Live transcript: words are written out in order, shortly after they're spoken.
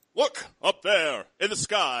Look, up there, in the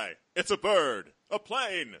sky. It's a bird, a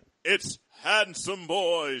plane. It's Handsome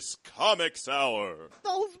Boys Comics Hour.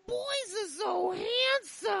 Those boys are so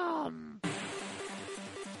handsome.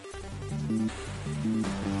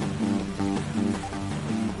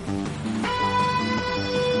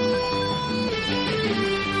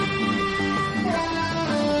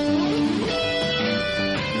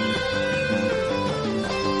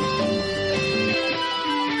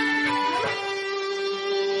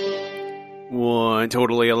 One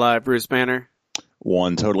totally alive Bruce Banner.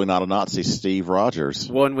 One totally not a Nazi, Steve Rogers.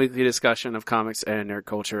 One weekly discussion of comics and nerd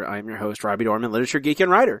culture. I am your host, Robbie Dorman, literature geek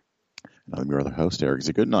and writer. I'm your other host, Eric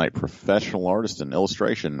Zagoodnight, professional artist and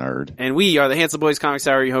illustration nerd. And we are the Handsome Boys Comics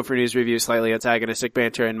Hour, your home for news, reviews, slightly antagonistic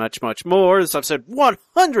banter, and much, much more. This is episode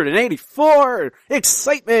 184.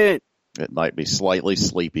 Excitement! It might be slightly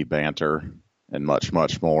sleepy banter and much,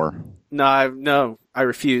 much more. No, I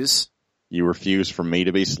refuse. You refuse for me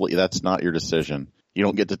to be sleepy? That's not your decision. You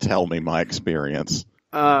don't get to tell me my experience.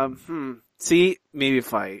 See, maybe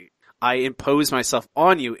if I impose myself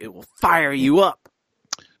on you, it will fire you up.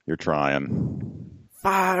 You're trying.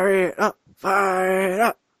 Fire it up, fire it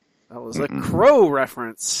up. That was a Crow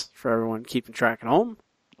reference for everyone keeping track at home.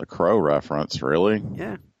 A Crow reference, really?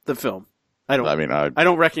 Yeah, the film. I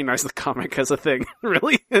don't recognize the comic as a thing,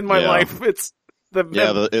 really, in my life. It's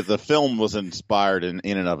the film was inspired in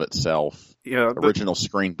and of itself. Yeah, original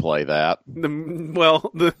screenplay. The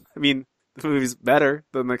movie's better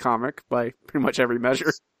than the comic by pretty much every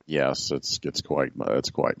measure. Yes, it's quite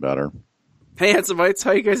better. Hey, Handsome Bites,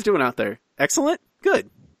 how you guys doing out there? Excellent? Good.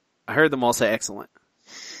 I heard them all say excellent.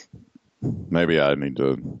 Maybe I need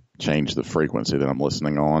to change the frequency that I'm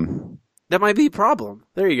listening on. That might be a problem.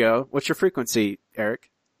 There you go. What's your frequency, Eric?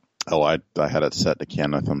 Oh, I had it set to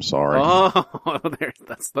Kenneth. I'm sorry. Oh,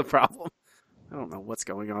 that's the problem. I don't know what's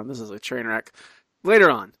going on. This is a train wreck.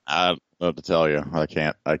 Later on. I don't know what to tell you. I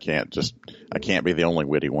can't be the only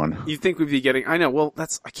witty one. You think we'd be getting, I know, well,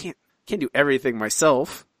 I can't do everything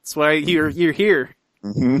myself. That's why you're here.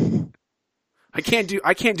 Mm-hmm. I can't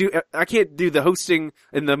do the hosting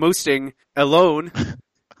and the mosting alone.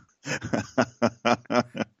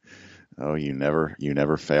 Oh, you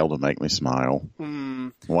never fail to make me smile.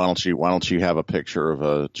 Why don't you have a picture of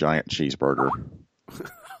a giant cheeseburger?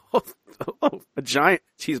 Oh, a giant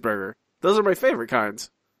cheeseburger. Those are my favorite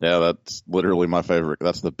kinds. Yeah, that's literally my favorite.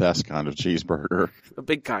 That's the best kind of cheeseburger. A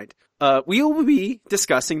big kind. We will be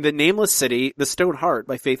discussing The Nameless City, The Stone Heart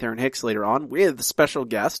by Faith Erin Hicks later on with special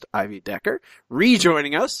guest Ivy Decker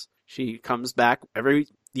rejoining us. She comes back every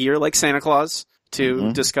year like Santa Claus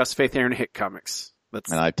to discuss Faith Erin Hicks comics.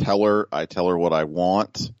 And I tell her what I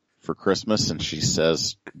want for Christmas, and she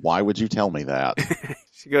says, "Why would you tell me that?"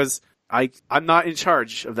 She goes, I'm not in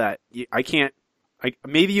charge of that. I can't.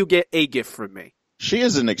 Maybe you get a gift from me. She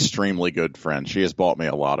is an extremely good friend. She has bought me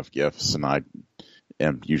a lot of gifts, and I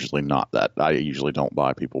am usually not that. I usually don't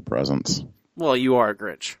buy people presents. Well, you are a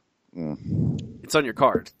Grinch. It's on your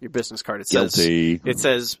card, your business card. Guilty. It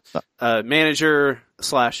says manager /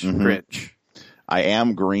 Grinch. I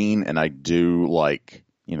am green, and I do I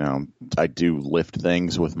do lift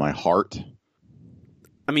things with my heart.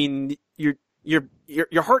 I mean, your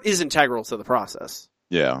heart is integral to the process.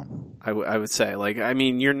 Yeah. I would say,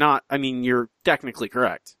 you're technically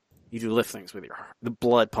correct. You do lift things with your heart. The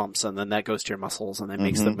blood pumps, and then that goes to your muscles, and then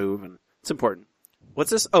makes them move, and it's important. What's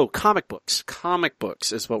this? Oh, comic books. Comic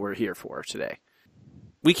books is what we're here for today.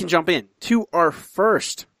 We can jump in to our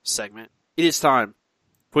first segment. It is time.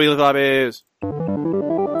 Weekly Lobbies.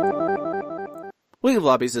 Weekly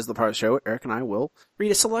Lobbies is the part of the show where Eric and I will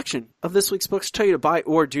read a selection of this week's books, tell you to buy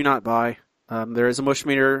or do not buy. There is a mush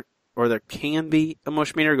meter, or there can be a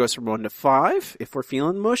mush meter. It goes from 1 to 5 if we're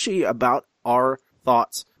feeling mushy about our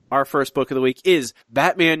thoughts. Our first book of the week is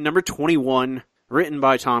Batman number 21, written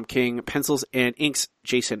by Tom King, pencils and inks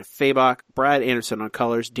Jason Fabok, Brad Anderson on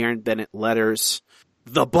colors, Darren Bennett letters.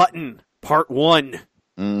 The Button, part 1.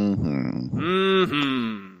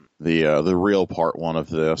 The real part 1 of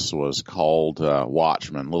this was called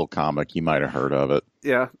Watchmen, little comic. You might have heard of it.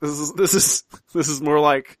 Yeah, this is more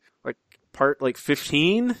like part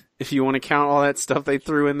 15, if you want to count all that stuff they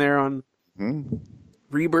threw in there on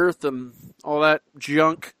Rebirth and all that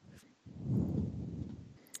junk.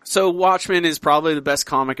 So Watchmen is probably the best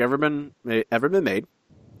comic ever been made.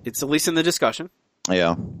 It's at least in the discussion.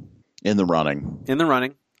 Yeah, in the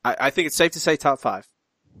running. I think it's safe to say top 5.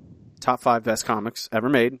 Top 5 best comics ever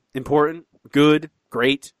made. Important, good,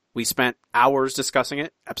 great. We spent hours discussing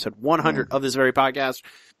it. Episode 100 of this very podcast.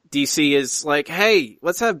 DC is like, hey,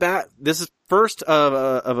 let's have this is first of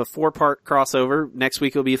a 4-part crossover. Next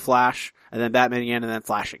week it'll be Flash, and then Batman again, and then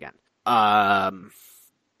Flash again.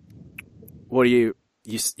 what do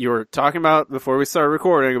you were talking about before we started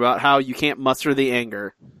recording about how you can't muster the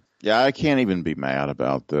anger. Yeah, I can't even be mad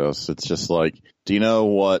about this. It's just like, do you know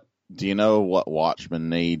what Watchmen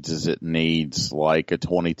needs? Is it needs like a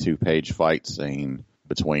 22-page fight scene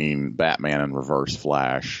between Batman and Reverse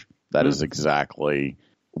Flash. That is exactly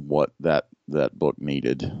what that book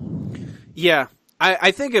needed. Yeah.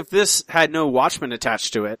 I think if this had no Watchmen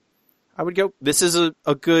attached to it, I would go, this is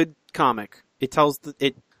a good comic. It tells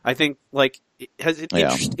I think like it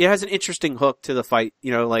has an interesting hook to the fight,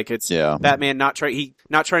 you know, like it's Batman not trying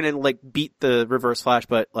to like beat the Reverse Flash,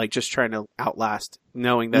 but like just trying to outlast,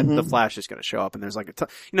 knowing that the Flash is going to show up, and there's like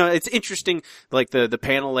it's interesting. Like the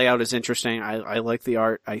panel layout is interesting. I like the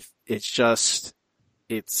art. It's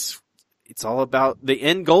all about the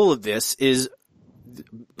end goal of this is,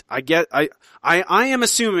 I am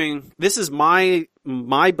assuming, this is my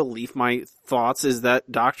belief, my thoughts is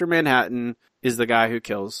that Dr. Manhattan is the guy who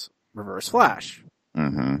kills Reverse Flash.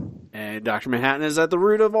 Mm-hmm. And Dr. Manhattan is at the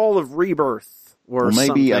root of all of Rebirth. Or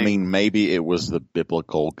something. Maybe it was the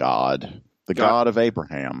biblical God. God of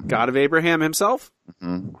Abraham. God of Abraham himself?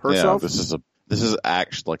 Mm-hmm. Herself? Yeah, this is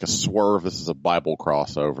actually like a swerve. This is a Bible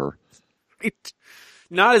crossover.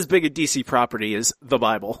 Not as big a DC property as the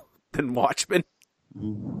Bible than Watchmen.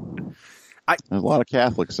 There's a lot of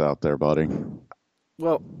Catholics out there, buddy.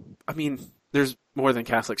 Well, I mean, there's more than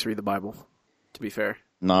Catholics read the Bible, to be fair.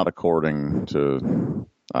 Not according to,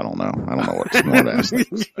 I don't know what smart ass say.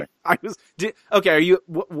 Okay,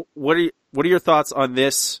 what are your thoughts on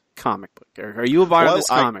this comic book? Are you a buyer of this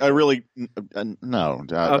comic? I really, no,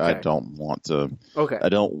 I don't want to. Okay. I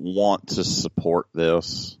don't want to support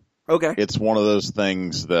this. Okay. It's one of those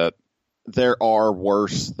things that there are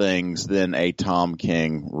worse things than a Tom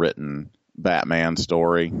King written Batman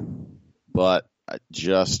story, but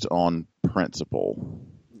just on principle.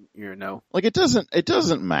 You're a no. Like it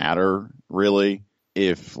doesn't matter really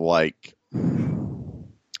if a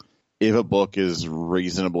book is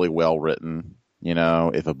reasonably well written, you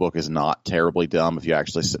know, if a book is not terribly dumb, if you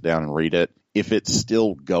actually sit down and read it, if it's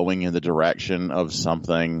still going in the direction of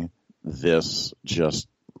something this just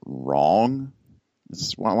wrong.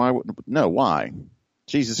 Why?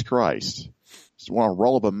 Jesus Christ. Just want to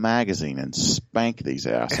roll up a magazine and spank these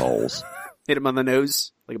assholes. Hit him on the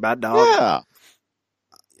nose like a bad dog. Yeah.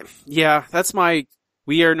 Yeah, that's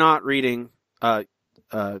we are not reading,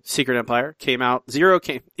 Secret Empire.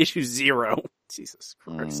 Issue 0. Jesus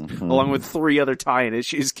Christ. Mm-hmm. Along with 3 other tie-in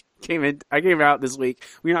issues I came out this week.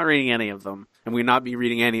 We're not reading any of them. And we'll not be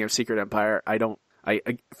reading any of Secret Empire.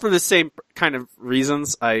 For the same kind of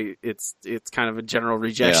reasons, it's kind of a general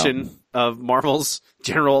rejection of Marvel's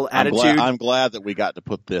general attitude. I'm glad that we got to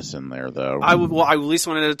put this in there, though. I at least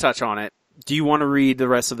wanted to touch on it. Do you want to read the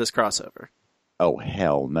rest of this crossover? Oh,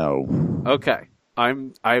 hell no. Okay. I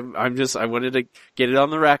wanted to get it on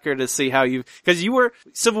the record to see how cause you were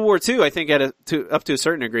Civil War 2, I think up to a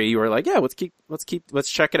certain degree, you were like, yeah,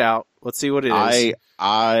 let's check it out. Let's see what it is.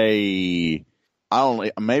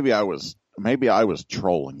 Maybe I was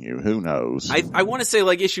trolling you. Who knows? I want to say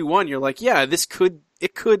like issue 1, you're like, yeah,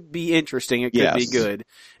 it could be interesting. It could be good.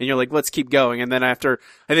 And you're like, let's keep going. And then after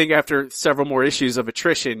several more issues of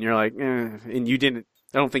attrition, you're like, and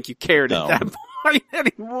I don't think you cared at that point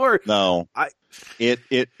anymore. No.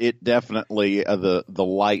 It definitely, the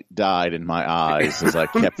light died in my eyes as I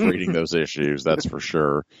kept reading those issues. That's for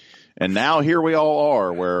sure. And now here we all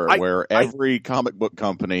are where every comic book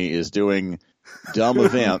company is doing dumb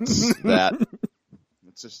events that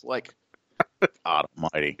it's just like, God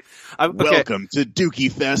almighty. Welcome to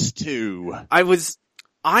Dookie Fest 2.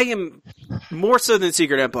 I am more so than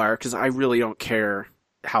Secret Empire because I really don't care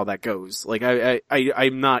how that goes. Like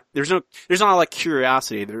I'm not, there's not like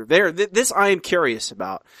curiosity there. This I am curious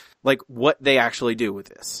about, like what they actually do with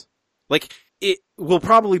this. Like it will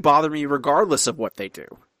probably bother me regardless of what they do,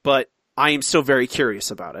 but I am still very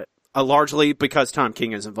curious about it. Largely because Tom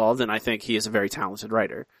King is involved, and I think he is a very talented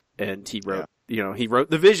writer. And he wrote, he wrote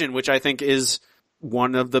The Vision, which I think is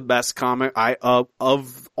one of the best comic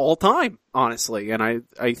of all time, honestly. And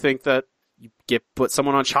I think that you put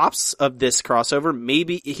someone on chops of this crossover,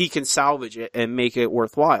 maybe he can salvage it and make it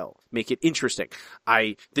worthwhile, make it interesting.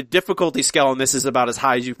 The difficulty scale on this is about as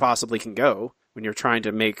high as you possibly can go when you're trying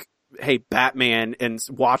to make, hey, Batman and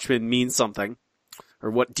Watchmen mean something. Or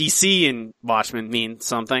what DC and Watchmen mean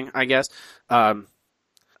something, I guess. I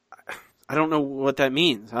don't know what that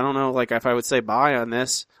means. I don't know, like, if I would say bye on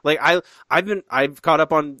this. Like, I've caught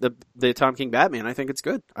up on the Tom King Batman. I think it's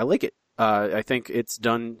good. I like it. I think it's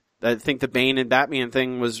done. I think the Bane and Batman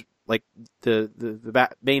thing was, like, the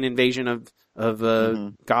Bane invasion of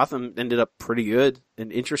Gotham ended up pretty good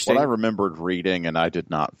and interesting. What I remembered reading, and I did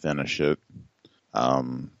not finish it,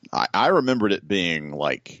 I remembered it being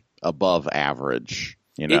like above average,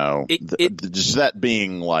 just that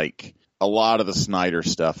being like a lot of the Snyder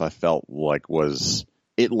stuff I felt like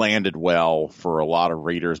it landed well for a lot of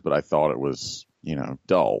readers, but I thought it was,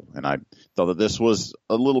 dull. And I thought that this was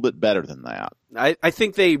a little bit better than that. I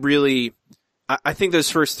think I think those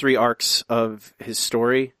first 3 arcs of his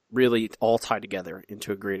story really all tie together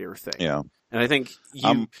into a greater thing. Yeah. And I think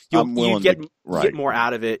you get more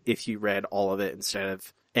out of it if you read all of it instead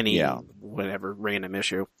of any whatever random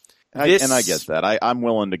issue. I get that. I'm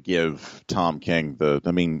willing to give Tom King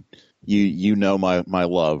you know my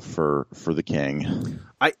love for the King.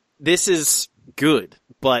 This is good,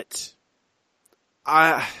 but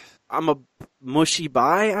I'm a mushy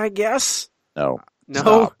buy, I guess. No.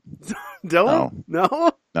 No. Don't.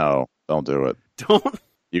 No. No. Don't do it. Don't.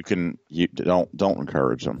 Don't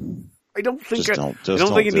encourage them. I don't think I don't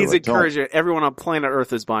think it needs encouragement. Don't. Everyone on planet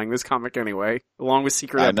Earth is buying this comic anyway, along with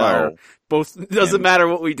Secret I Empire. know. Both doesn't matter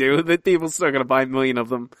what we do. The people's still going to buy a million of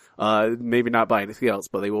them. Maybe not buy anything else,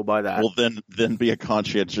 but they will buy that. Well, then be a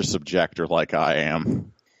conscientious objector like I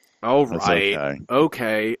am. Oh, That's right.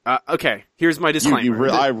 Okay. Okay. Here's my disclaimer.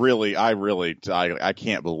 I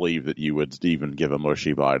can't believe that you would even give a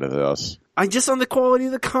mushy buy to this. I'm just on the quality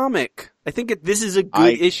of the comic. I think this is a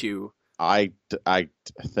good issue. I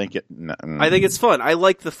think it. I think it's fun. I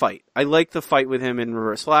like the fight. I like the fight with him in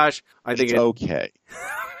Reverse Flash. I think it's okay.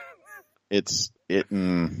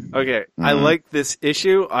 Okay. I like this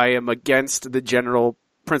issue. I am against the general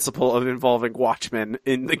principle of involving Watchmen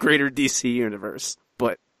in the greater DC universe,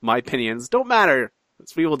 but my opinions don't matter,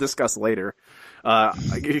 as we will discuss later. Double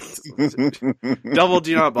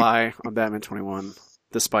do not buy on Batman 21.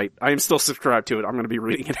 Despite I am still subscribed to it, I'm going to be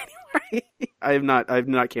reading it anyway. I have not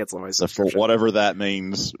canceled my subscription. For whatever that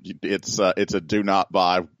means, it's a do not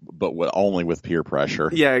buy, but only with peer pressure.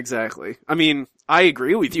 Yeah, exactly. I mean, I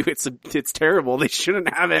agree with you. It's terrible. They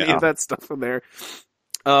shouldn't have any of that stuff in there.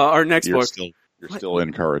 Our next book. You're still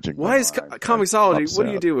encouraging. Why is Comixology? What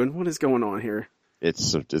are you doing? What is going on here?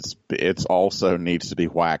 It's also needs to be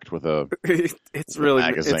whacked with a magazine. It's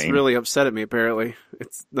really upset at me. Apparently,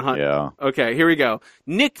 it's not. Yeah. Okay, here we go.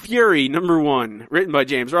 Nick Fury #1, written by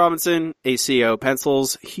James Robinson, ACO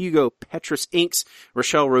pencils, Hugo Petrus inks,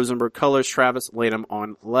 Rochelle Rosenberg colors, Travis Lanham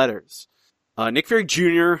on letters. Nick Fury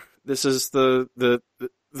Jr. This is the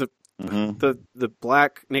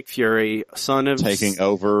Black Nick Fury, son of taking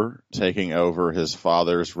over his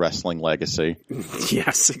father's wrestling legacy.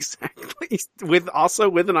 Yes, exactly. With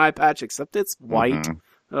an eye patch, except it's white.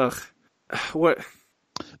 Ugh. What?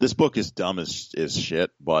 This book is dumb as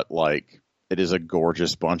shit, but like it is a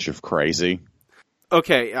gorgeous bunch of crazy.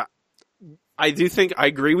 Okay, I do think I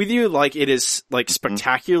agree with you. Like it is like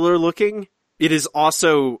spectacular looking. It is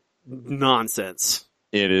also nonsense.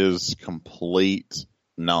 It is complete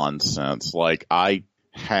nonsense. Like I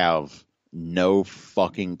have no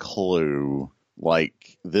fucking clue.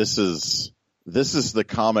 Like this is the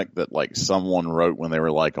comic that like someone wrote when they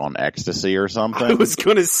were like on ecstasy or something. I was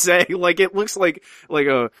gonna say, like it looks like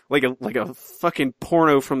a fucking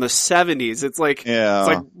porno from the 70s. It's like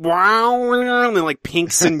wow, and then like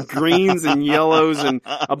pinks and greens and yellows and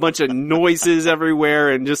a bunch of noises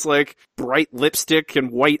everywhere and just like bright lipstick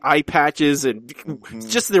and white eye patches and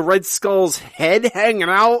just the Red Skull's head hanging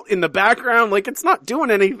out in the background. Like it's not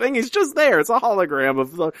doing anything. It's just there. It's a hologram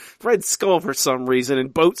of the Red Skull for some reason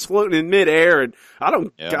and boats floating in midair. And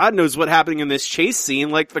God knows what happening in this chase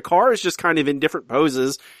scene. Like the car is just kind of in different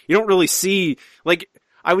poses. You don't really see, like,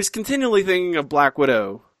 I was continually thinking of Black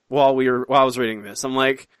Widow while I was reading this. I'm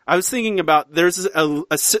like, I was thinking about, there's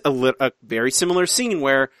a very similar scene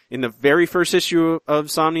where in the very first issue of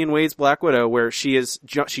Somni and Wade's Black Widow, where she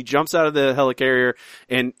jumps out of the helicarrier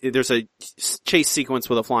and there's a chase sequence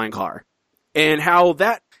with a flying car. And how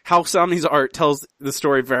Somni's art tells the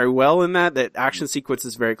story very well in that action sequence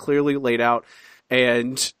is very clearly laid out,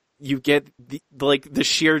 and you get the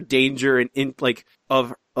sheer danger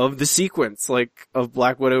of the sequence, like of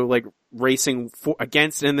Black Widow, like racing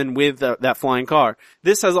against and then with that flying car.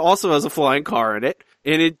 This also has a flying car in it,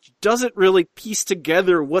 and it doesn't really piece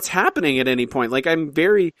together what's happening at any point. Like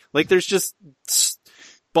there's just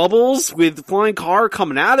bubbles with the flying car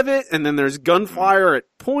coming out of it, and then there's gunfire at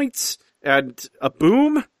points and a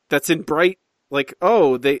boom that's in bright, like,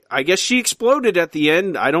 I guess she exploded at the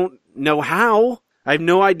end. I don't know how. I have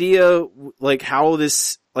no idea, like, how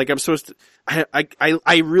this, like, I'm supposed to,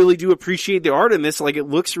 I really do appreciate the art in this. Like, it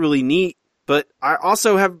looks really neat, but I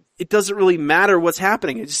also it doesn't really matter what's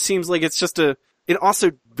happening. It just seems like it's just I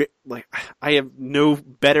have no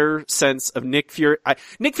better sense of Nick Fury.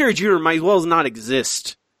 Nick Fury Jr. might as well not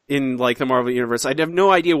exist in like the Marvel universe. I have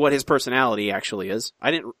no idea what his personality actually is.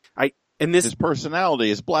 His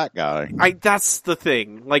personality is black guy. That's the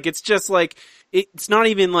thing. Like, it's just like, it's not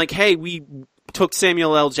even like, hey, we took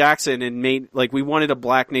Samuel L. Jackson and made, like, we wanted a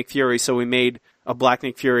black Nick Fury, so we made a black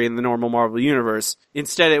Nick Fury in the normal Marvel universe.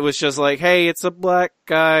 Instead, it was just like, hey, it's a black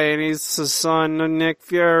guy and he's the son of Nick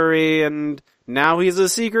Fury and now he's a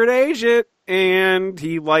secret agent and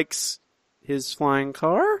he likes his flying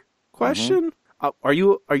car? Question? Are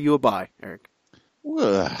you a bi, Eric?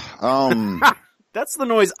 That's the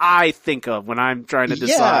noise I think of when I'm trying to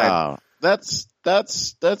decide. Yeah, that's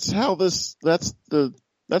how this, that's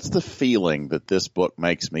the feeling that this book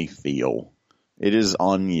makes me feel. It is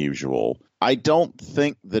unusual. I don't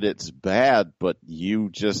think that it's bad, but you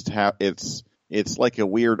just have, it's like a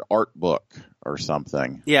weird art book or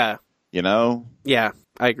something. Yeah. You know? Yeah,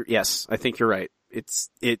 I agree. Yes, I think you're right.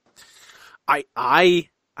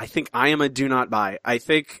 I think I am a do not buy. I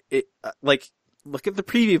think it, look at the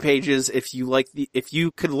preview pages if you want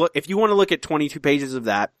to look at 22 pages of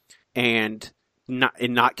that and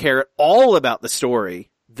not care at all about the story,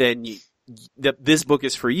 then this book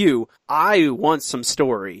is for you. I want some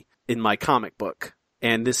story in my comic book,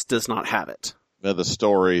 and this does not have it. The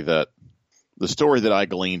story that I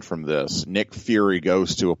gleaned from this, Nick Fury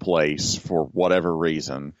goes to a place for whatever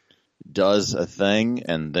reason, does a thing,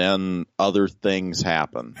 and then other things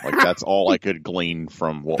happen. Like, that's all I could glean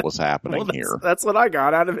from what was happening here. That's what I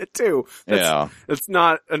got out of it too. It's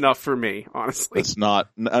not enough for me, honestly. It's not,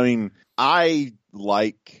 I mean, I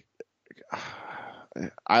like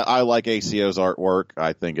ACO's artwork.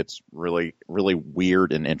 I think it's really, really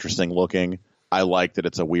weird and interesting looking. I like that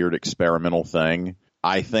it's a weird experimental thing.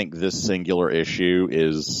 I think this singular issue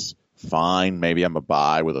is fine. Maybe I'm a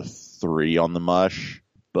buy with a 3 on the mush,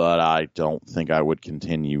 but I don't think I would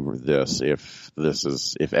continue with this if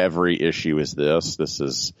every issue is this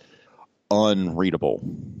is unreadable.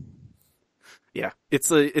 Yeah, it's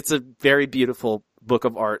a very beautiful book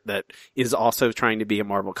of art that is also trying to be a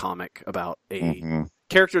Marvel comic about a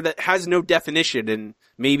character that has no definition, and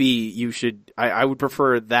maybe you should, I would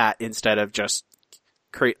prefer that instead of just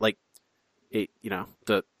create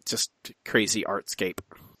the just crazy artscape.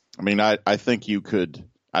 I mean, I think you could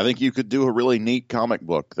do a really neat comic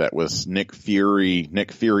book that was Nick Fury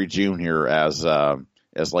Jr. as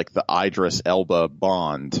like the Idris Elba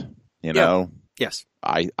Bond, you know? Yes.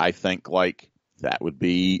 I think like that would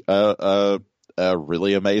be a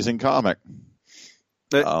really amazing comic.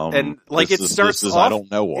 And like it starts off, I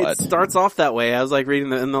don't know what. It starts off that way. I was like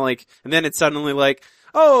reading and then it's suddenly like,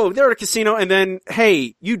 oh, they're at a casino, and then,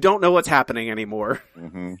 hey, you don't know what's happening anymore.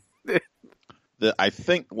 Mm-hmm. I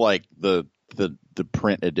think like the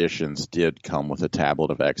print editions did come with a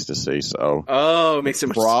tablet of ecstasy, so it makes it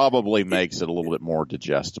probably makes it a little bit more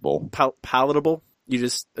digestible, palatable. You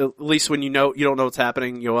just, at least when you don't know what's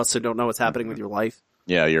happening, you also don't know what's happening with your life.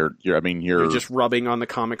 Yeah, you're just rubbing on the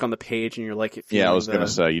comic on the page, and you're like, I was gonna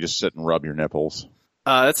say, you just sit and rub your nipples.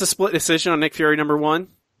 That's a split decision on Nick Fury #1,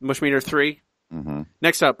 Mushmeter 3. Mm-hmm.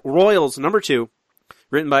 Next up, Royals #2,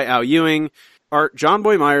 written by Al Ewing, art John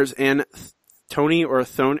Boy Myers and Tony or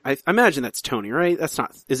Thony. I imagine that's Tony, right? That's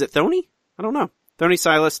not. Is it Thony? I don't know. Tony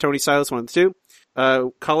Silas, one of the two.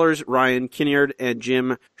 Colors Ryan Kinneard and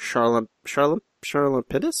Jim Charlampitis,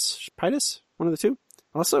 one of the two.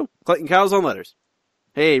 Also, Clayton Cowles on letters.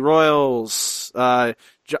 Hey, Royals. I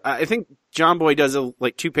think John Boy does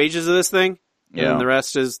 2 pages of this thing. Yeah. And the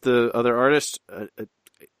rest is the other artist.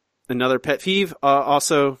 Another pet peeve.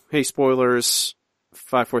 Also, hey, spoilers.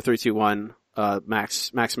 5, 4, 3, 2, 1.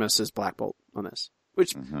 Maximus is Black Bolt on this,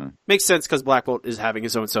 which makes sense because Black Bolt is having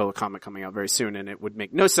his own solo comic coming out very soon, and it would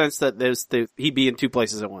make no sense that he'd be in 2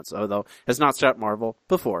 places at once. Although has not stopped Marvel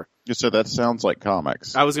before. So that sounds like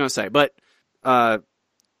comics. I was going to say, but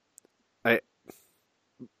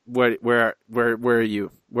where are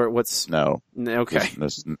you? What's no? Okay,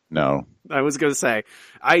 no. I was going to say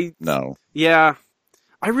no. Yeah,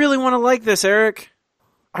 I really want to like this, Eric.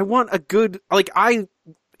 I want a good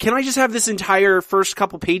Can I just have this entire first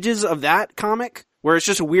couple pages of that comic where it's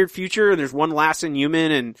just a weird future and there's one last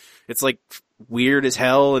Inhuman and it's like weird as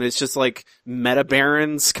hell and it's just like Meta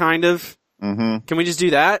Barons kind of? Mm-hmm. Can we just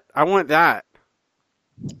do that? I want that.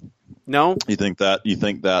 No? You think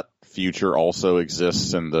that future also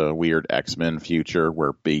exists in the weird X-Men future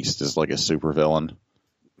where Beast is like a supervillain?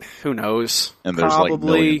 Who knows? And there's Probably. like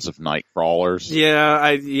millions of night crawlers. Yeah,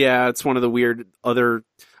 it's one of the weird other.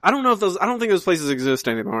 I don't think those places exist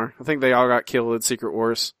anymore. I think they all got killed in Secret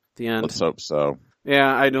Wars at the end. Let's hope so.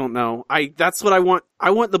 Yeah, I don't know. That's what I want. I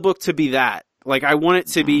want the book to be that. I want it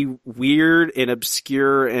to be weird and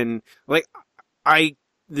obscure and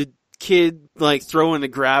the kid like throwing the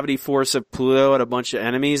gravity force of Pluto at a bunch of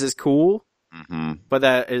enemies is cool, but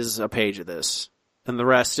that is a page of this, and the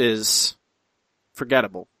rest is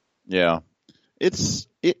forgettable. Yeah, it's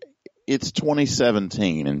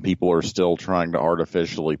 2017, and people are still trying to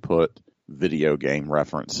artificially put video game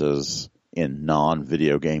references in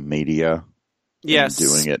non-video game media. Yes,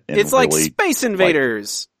 doing it. It's really, like Space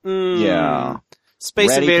Invaders. Yeah, Space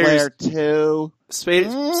Ready Invaders Player 2.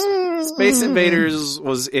 Space Invaders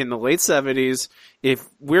was in the late 70s. If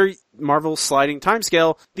we're Marvel's sliding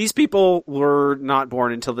timescale, these people were not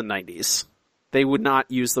born until the 90s. They would not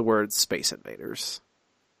use the word Space Invaders.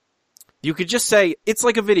 You could just say, it's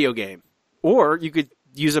like a video game. Or you could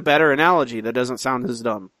use a better analogy that doesn't sound as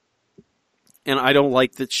dumb. And I don't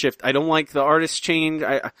like the shift. I don't like the artist change.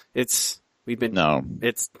 It's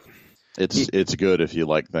good if you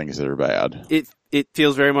like things that are bad. It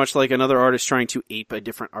feels very much like another artist trying to ape a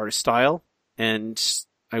different artist style. And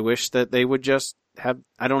I wish that they would just have,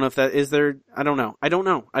 I don't know if that is their, I don't know. I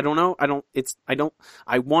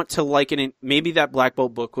want to liken it. Maybe that Black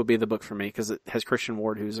Bolt book would be the book for me because it has Christian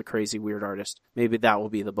Ward, who's a crazy, weird artist. Maybe that will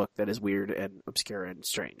be the book that is weird and obscure and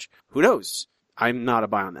strange. Who knows? I'm not a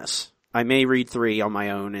buy on this. I may read 3 on my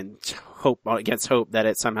own and hope against hope that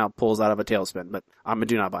it somehow pulls out of a tailspin, but I'm a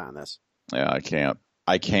do not buy on this. Yeah,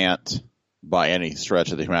 I can't by any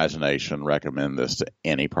stretch of the imagination recommend this to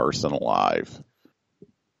any person alive.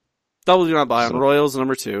 Double do not buy on Royals,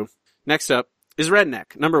 number 2. Next up is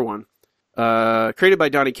Redneck, number 1. Created by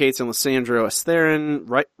Donny Cates and Lysandro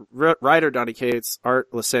Esterin. Writer Donny Cates.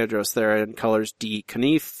 Art Lysandro Esterin. Colors D.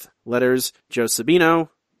 Knief. Letters Joe Sabino.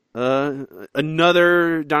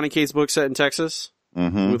 Another Donny Cates book set in Texas.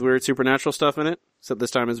 With weird supernatural stuff in it. Except this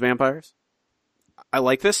time it's vampires. I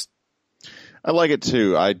like this. I like it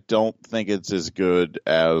too. I don't think it's as good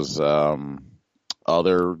as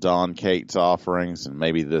other Don Cates offerings, and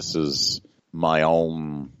maybe this is my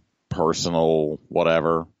own personal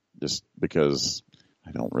whatever, just because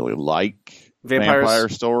I don't really like vampire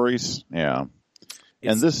stories. Yeah.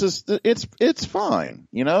 And this is, it's fine,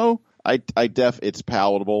 you know? It's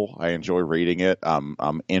palatable. I enjoy reading it.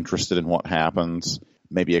 I'm interested in what happens.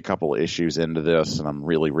 Maybe a couple of issues into this and I'm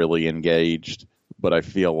really, really engaged. But I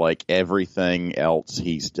feel like everything else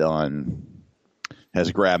he's done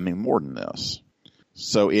has grabbed me more than this.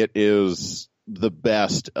 So it is the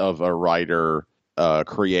best of a writer,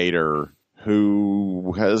 creator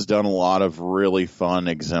who has done a lot of really fun,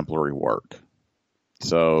 exemplary work.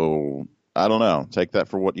 So I don't know. Take that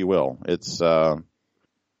for what you will. It's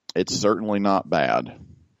certainly not bad.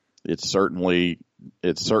 It's certainly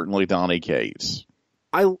Donny Cates.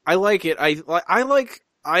 I like it.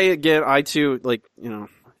 I too, like, you know,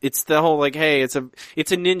 it's the whole, like, hey, it's a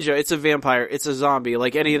ninja, it's a vampire, it's a zombie.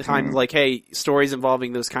 Like, any time, like, hey, stories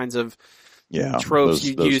involving those kinds of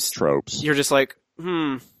tropes, those tropes. You're just like,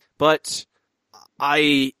 But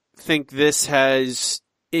I think this has,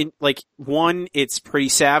 it's pretty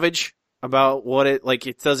savage about what it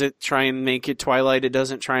doesn't try and make it Twilight. It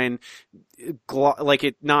doesn't try and,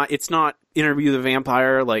 it's not Interview the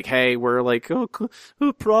Vampire, like, hey, we're like,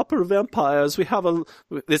 proper vampires.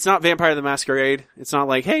 It's not Vampire the Masquerade. It's not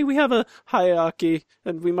like, hey, we have a hierarchy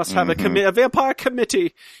and we must have a vampire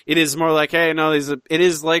committee. It is more like, hey, no, it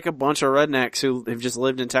is like a bunch of rednecks who have just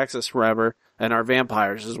lived in Texas forever and are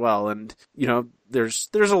vampires as well. And, you know, there's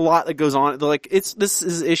a lot that goes on. Like, this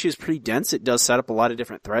issue is pretty dense. It does set up a lot of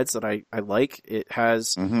different threads that I like. It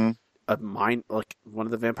has a mind, like, one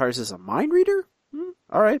of the vampires is a mind reader.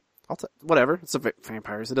 All right. Whatever. It's a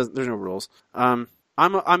vampires. There's no rules. I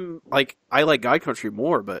like God Country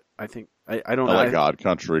more, but I think, I don't know. I like God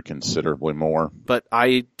Country considerably more. But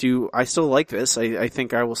I still like this. I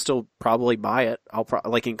think I will still probably buy it.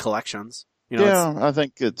 Like in collections. You know, yeah, I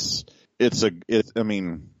think I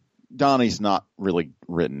mean, Donnie's not really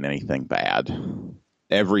written anything bad.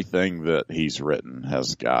 Everything that he's written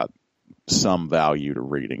has got some value to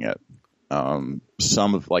reading it.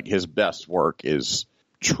 Some of, like, his best work is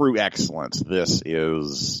true excellence. This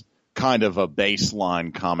is kind of a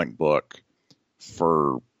baseline comic book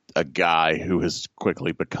for a guy who has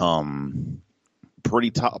quickly become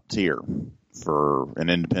pretty top tier for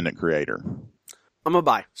an independent creator. I'm gonna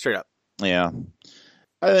buy straight up. Yeah.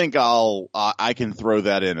 I think I can throw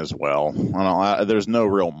that in as well. There's no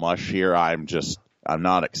real mush here. I'm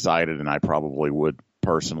not excited, and I probably would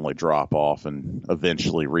personally drop off and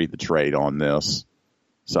eventually read the trade on this.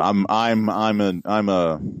 So I'm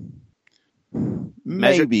a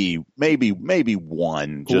maybe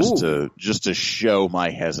one just to show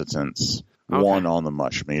my hesitance. Okay. 1 on the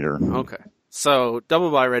mush meter. Okay. So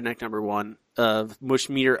double buy Redneck number 1 of mush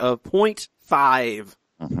meter of 0.5.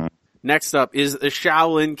 Next up is the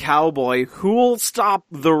Shaolin Cowboy, Who'll Stop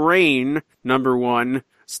the Rain, #1.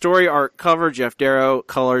 Story art cover, Jeff Darrow.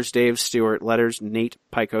 Colors, Dave Stewart. Letters, Nate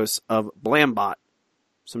Picos of Blambot.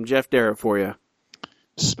 Some Jeff Darrow for you.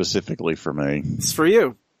 Specifically for me. It's for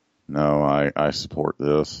you. No, I support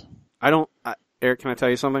this. Eric, can I tell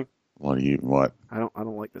you something? What? I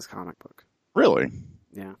don't like this comic book. Really?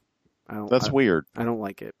 Yeah. That's weird. I don't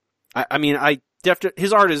like it. I mean,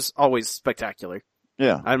 his art is always spectacular.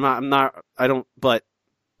 Yeah. I don't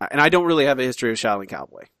really have a history of Shaolin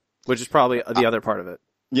Cowboy, which is probably the other part of it.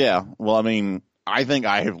 Yeah. Well, I mean, I think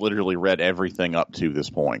I have literally read everything up to this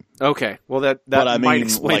point. Okay. Well, that might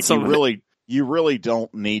explain some of it. You really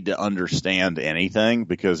don't need to understand anything,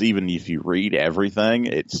 because even if you read everything,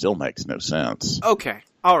 it still makes no sense. Okay.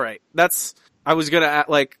 All right. I was going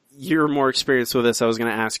to, you're more experienced with this. I was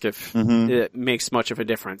going to ask if it makes much of a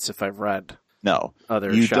difference if I've read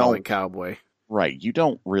other Shaolin Cowboy. Right. You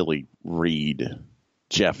don't really read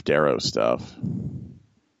Jeff Darrow stuff.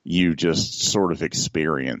 You just sort of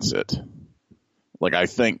experience it. Like, I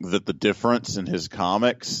think that the difference in his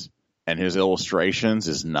comics and his illustrations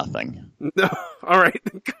is nothing. All right.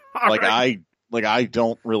 I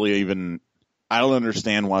don't really even, I don't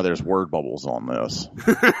understand why there's word bubbles on this.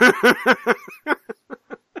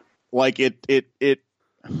 I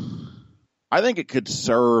think it could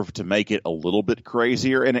serve to make it a little bit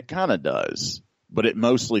crazier, and it kind of does, but it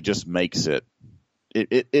mostly just makes it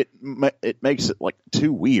makes it like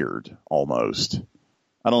too weird almost.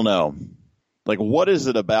 I don't know. Like, what is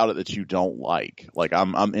it about it that you don't like? Like,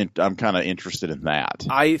 I'm kind of interested in that.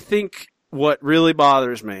 I think what really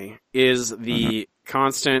bothers me is the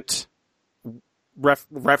constant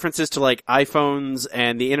references to iPhones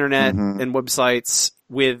and the internet and websites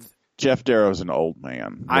with. Jeff Darrow's an old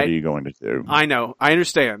man. What are you going to do? I know. I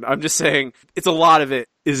understand. I'm just saying it's a lot of it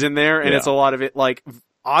is in there, and it's a lot of it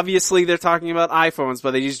obviously they're talking about iPhones,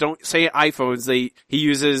 but they just don't say iPhones. He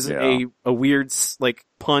uses a weird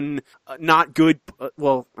pun, not good.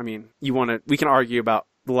 Well, I mean, we can argue about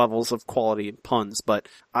the levels of quality in puns, but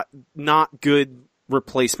not good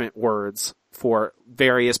replacement words for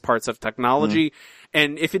various parts of technology.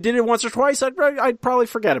 And if it did it once or twice, I'd probably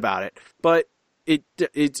forget about it. But it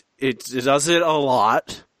does it a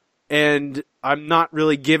lot, and I'm not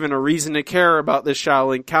really given a reason to care about this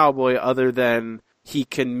Shaolin Cowboy other than he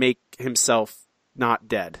can make himself not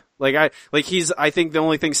dead. I think the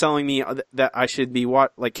only thing selling me that I should be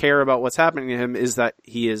care about what's happening to him is that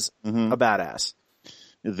he is a badass.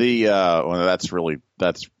 It's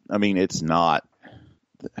not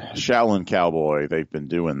Shaolin Cowboy.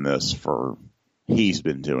 He's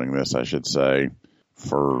been doing this, I should say,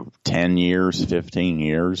 for 10 years, 15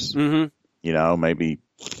 years. Mm-hmm. You know, maybe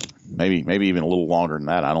even a little longer than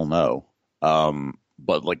that. I don't know.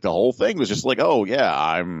 But the whole thing was just oh yeah,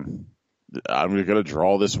 I'm going to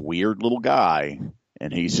draw this weird little guy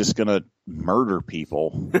and he's just going to murder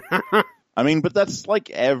people. I mean, but that's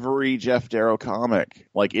every Jeff Darrow comic.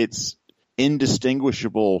 It's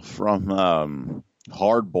indistinguishable from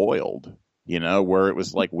Hard Boiled, where it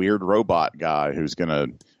was weird robot guy who's going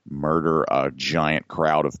to murder a giant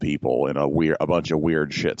crowd of people and a bunch of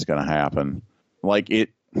weird shit's going to happen.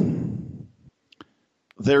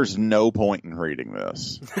 There's no point in reading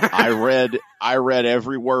this. I read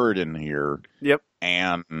every word in here. Yep.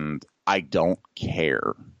 And I don't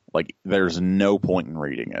care. There's no point in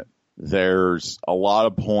reading it. There's a lot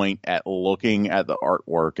of point at looking at the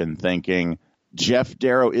artwork and thinking, Jeff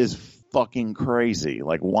Darrow is fucking crazy.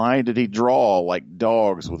 Why did he draw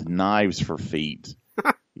dogs with knives for feet?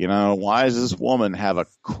 Why does this woman have a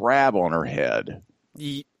crab on her head?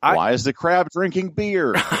 Why is the crab drinking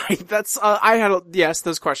beer? That's I had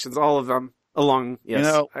those questions, all of them along.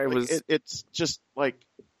 Yes, it's just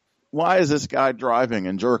why is this guy driving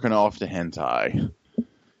and jerking off to hentai?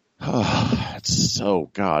 It's so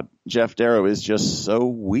God. Jeff Darrow is just so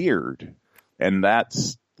weird, and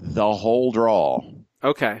that's the whole draw.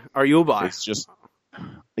 Okay, are you a buy? It's just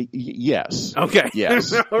yes. Okay,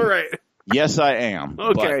 yes. All right. Yes, I am.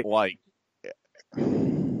 Okay, but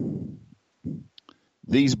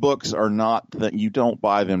these books are not that you don't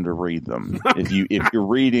buy them to read them. If you're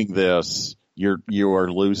reading this, you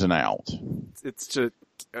are losing out. It's just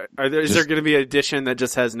is there going to be an edition that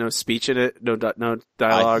just has no speech in it, no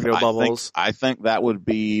dialogue, no bubbles? I think that would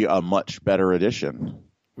be a much better edition.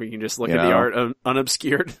 Where you can just look at the art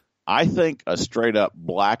unobscured. I think a straight up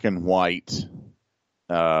black and white,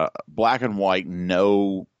 no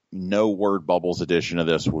word bubbles edition of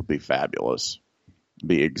this would be fabulous.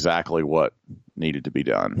 Be exactly what needed to be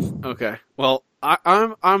done. Okay. Well,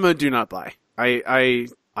 I'm a do not buy. I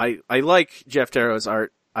like Jeff Darrow's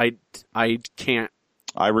art. I can't.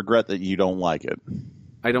 I regret that you don't like it.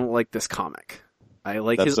 I don't like this comic. I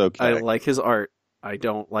like That's okay. I like his art. I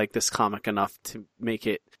don't like this comic enough to make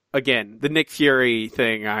it. Again, the Nick Fury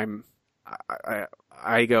thing.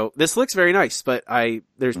 I go, this looks very nice, but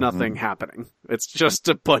there's nothing happening. It's just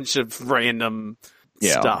a bunch of random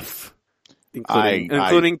stuff,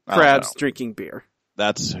 including crabs drinking beer.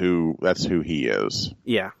 That's who he is.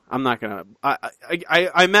 Yeah, I'm not gonna.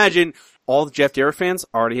 I imagine all the Jeff Darrow fans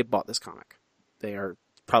already have bought this comic. They are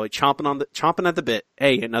probably chomping at the bit.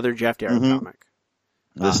 Hey, another Jeff Darrow comic.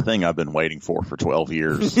 This thing I've been waiting for 12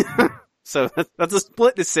 years. So that's a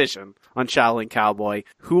split decision on Shaolin Cowboy.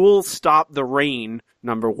 Who will stop the rain?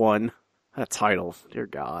 #1. That title, dear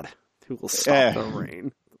God. Who will stop the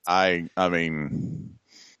rain? I mean,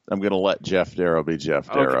 I'm going to let Jeff Darrow be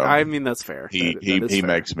Jeff Darrow. Okay, I mean, that's fair. He fair.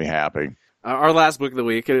 makes me happy. Our last book of the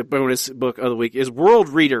week, a bonus book of the week, is World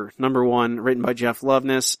Reader #1, written by Jeff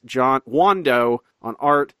Loveness, John Wando on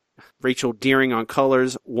art, Rachel Deering on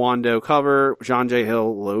colors, Wando cover, John J.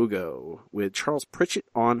 Hill logo, with Charles Pritchett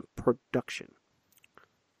on production.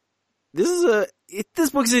 This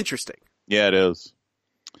book is interesting. Yeah, it is.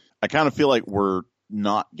 I kind of feel like we're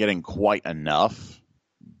not getting quite enough,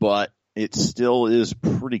 but it still is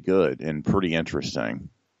pretty good and pretty interesting.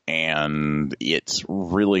 And it's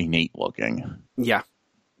really neat looking. Yeah.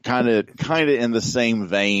 Kind of in the same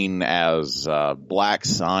vein as Black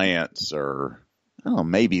Science or, I don't know,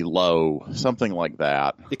 maybe Low, something like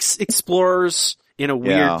that. Explorers in a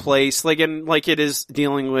weird place, like it is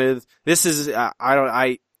dealing with. This is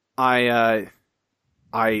I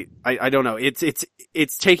don't know.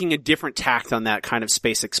 It's taking a different tact on that kind of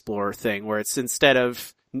space explorer thing, where it's instead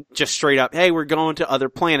of just straight up, hey, we're going to other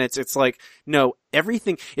planets. It's like, no,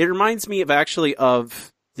 everything. It reminds me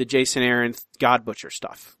of the Jason Aaron God Butcher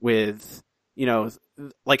stuff with,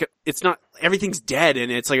 like it's not, everything's dead and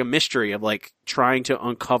it's like a mystery of like trying to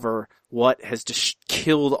uncover what has just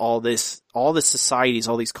killed all this societies,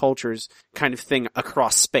 all these cultures kind of thing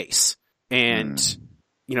across space. And,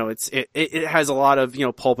 it has a lot of,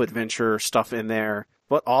 pulp adventure stuff in there,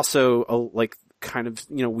 but also kind of,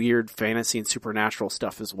 weird fantasy and supernatural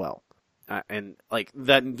stuff as well. And like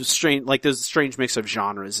that strange, like this strange mix of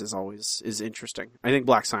genres is interesting. I think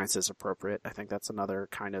Black Science is appropriate. I think that's another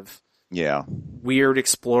kind of weird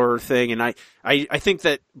explorer thing. And I think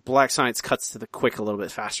that Black Science cuts to the quick a little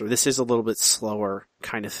bit faster. This is a little bit slower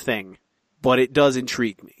kind of thing, but it does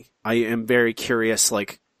intrigue me. I am very curious.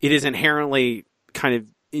 Like it is inherently kind of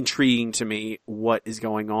intriguing to me what is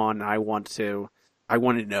going on. I want to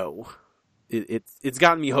know. It's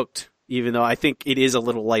gotten me hooked, even though I think it is a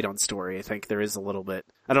little light on story. I think there is a little bit.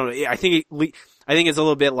 I don't know. I think it's a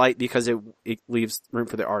little bit light because it leaves room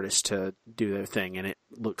for the artist to do their thing, and it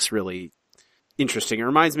looks really interesting. It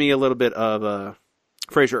reminds me a little bit of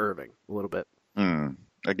Fraser Irving, a little bit.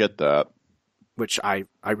 I get that. Which I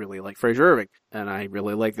really like Fraser Irving, and I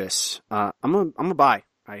really like this. I'm a buy.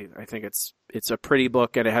 I think it's a pretty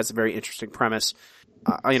book, and it has a very interesting premise.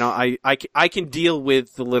 I can deal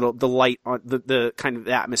with the light on the kind of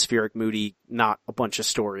atmospheric, moody, not a bunch of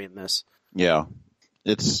story in this. Yeah.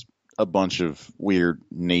 It's a bunch of weird,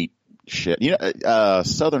 neat shit.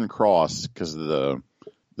 Southern Cross, because of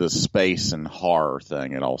the space and horror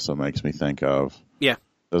thing, it also makes me think of. Yeah.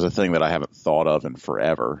 There's a thing that I haven't thought of in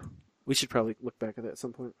forever. We should probably look back at that at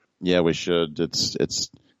some point. Yeah, we should.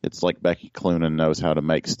 It's like Becky Cloonan knows how to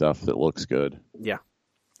make stuff that looks good. Yeah.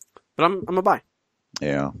 But I'm a buy.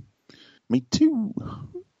 Yeah. Me too.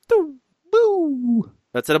 Boo.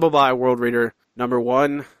 That's it. By World Reader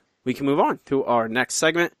 #1. We can move on to our next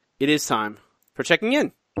segment. It is time for Checking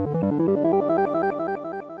In.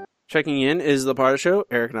 Checking In is the part of the show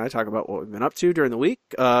Eric and I talk about what we've been up to during the week,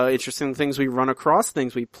 interesting things we run across,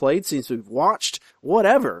 things we played, things we've watched,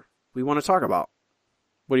 whatever we want to talk about.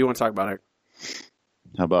 What do you want to talk about, Eric?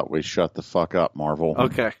 How about we shut the fuck up, Marvel?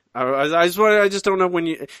 Okay. I just don't know when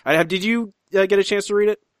you. Did you get a chance to read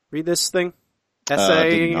it? Read this thing?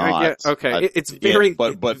 Essay? Okay. It's very,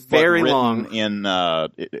 but very written long. In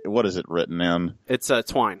what is it written in? It's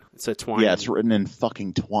twine. It's a twine. Yeah, it's written in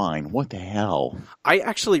fucking twine. What the hell? I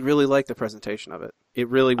actually really like the presentation of it. It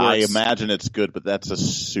really works. I imagine it's good, but that's a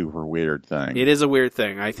super weird thing. It is a weird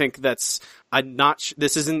thing. I think that's. I'm not.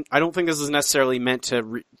 This isn't. I don't think this is necessarily meant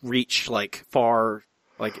to reach like far.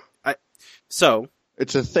 So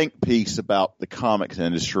it's a think piece about the comics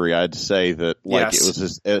industry. I'd say that It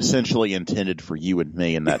was essentially intended for you and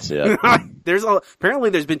me, and that's it.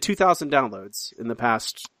 Apparently there's been 2,000 downloads in the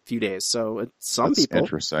past few days. So that's people.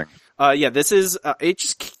 Interesting. This is it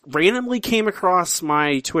just randomly came across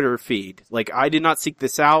my Twitter feed. Like I did not seek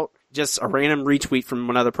this out. Just a random retweet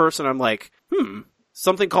from another person. I'm like,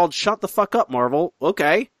 something called Shut the Fuck Up, Marvel.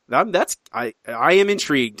 Okay. I am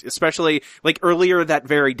intrigued, especially like earlier that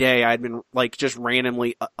very day I'd been like just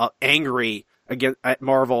randomly angry at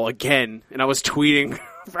Marvel again, and I was tweeting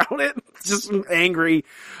about it, just angry,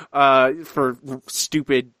 for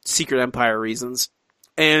stupid Secret Empire reasons.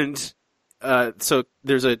 And, so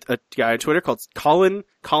there's a guy on Twitter called Colin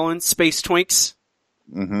Space Twinks.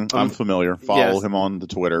 Mm-hmm. I'm familiar. Follow him on the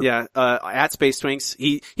Twitter. Yeah, at Space Twinks.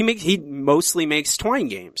 He mostly makes Twine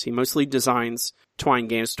games. He mostly designs Twine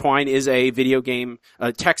games. Twine is a video game,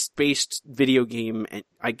 a text-based video game, and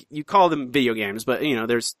you call them video games, but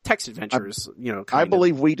there's text adventures. I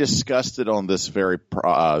believe we discussed it on this very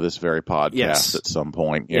podcast at some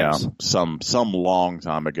point. Yeah, yes. some long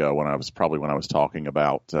time ago when I was talking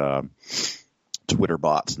about Twitter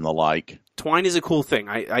bots and the like. Twine is a cool thing.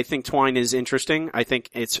 I think Twine is interesting. I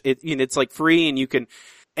think it's like free, and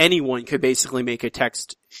anyone could basically make a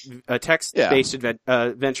text-based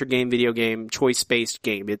adventure game, video game, choice-based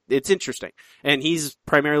game. It's interesting. And he's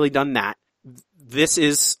primarily done that. This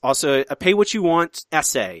is also a pay-what-you-want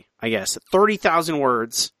essay, I guess. 30,000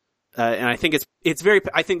 words. And I think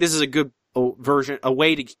I think this is a good version, a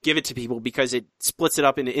way to give it to people because it splits it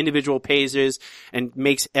up into individual pages and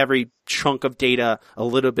makes every chunk of data a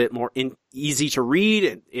little bit more easy to read.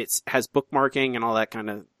 And it has bookmarking and all that kind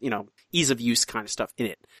of, ease of use kind of stuff in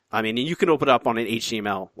it. I mean, you can open it up on an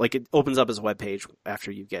HTML, like it opens up as a web page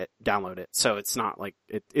after you download it. So it's not like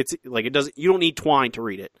you don't need Twine to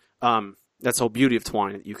read it. That's the whole beauty of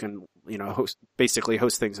Twine, that you can, basically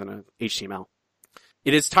host things in a HTML.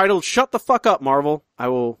 It is titled Shut the Fuck Up, Marvel. I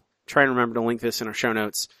will try and remember to link this in our show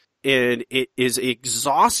notes. And it is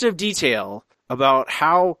exhaustive detail about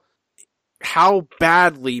how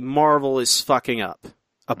badly Marvel is fucking up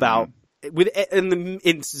in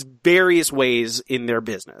various ways in their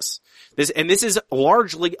business. This is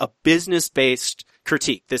largely a business-based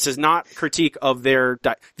critique. This is not critique of their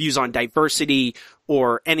views on diversity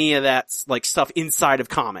or any of that like stuff inside of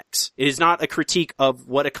comics. It is not a critique of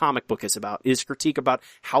what a comic book is about. It is a critique about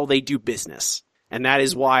how they do business. And that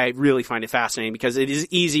is why I really find it fascinating, because it is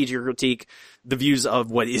easy to critique the views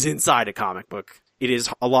of what is inside a comic book. It is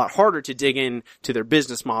a lot harder to dig in to their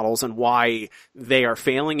business models and why they are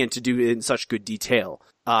failing, and to do it in such good detail.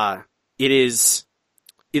 It is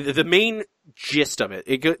the main gist of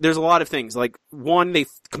it. There's a lot of things. Like, one, they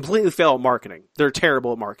completely fail at marketing. They're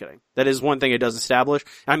terrible at marketing. That is one thing it does establish.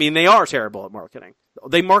 I mean, they are terrible at marketing.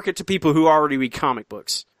 They market to people who already read comic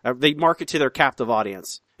books. They market to their captive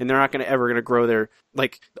audience. And they're not ever going to grow their,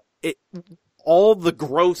 all the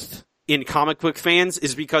growth in comic book fans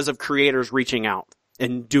is because of creators reaching out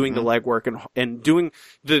and doing the legwork and doing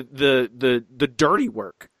the dirty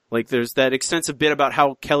work. Like, there's that extensive bit about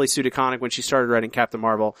how Kelly Sue DeConnick, when she started writing Captain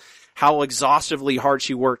Marvel, how exhaustively hard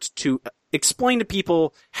she worked to explain to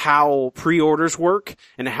people how pre-orders work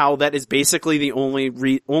and how that is basically the only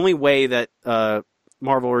way that,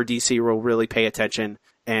 Marvel or DC will really pay attention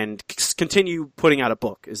and continue putting out a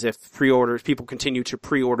book, is if people continue to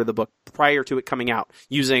pre-order the book prior to it coming out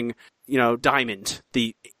using, Diamond,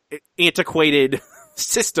 the antiquated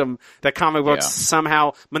system that comic books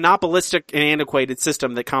somehow, monopolistic and antiquated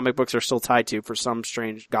system that comic books are still tied to for some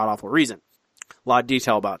strange god-awful reason. A lot of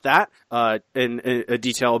detail about that, and a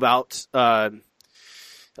detail about, and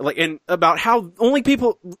about how only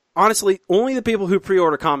the people who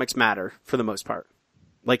pre-order comics matter for the most part.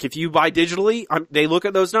 Like, if you buy digitally, they look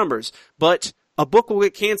at those numbers. But a book will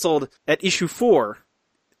get canceled at issue 4.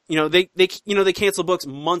 They cancel books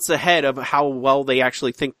months ahead of how well they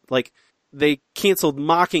actually think. Like, they canceled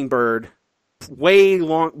Mockingbird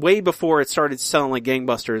way before it started selling like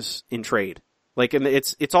gangbusters in trade. Like, and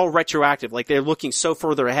it's all retroactive. Like, they're looking so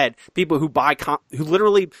further ahead. People who buy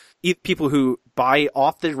people who buy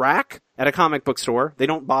off the rack at a comic book store, they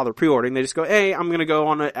don't bother pre-ordering. They just go, hey, I'm gonna go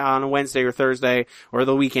on a Wednesday or Thursday or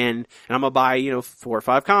the weekend, and I'm gonna buy, 4 or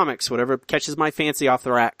 5 comics, whatever catches my fancy off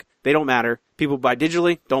the rack. They don't matter. People who buy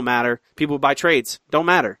digitally, don't matter. People who buy trades, don't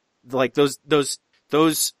matter. Like, they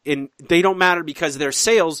don't matter because their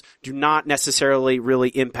sales do not necessarily really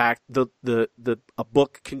impact a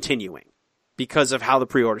book continuing, because of how the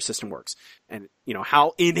pre-order system works and,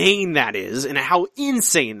 how inane that is and how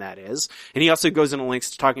insane that is. And he also goes into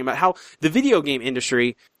links to talking about how the video game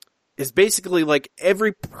industry is basically like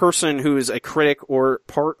every person who is a critic or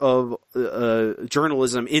part of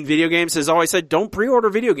journalism in video games has always said, don't pre-order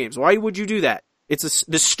video games. Why would you do that? It's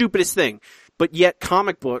the stupidest thing. But yet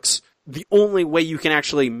comic books, the only way you can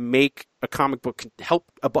actually make a comic book,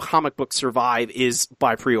 help a comic book survive, is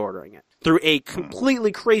by pre-ordering it through a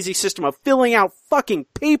completely crazy system of filling out fucking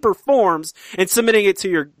paper forms and submitting it to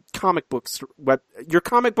your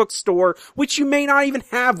comic book store, which you may not even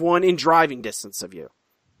have one in driving distance of you.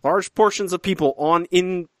 Large portions of people on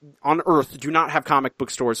Earth do not have comic book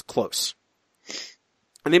stores close.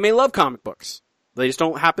 And they may love comic books. They just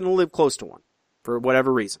don't happen to live close to one for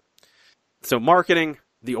whatever reason. So marketing,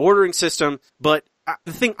 the ordering system, but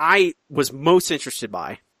the thing I was most interested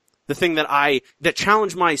by, the thing that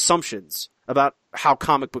challenged my assumptions about how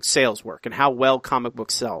comic book sales work and how well comic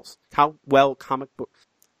books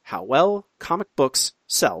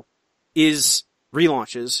sell is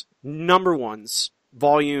relaunches, number ones,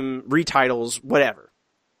 volume, retitles, whatever.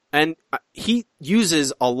 And he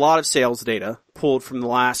uses a lot of sales data pulled from the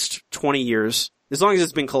last 20 years, as long as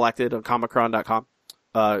it's been collected on Comichron.com,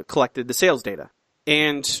 collected the sales data.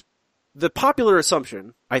 And the popular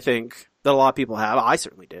assumption, I think, that a lot of people have, I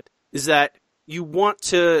certainly did, is that you want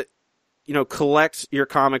to, collect your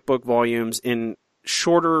comic book volumes in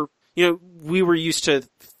shorter, we were used to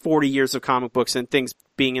 40 years of comic books and things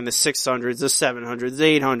being in the 600s, the 700s,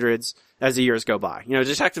 the 800s as the years go by.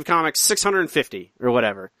 Detective Comics 650 or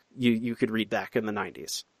whatever you could read back in the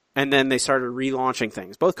 90s. And then they started relaunching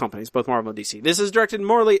things, both companies, both Marvel and DC. This is directed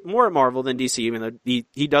more at Marvel than DC, even though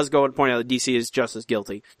he does go and point out that DC is just as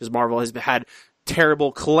guilty, because Marvel has had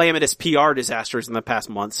terrible, calamitous PR disasters in the past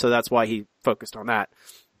month, so that's why he focused on that.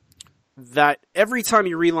 That every time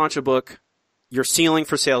you relaunch a book, your ceiling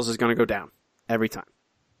for sales is going to go down. Every time.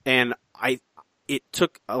 And I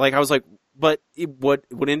was like, but wouldn't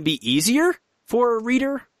it be easier for a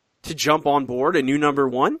reader to jump on board a new number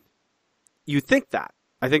one? You think that.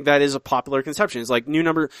 I think that is a popular conception. It's like new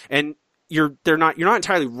number, and you're not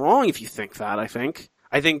entirely wrong if you think that, I think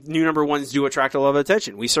new number ones do attract a lot of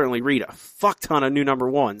attention. We certainly read a fuck ton of new number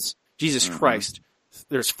ones. Jesus Christ.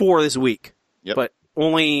 There's 4 this week. Yep. But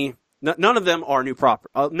only, none of them are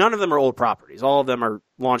none of them are old properties. All of them are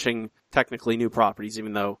launching technically new properties,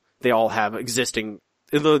 even though they all have existing,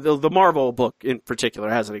 the Marvel book in particular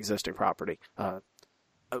has an existing property.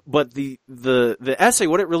 But the essay,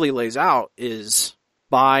 what it really lays out is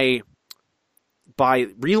by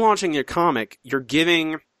relaunching your comic, you're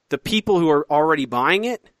giving the people who are already buying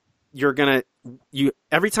it,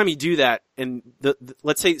 every time you do that, and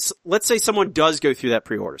let's say someone does go through that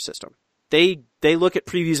pre-order system. They look at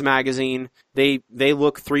Previews Magazine, they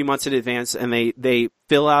look 3 months in advance, and they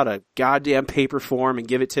fill out a goddamn paper form and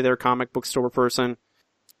give it to their comic book store person.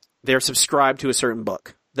 They're subscribed to a certain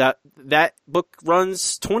book. That book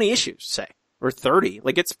runs 20 issues, say, or 30.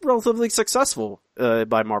 Like, it's relatively successful,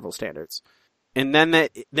 by Marvel standards. And then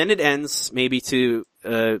it ends maybe to,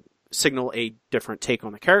 signal a different take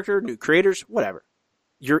on the character, new creators, whatever.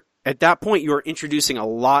 At that point, you're introducing a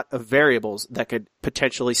lot of variables that could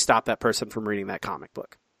potentially stop that person from reading that comic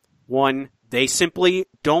book. One, they simply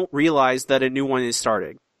don't realize that a new one is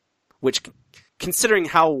starting, which, considering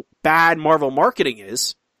how bad Marvel marketing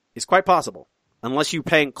is quite possible. Unless you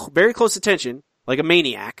pay very close attention, like a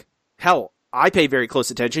maniac. Hell, I pay very close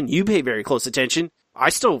attention. You pay very close attention. I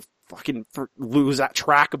still fucking lose that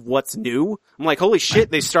track of what's new. I'm like, holy shit,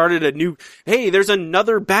 they started hey, there's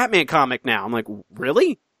another Batman comic now. I'm like,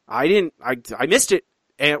 really? I missed it.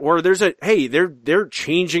 Or there's they're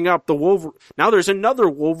changing up the Wolverine. Now there's another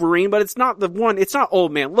Wolverine, but it's not it's not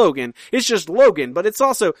Old Man Logan. It's just Logan, but it's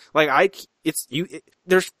also,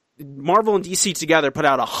 there's Marvel and DC together put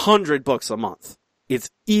out 100 books a month. It's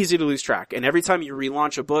easy to lose track. And every time you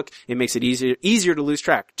relaunch a book, it makes it easier to lose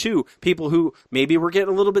track. 2, people who maybe were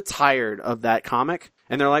getting a little bit tired of that comic,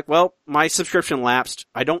 and they're like, well, my subscription lapsed.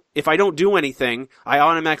 If I don't do anything, I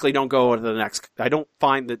automatically don't go to the next. I don't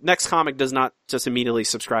find the next comic does not just immediately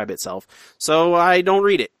subscribe itself. So I don't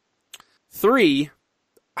read it. 3,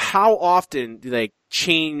 how often do they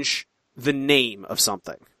change the name of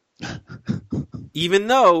something? Even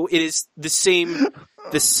though it is the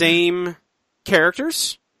same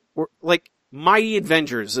characters, or like Mighty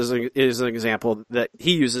Avengers is an example that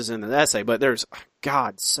he uses in the essay, but there's,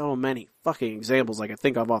 so many fucking examples I can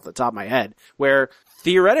think of off the top of my head, where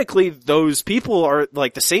theoretically those people are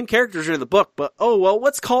like the same characters in the book, but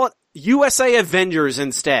let's call it USA Avengers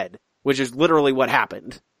instead, which is literally what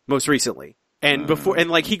happened most recently. And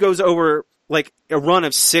he goes over like a run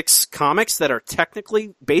of 6 comics that are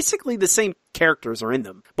technically basically the same characters are in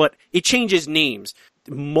them, but it changes names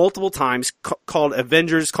multiple times, called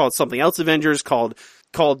Avengers, called something else Avengers, called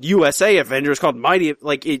USA Avengers, called Mighty,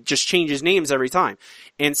 like it just changes names every time.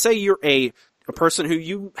 And say you're a person who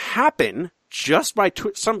you happen, just by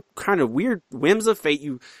some kind of weird whims of fate,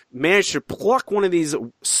 you manage to pluck one of these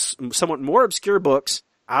somewhat more obscure books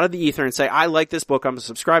out of the ether and say, I like this book, I'm going to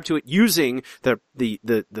subscribe to it, using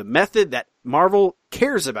the method that Marvel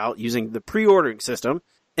cares about, using the pre-ordering system.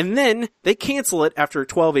 And then they cancel it after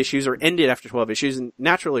 12 issues or end it after 12 issues, and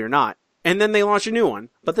naturally or not. And then they launch a new one,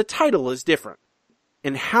 but the title is different.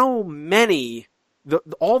 And how many,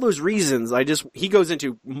 all those reasons, he goes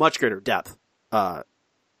into much greater depth.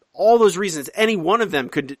 All those reasons, any one of them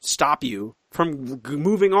could stop you from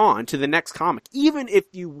moving on to the next comic, even if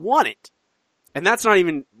you want it. And that's not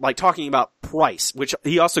even like talking about price, which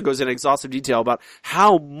he also goes into exhaustive detail about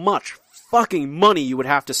how much fucking money you would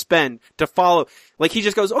have to spend to follow. Like, he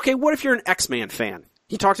just goes, okay, what if you're an X-Men fan?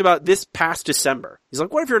 He talked about this past December. He's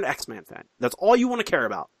like, what if you're an X-Men fan? That's all you want to care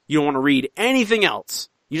about. You don't want to read anything else.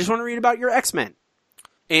 You just want to read about your X-Men.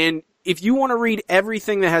 And if you want to read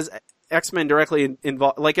everything that has X-Men directly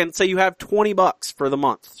involved, like, and say you have $20 for the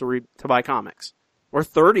month to buy comics, or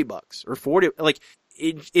 $30 or $40, like,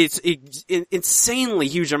 it's an insanely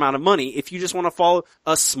huge amount of money if you just want to follow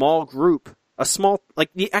a small group.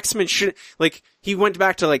 Like, the X-Men should, like, he went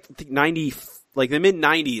back to, like, the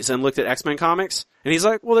mid-90s and looked at X-Men comics, and he's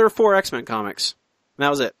like, well, there were 4 X-Men comics. And that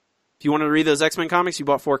was it. If you wanted to read those X-Men comics, you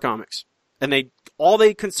bought 4 comics. And all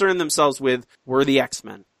they concerned themselves with were the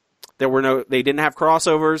X-Men. They didn't have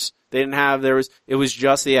crossovers, it was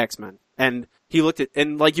just the X-Men. And he looked at,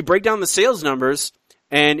 and like, you break down the sales numbers,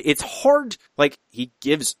 and it's hard, like, he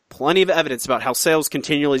gives plenty of evidence about how sales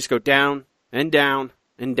continually just go down and down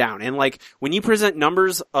and down. And like, when you present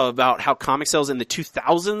numbers about how comic sales in the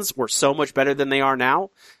 2000s were so much better than they are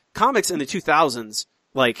now, comics in the 2000s,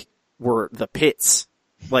 like, were the pits.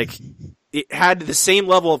 Like, it had the same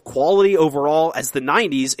level of quality overall as the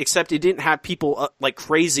 90s, except it didn't have people like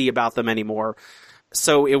crazy about them anymore.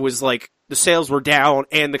 So it was like, the sales were down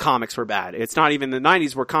and the comics were bad. It's not even the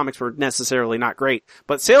 90s where comics were necessarily not great,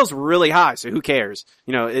 but sales were really high, so who cares?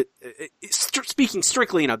 You know, speaking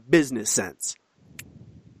strictly in a business sense.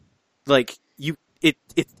 Like, you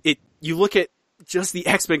look at just the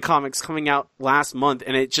X-Men comics coming out last month,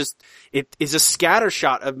 and it is a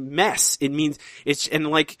scattershot of mess. And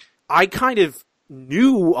like, I kind of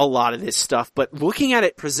knew a lot of this stuff, but looking at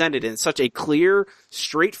it presented in such a clear,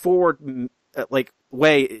 straightforward, like,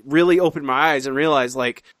 way, it really opened my eyes and realized,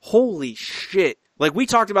 like, holy shit. Like, we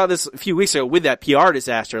talked about this a few weeks ago with that PR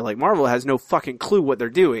disaster. Like, Marvel has no fucking clue what they're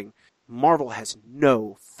doing. Marvel has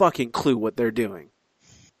no fucking clue what they're doing.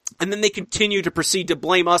 And then they continue to proceed to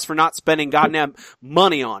blame us for not spending goddamn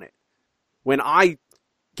money on it.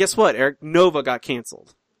 Guess what, Eric? Nova got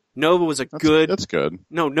canceled. Nova was That's good.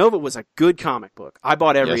 No, Nova was a good comic book. I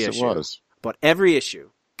bought every issue. Yes, it was. Bought every issue.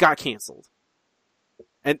 Got canceled.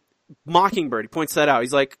 And Mockingbird, he points that out.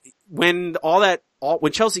 He's like, when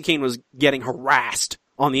Chelsea Kane was getting harassed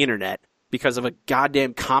on the internet because of a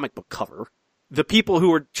goddamn comic book cover, the people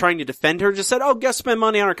who were trying to defend her just said, oh, guess spend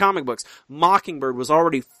money on our comic books. Mockingbird was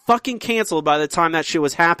already fucking canceled by the time that shit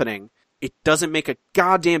was happening. It doesn't make a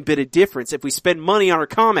goddamn bit of difference if we spend money on our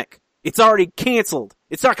comic. It's already canceled.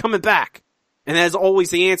 It's not coming back. And that is always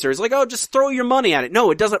the answer. It's like, oh, just throw your money at it.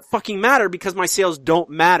 No, it doesn't fucking matter because my sales don't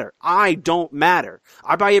matter. I don't matter.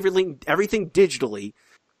 I buy everything digitally.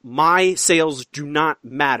 My sales do not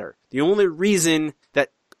matter. The only reason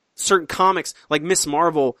that certain comics, like Ms.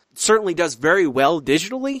 Marvel, certainly does very well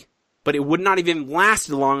digitally, but it would not even last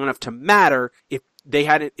long enough to matter if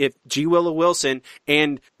G. Willow Wilson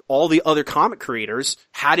and all the other comic creators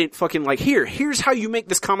hadn't fucking like, here's how you make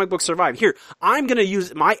this comic book survive. Here, I'm gonna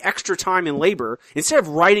use my extra time and labor. Instead of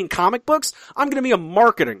writing comic books, I'm gonna be a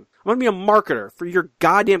marketer for your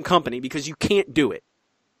goddamn company because you can't do it.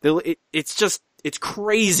 It's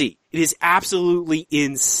crazy. It is absolutely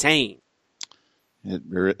insane.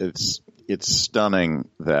 It's stunning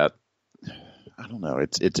that, I don't know,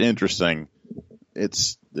 it's interesting.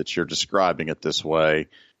 It's that you're describing it this way.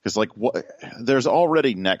 Because, like, there's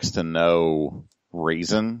already next to no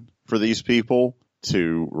reason for these people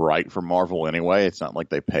to write for Marvel anyway. It's not like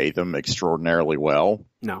they pay them extraordinarily well.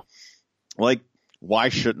 No. Like, why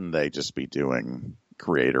shouldn't they just be doing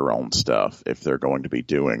creator-owned stuff if they're going to be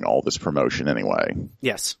doing all this promotion anyway?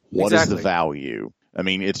 Yes. What is the value? I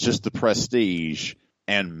mean, it's just the prestige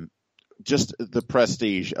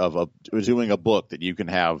of doing a book that you can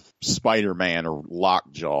have Spider-Man or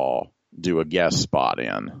Lockjaw do a guest spot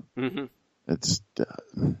in. Mm-hmm. It's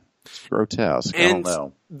grotesque. And I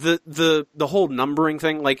don't know. The whole numbering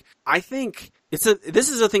thing, like, I think this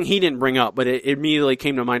is a thing he didn't bring up, but it immediately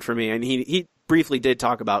came to mind for me. And he briefly did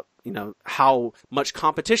talk about, you know, how much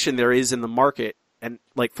competition there is in the market and,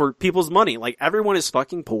 like, for people's money. Like, everyone is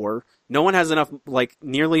fucking poor. No one has enough, like,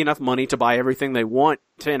 nearly enough money to buy everything they want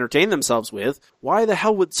to entertain themselves with. Why the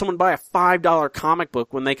hell would someone buy a $5 comic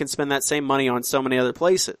book when they can spend that same money on so many other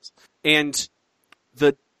places? And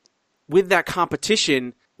with that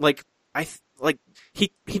competition, like,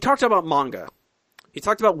 he talked about manga. He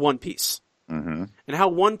talked about One Piece. Mm-hmm. And how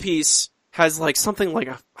One Piece has like something like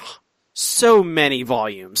so many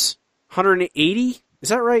volumes. 180? Is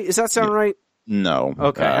that right? Does that sound right? No.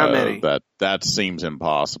 Okay, how many? That seems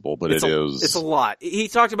impossible, but It's a lot. He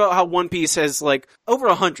talked about how One Piece has like over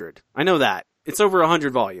 100. I know that. It's over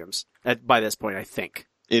 100 volumes by this point, I think.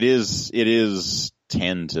 It is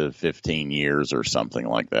 10 to 15 years or something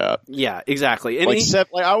like that. Yeah, exactly. And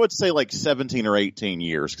I would say like 17 or 18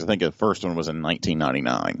 years, because I think the first one was in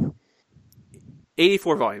 1999.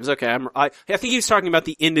 84 volumes. Okay, I think he was talking about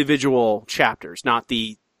the individual chapters, not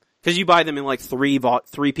because you buy them in like three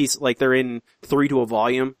pieces, like they're in 3 to a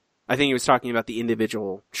volume. I think he was talking about the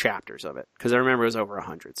individual chapters of it, because I remember it was over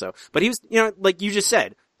 100. So, but he was, like you just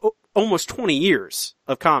said, almost 20 years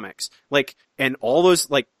of comics, and all those,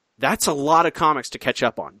 that's a lot of comics to catch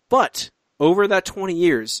up on. But over that 20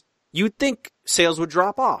 years, you'd think sales would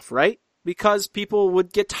drop off, right? Because people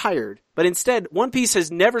would get tired. But instead, One Piece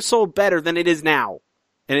has never sold better than it is now.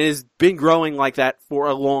 And it has been growing like that for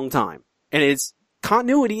a long time. And its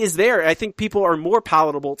continuity is there. I think people are more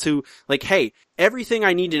palatable to, hey, everything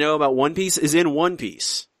I need to know about One Piece is in One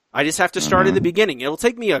Piece. I just have to start at the beginning. It'll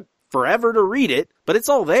take me forever to read it, but it's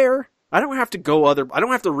all there. I don't have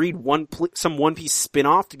to read some One Piece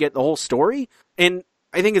spin-off to get the whole story. And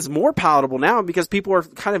I think it's more palatable now because people are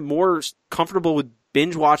kind of more comfortable with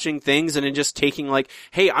binge watching things and then just taking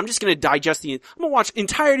hey, I'm just going to digest I'm going to watch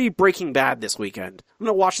entirety Breaking Bad this weekend. I'm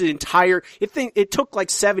going to watch the entire, it took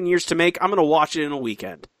 7 years to make. I'm going to watch it in a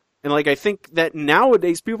weekend. And I think that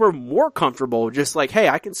nowadays people are more comfortable just hey,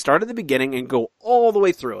 I can start at the beginning and go all the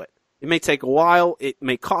way through it. It may take a while. It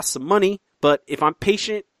may cost some money, but if I'm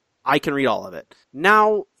patient, I can read all of it.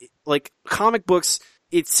 Now, comic books,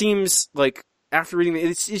 it seems after reading it,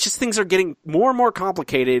 it's just things are getting more and more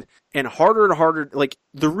complicated and harder and harder.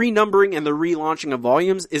 The renumbering and the relaunching of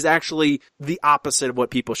volumes is actually the opposite of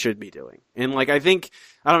what people should be doing. And I think,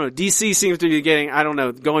 I don't know, DC seems to be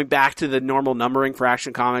going back to the normal numbering for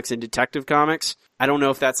Action Comics and Detective Comics. I don't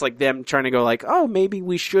know if that's them trying to go oh, maybe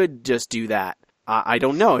we should just do that. I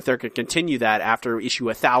don't know if they're going to continue that after issue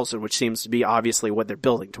 1,000, which seems to be obviously what they're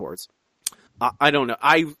building towards. I don't know.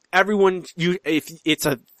 It's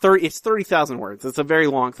 30,000 words. It's a very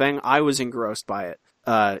long thing. I was engrossed by it.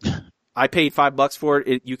 I paid $5 for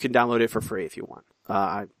it. You can download it for free if you want.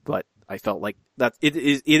 But I felt like that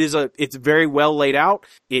it's very well laid out.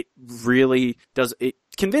 It really does. It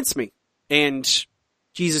convinced me. And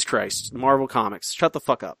Jesus Christ, Marvel Comics, shut the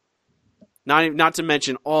fuck up. Not to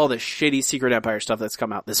mention all the shitty Secret Empire stuff that's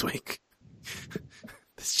come out this week.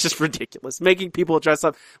 It's just ridiculous. Making people dress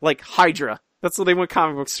up like Hydra. That's what they want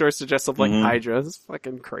comic book stores to dress up like Hydra. It's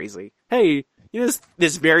fucking crazy. Hey,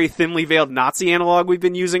 this very thinly veiled Nazi analog we've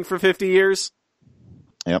been using for 50 years?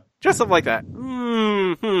 Yep. Dress up like that.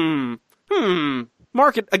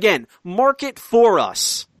 Market for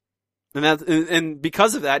us. And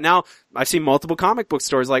because of that, now I've seen multiple comic book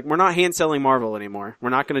stores we're not hand selling Marvel anymore. We're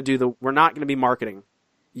not going to be marketing.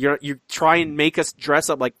 You try and make us dress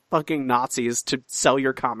up like fucking Nazis to sell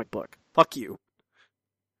your comic book. Fuck you.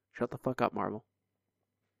 Shut the fuck up, Marvel.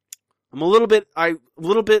 I'm a little bit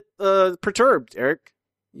perturbed, Eric.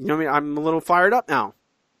 You know what I mean? I'm a little fired up now.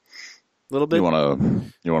 A little bit. You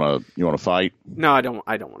wanna fight? No, I don't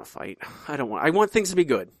want to fight. I want things to be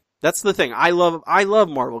good. That's the thing. I love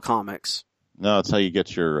Marvel Comics. No, that's how you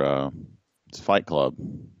get your, it's Fight Club.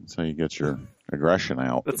 That's how you get your aggression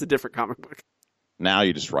out. That's a different comic book. Now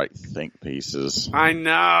you just write think pieces. I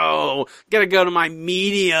know. Gotta go to my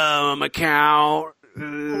Medium account.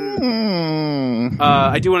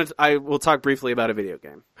 I will talk briefly about a video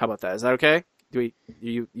game. How about that? Is that okay?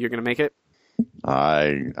 You're gonna make it?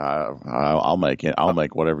 I'll make it. I'll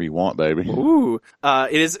make whatever you want, baby. Ooh.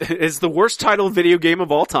 It is the worst titled video game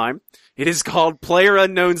of all time. It is called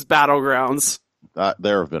PlayerUnknown's Battlegrounds.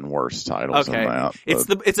 There have been worse titles than that.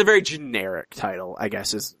 But... It's a very generic title, I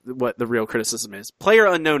guess, is what the real criticism is.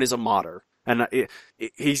 PlayerUnknown is a modder. And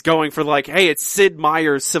he's going for hey, it's Sid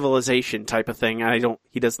Meier's Civilization type of thing. And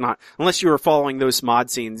he does not, unless you are following those mod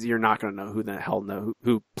scenes, you're not going to know who the hell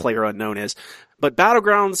who PlayerUnknown is. But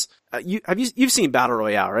Battlegrounds, you've seen Battle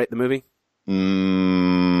Royale, right? The movie?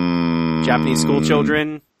 Japanese school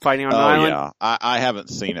children fighting on an island. Yeah. I haven't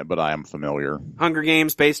seen it, but I am familiar. Hunger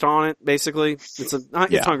Games based on it, basically. It's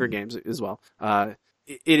Hunger Games as well.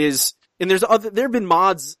 It is, and there have been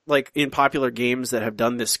mods in popular games that have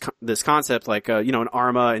done this concept, an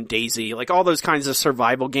Arma and Daisy, all those kinds of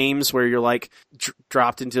survival games where you're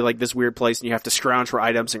dropped into this weird place and you have to scrounge for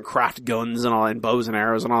items and craft guns and bows and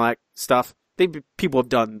arrows and all that stuff. people have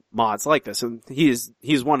done mods like this, and he's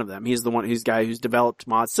one of them. He's the guy who's developed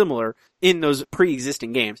mods similar in those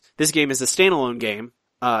pre-existing games. This game is a standalone game,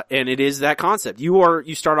 and it is that concept.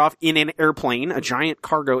 You start off in an airplane, a giant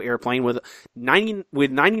cargo airplane with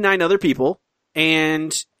 99 other people,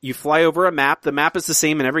 and you fly over a map. The map is the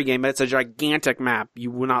same in every game, but it's a gigantic map. You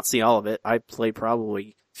will not see all of it. I played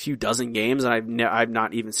probably a few dozen games, and I've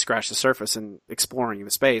not even scratched the surface in exploring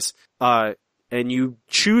the space. And you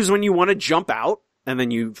choose when you want to jump out, and then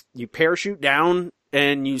you parachute down,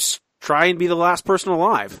 and you try and be the last person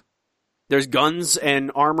alive. There's guns and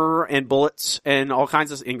armor and bullets and all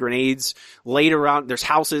kinds of and grenades laid around. There's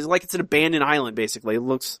houses, like it's an abandoned island, basically. It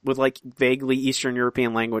looks with like vaguely Eastern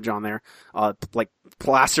European language on there, like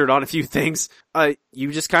plastered on a few things.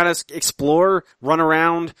 You just kind of explore, run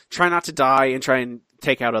around, try not to die, and try and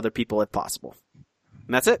take out other people if possible.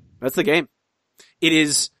 And that's it. That's the game. It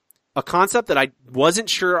is a concept that I wasn't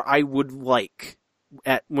sure I would like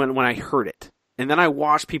when I heard it. And then I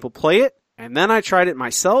watched people play it, and then I tried it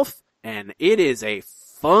myself, and it is a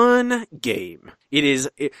fun game.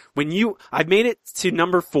 I've made it to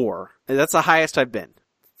number 4. That's the highest I've been.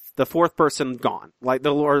 The 4th person gone.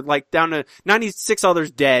 Down to 96 others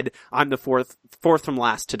dead. I'm the fourth from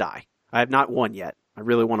last to die. I have not won yet. I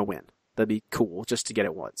really want to win. That'd be cool just to get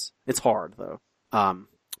it once. It's hard though.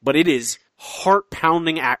 But it is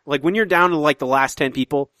heart-pounding like when you're down to like the last 10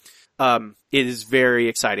 people, it is very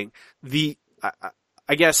exciting.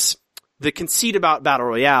 I guess the conceit about Battle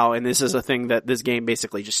Royale, and this is a thing that this game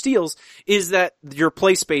basically just steals, is that your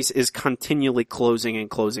play space is continually closing and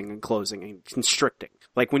closing and closing and constricting.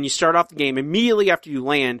 Like when you start off the game, immediately after you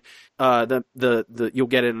land, you'll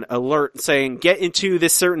get an alert saying, get into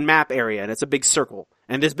this certain map area, and it's a big circle.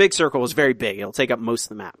 And this big circle is very big. It'll take up most of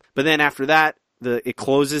the map. But then after that, it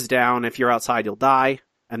closes down. If you're outside, you'll die.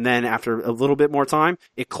 And then after a little bit more time,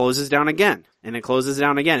 it closes down again. And it closes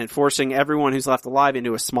down again, and forcing everyone who's left alive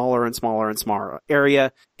into a smaller and smaller and smaller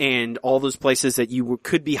area. And all those places that you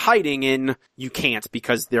could be hiding in, you can't,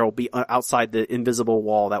 because there'll be outside the invisible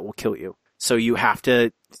wall that will kill you. So you have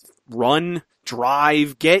to run,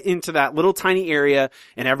 drive, get into that little tiny area,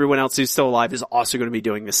 and everyone else who's still alive is also going to be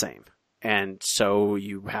doing the same. And so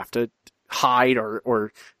you have to hide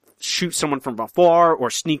or shoot someone from afar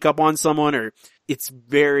or sneak up on someone, or it's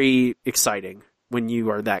very exciting when you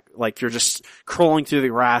are that, like, you're just crawling through the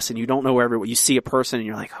grass and you don't know where you see a person and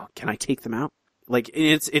you're like, oh, can I take them out? Like,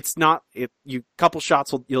 couple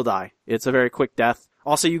shots you'll die. It's a very quick death.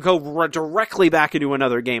 Also, you go directly back into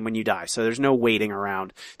another game when you die, so there's no waiting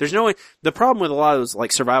around. The problem with a lot of those,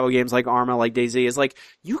 like, survival games like Arma, like DayZ, is like,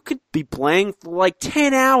 you could be playing for like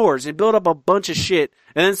 10 hours and build up a bunch of shit,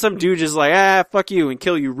 and then some dude just like, fuck you, and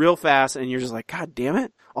kill you real fast, and you're just like, god damn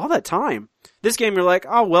it, all that time. This game, you're like,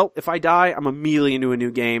 oh well, if I die, I'm immediately into a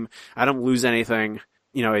new game. I don't lose anything.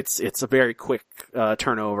 You know, it's a very quick,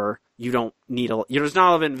 turnover. You don't need there's not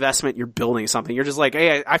a lot of investment. You're building something. You're just like,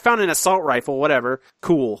 hey, I found an assault rifle, whatever.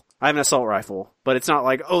 Cool. I have an assault rifle. But it's not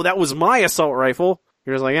like, oh, that was my assault rifle.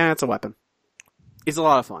 You're just like, it's a weapon. It's a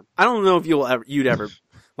lot of fun. I don't know if you'd ever,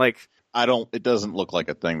 like. It doesn't look like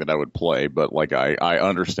a thing that I would play, but like, I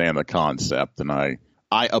understand the concept and I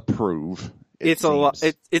approve. It's a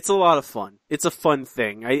lot of fun. It's a fun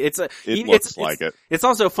thing. It looks like it. It's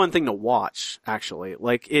also a fun thing to watch, actually.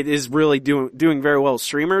 Like, it is really doing very well with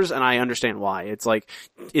streamers, and I understand why. It's like,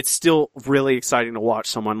 it's still really exciting to watch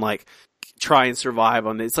someone, like, try and survive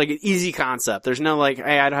on it. It's like an easy concept. There's no like,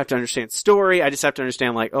 hey, I don't have to understand story. I just have to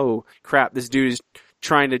understand, like, oh crap, this dude is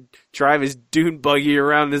trying to drive his dune buggy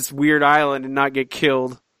around this weird island and not get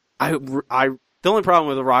killed. The only problem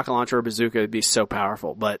with a rocket launcher or bazooka would be so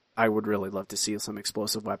powerful, but I would really love to see some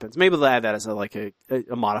explosive weapons. Maybe they'll add that as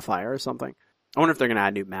a modifier or something. I wonder if they're going to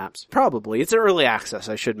add new maps. Probably. It's early access,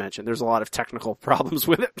 I should mention. There's a lot of technical problems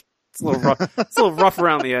with it. It's a little rough. It's a little rough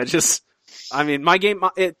around the edges. I mean,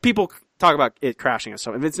 people talk about it crashing and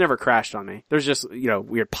stuff. It's never crashed on me. There's just,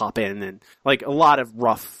 weird pop in and like a lot of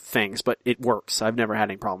rough things, but it works. I've never had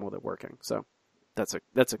any problem with it working. So that's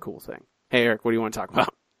a cool thing. Hey, Eric, what do you want to talk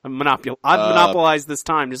about? I've monopolized this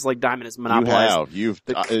time, just like Diamond has monopolized.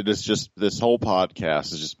 It is just, this whole podcast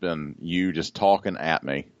has just been you just talking at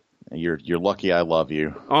me. You're lucky I love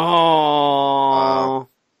you. Oh.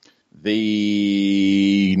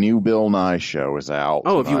 The new Bill Nye show is out.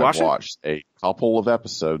 Oh, have you watched it? I've watched a couple of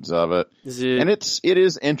episodes of it. And it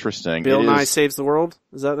is interesting. Bill Nye Saves the World?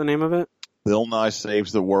 Is that the name of it? Bill Nye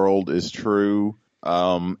Saves the World is true.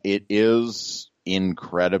 It is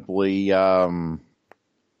incredibly,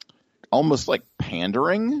 almost like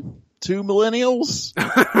pandering to millennials,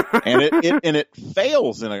 and it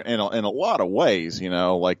fails in a lot of ways.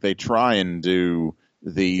 Like they try and do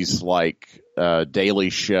these like Daily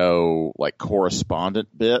Show like correspondent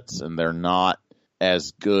bits, and they're not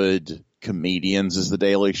as good comedians as the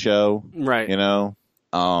Daily Show, right? You know,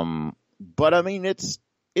 but I mean it's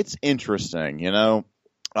interesting, you know.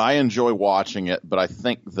 I enjoy watching it, but I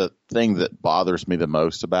think the thing that bothers me the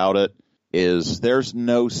most about it is there's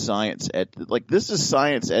no science like this is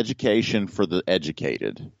science education for the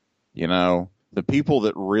educated, you know, the people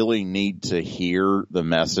that really need to hear the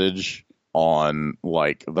message on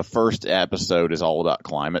like the first episode is all about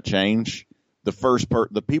climate change.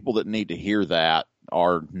 The people that need to hear that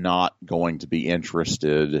are not going to be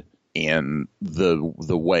interested in the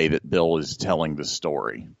way that Bill is telling the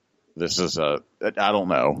story. This is I don't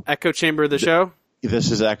know. Echo chamber of the show?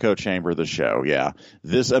 This is Echo Chamber of the show, yeah.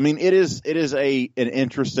 This, I mean, it is an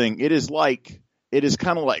interesting, it is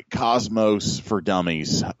kind of like Cosmos for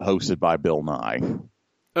Dummies hosted by Bill Nye.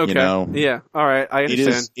 Okay. You know? Yeah. All right. I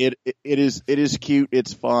understand. It is cute.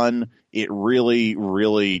 It's fun. It really,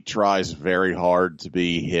 really tries very hard to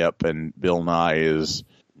be hip, and Bill Nye is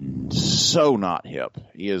so not hip.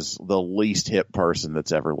 He is the least hip person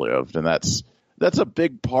that's ever lived, and that's a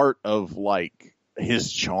big part of like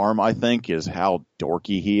his charm, I think, is how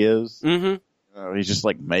dorky he is. Mm-hmm. He's just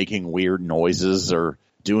like making weird noises or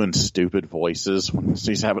doing stupid voices when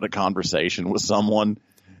he's having a conversation with someone.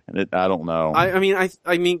 And I don't know. I mean,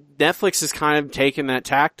 Netflix has kind of taken that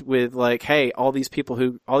tact with like, hey, all these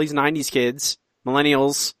 90s kids,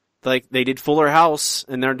 millennials, like they did Fuller House,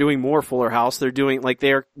 and they're doing more Fuller House. They're doing like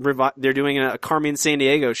they're doing a Carmen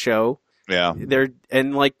Sandiego show. Yeah.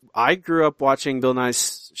 And like I grew up watching Bill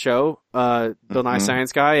Nye's show, Bill Nye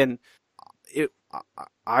Science Guy, and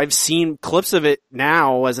I've seen clips of it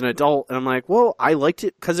now as an adult, and I'm like, well, I liked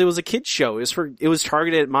it because it was a kid's show. It was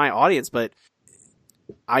targeted at my audience, but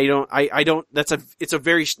it's a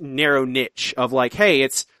very narrow niche of like, hey,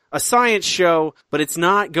 it's a science show, but it's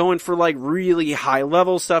not going for like really high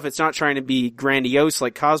level stuff. It's not trying to be grandiose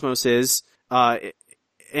like Cosmos is, and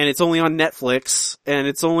it's only on Netflix, and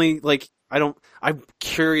it's only like, I'm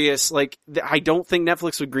curious, like, I don't think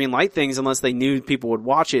Netflix would greenlight things unless they knew people would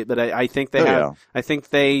watch it, but I think they have, I think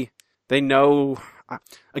they know.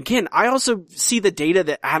 Again, I also see the data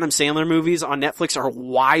that Adam Sandler movies on Netflix are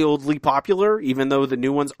wildly popular, even though the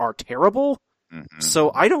new ones are terrible. Mm-hmm.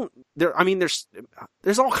 So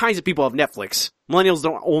there's all kinds of people have Netflix. Millennials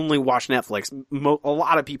don't only watch Netflix. A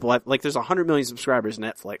lot of people have, like, there's 100 million subscribers to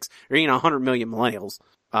Netflix. Or, 100 million millennials.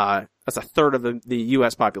 That's a third of the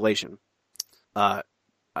US population. I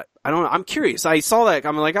don't know. I'm curious. I saw that.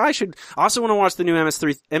 I'm like, I also want to watch the new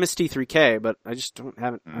MST3K, but I just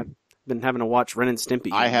haven't. I've been having to watch Ren and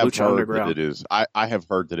Stimpy. I have Lucha heard Underground. that it is. I have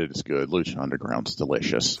heard that it is good. Lucha Underground's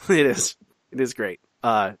delicious. It is. It is great.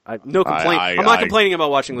 I'm not complaining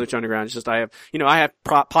about watching Lucha Underground. It's just I have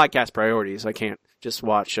podcast priorities. I can't just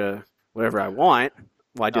watch whatever I want.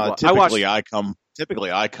 Well, Typically,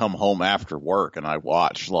 I come home after work and I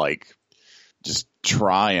watch just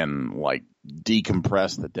try and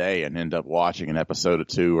decompress the day and end up watching an episode or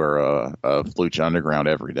two or of Lucha Underground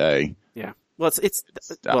every day. Yeah. Well, we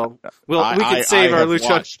could save our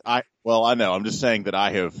Lucha. I know. I'm just saying that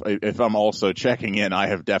I have, if I'm also checking in, I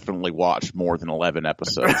have definitely watched more than 11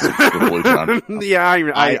 episodes of Lucha Underground. Yeah,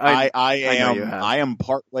 I am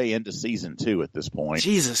partway into season 2 at this point.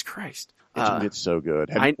 Jesus Christ. It's so good.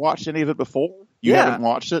 Have you watched any of it before? You haven't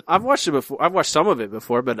watched it? I've watched it before. I've watched some of it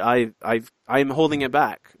before, but I'm holding it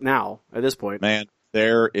back now at this point. Man,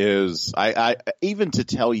 there is, I even to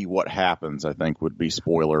tell you what happens, I think would be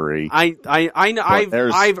spoilery.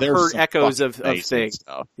 I've heard echoes of things.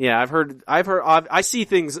 Stuff. Yeah, I've heard, I see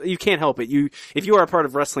things, you can't help it. If you are a part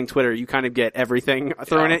of wrestling Twitter, you kind of get everything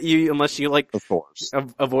thrown at you unless you of course,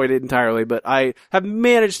 avoid it entirely. But I have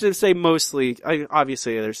managed to say mostly,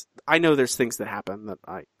 obviously I know there's things that happen that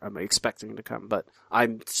I'm expecting to come, but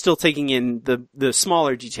I'm still taking in the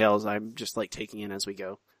smaller details. I'm just taking in as we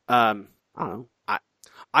go. I don't know.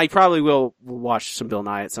 I probably will watch some Bill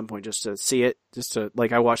Nye at some point just to see it, just to,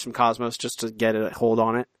 I watched some Cosmos just to get a hold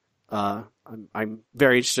on it. I'm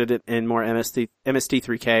very interested in more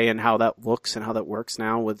MST3K and how that looks and how that works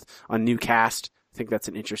now with a new cast. I think that's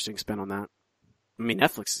an interesting spin on that. I mean,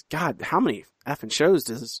 Netflix, God, how many effing shows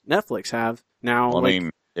does Netflix have now? Well, I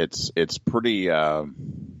mean, it's pretty,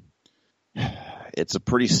 it's a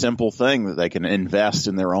pretty simple thing that they can invest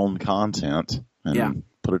in their own content and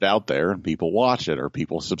put it out there and people watch it or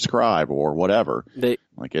people subscribe or whatever.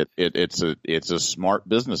 It's a smart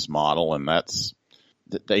business model, and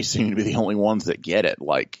they seem to be the only ones that get it.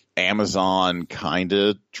 Amazon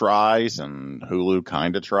kinda tries and Hulu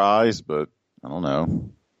kinda tries, but I don't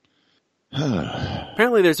know.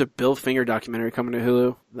 Apparently there's a Bill Finger documentary coming to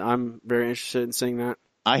Hulu. I'm very interested in seeing that.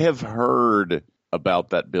 I have heard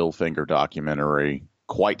about that Bill Finger documentary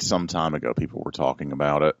quite some time ago. People were talking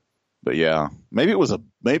about it. But yeah, maybe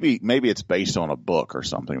it's based on a book or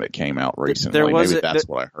something that came out recently. That's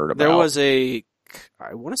what I heard about. There was I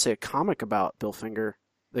want to say a comic about Bill Finger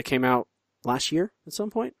that came out last year at some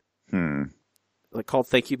point. Like called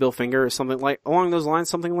 "Thank You, Bill Finger" or something like along those lines,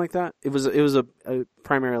 something like that. It was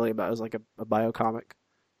primarily about, it was like a bio comic.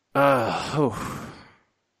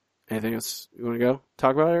 Anything else you want to go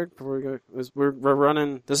talk about, Eric? Before we go, we're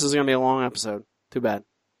running. This is going to be a long episode. Too bad,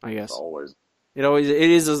 I guess. Always. It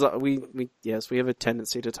is. Yes, we have a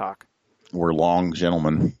tendency to talk. We're long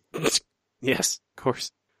gentlemen. Yes, of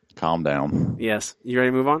course. Calm down. Yes. You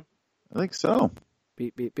ready to move on? I think so.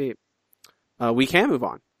 Beep, beep, beep. We can move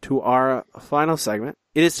on to our final segment.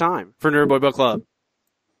 It is time for Nerd Boy Book Club.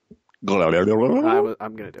 I'm going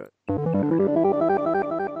to do it.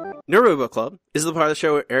 Nerd Boy Book Club is the part of the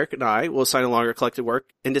show where Eric and I will assign a longer collected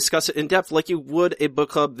work and discuss it in depth like you would a book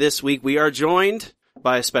club. This week we are joined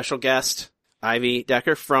by a special guest, Ivy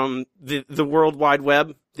Decker from the World Wide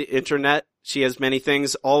Web, the internet. She has many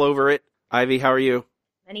things all over it. Ivy, how are you?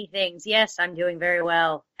 Many things. Yes, I'm doing very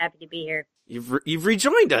well. Happy to be here. You've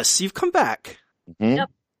rejoined us. You've come back. Mm-hmm. Yep.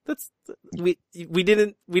 We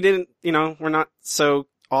didn't, we're not so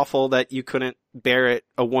awful that you couldn't bear it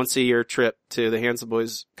a once a year trip to the Handsome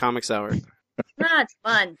Boys Comics Hour. It's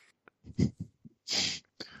fun.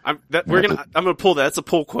 I'm gonna pull that. That's a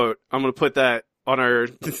pull quote. I'm gonna put that on our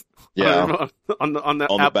on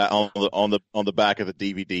the back of the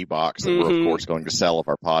DVD box that we're of course going to sell of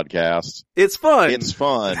our podcast. It's fun. It's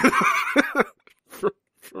fun.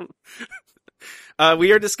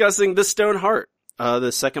 We are discussing The Stone Heart,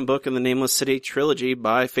 the second book in the Nameless City trilogy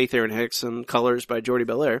by Faith Erin Hicks and colors by Jordi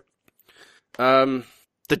Belair. The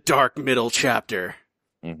dark middle chapter.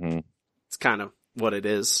 Mm-hmm. It's kind of what it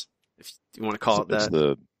is, if you want to call it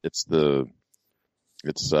that.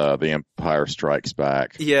 It's The Empire Strikes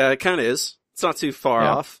Back. Yeah, it kind of is. It's not too far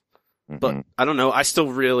off, but I don't know. I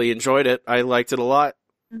still really enjoyed it. I liked it a lot.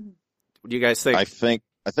 Mm-hmm. What do you guys think? I think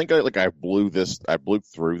I blew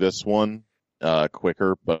through this one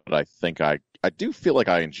quicker, but I think I do feel like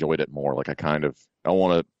I enjoyed it more. Like I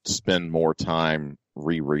want to spend more time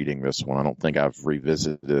rereading this one. I don't think I've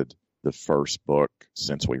revisited the first book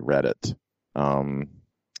since we read it.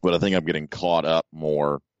 But I think I'm getting caught up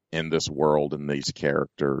more in this world and these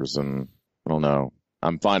characters, and I don't know.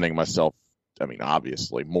 I'm finding myself,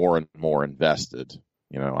 obviously more and more invested.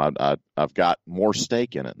 I've got more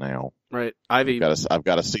stake in it now. Right. Ivy, I've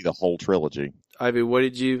got to see the whole trilogy. Ivy, what are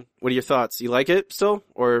your thoughts? You like it still,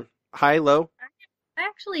 or high, low? I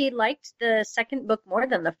actually liked the second book more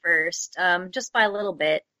than the first, just by a little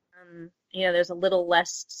bit. There's a little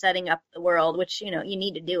less setting up the world, which, you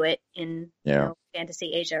need to do it in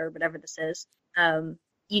Fantasy Asia or whatever this is.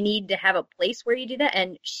 You need to have a place where you do that,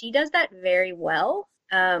 and she does that very well.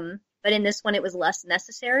 But in this one, it was less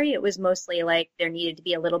necessary. It was mostly like there needed to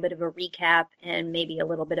be a little bit of a recap and maybe a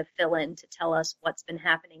little bit of fill-in to tell us what's been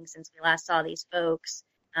happening since we last saw these folks.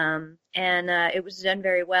 And it was done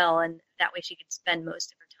very well, and that way she could spend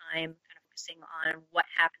most of her time kind of focusing on what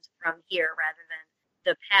happens from here rather than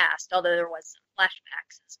the past, although there was some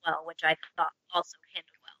flashbacks as well, which I thought also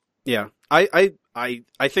handled well. Yeah, I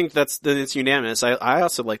think it's unanimous. I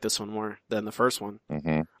also like this one more than the first one.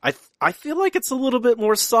 Mm-hmm. I feel like it's a little bit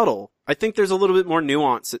more subtle. I think there's a little bit more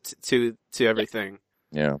nuance to everything.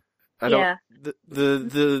 Yeah.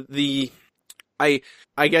 I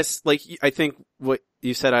guess, like, I think what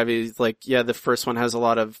you said, Ivy, is like, yeah, the first one has a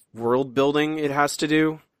lot of world building it has to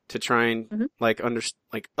do to try and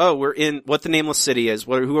we're in what the Nameless City is.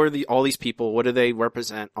 Who are all these people? What do they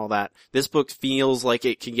represent? All that. This book feels like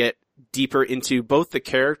it can get deeper into both the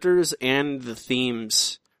characters and the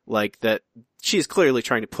themes, like that she's clearly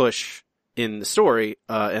trying to push in the story.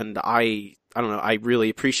 And I don't know, I really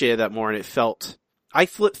appreciated that more, and it felt. I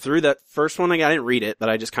flipped through that first one. I didn't read it, but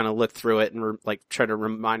I just kind of looked through it and try to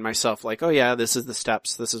remind myself, like, oh yeah, this is the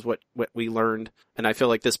steps. This is what we learned. And I feel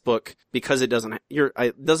like this book, because it doesn't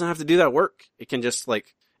have to do that work. It can just and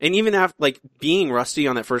even after being rusty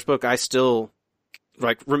on that first book, I still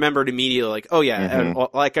remembered immediately, oh yeah, and,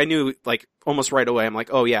 I knew almost right away. I'm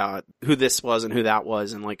like, oh yeah, who this was and who that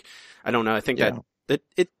was, and I don't know. I think that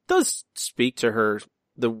it does speak to her.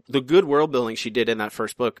 The good world building she did in that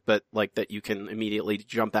first book, but that you can immediately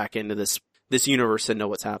jump back into this universe and know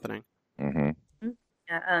what's happening. Mm-hmm.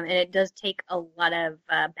 And it does take a lot of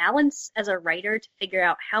balance as a writer to figure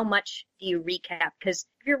out how much do you recap, because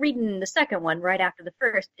if you're reading the second one right after the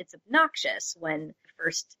first, it's obnoxious when the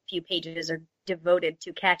first few pages are devoted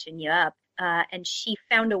to catching you up. And she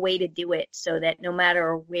found a way to do it so that no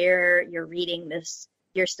matter where you're reading this,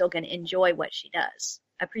 you're still going to enjoy what she does.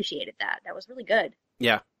 I appreciated that. That was really good.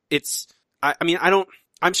 Yeah.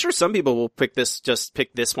 I'm sure some people will pick this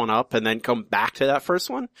one up and then come back to that first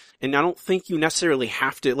one. And I don't think you necessarily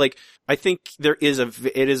have to, like, I think it is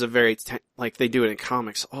a very, like, they do it in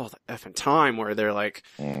comics all the effing time where they're like,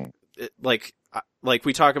 like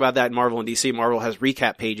we talk about that in Marvel and DC. Marvel has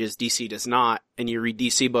recap pages, DC does not. And you read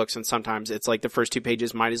DC books and sometimes it's like the first 2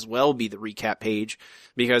 pages might as well be the recap page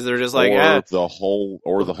because they're just like, the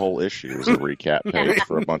whole issue is a recap page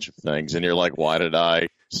for a bunch of things. And you're like, why did I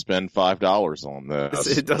spend $5 on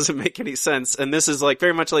this? It doesn't make any sense. And this is like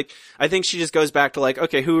very much like, I think she just goes back to like,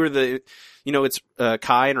 okay, who are it's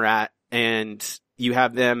Kai and Rat, and you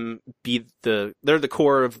have them they're the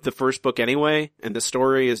core of the first book anyway, and the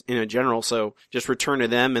story is in a general, so just return to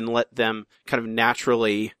them and let them kind of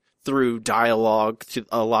naturally, through dialogue to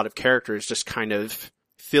a lot of characters, just kind of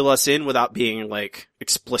fill us in without being like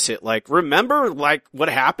explicit, like, remember like what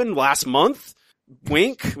happened last month?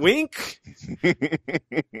 Wink, wink.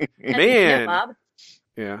 Man. Bob.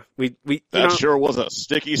 Yeah, we that sure was a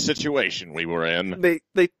sticky situation we were in.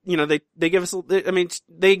 They give us, I mean,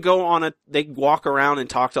 they walk around and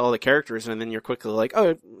talk to all the characters, and then you're quickly like,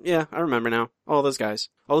 oh yeah, I remember now. All those guys,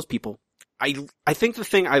 all those people. I think the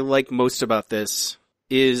thing I like most about this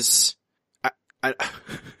is,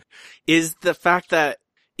 is the fact that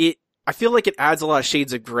I feel like it adds a lot of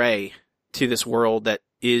shades of gray to this world that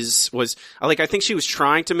I think she was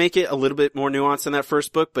trying to make it a little bit more nuanced in that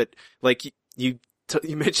first book, but like you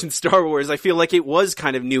mentioned Star Wars, I feel like it was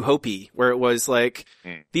kind of New Hope-y, where it was like,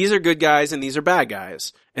 these are good guys and these are bad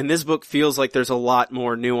guys. And this book feels like there's a lot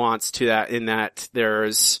more nuance to that, in that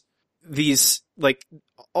there's these, like,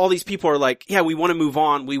 all these people are like, yeah, we want to move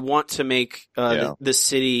on. We want to make, the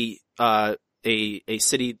city, a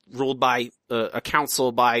city ruled by a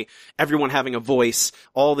council, by everyone having a voice,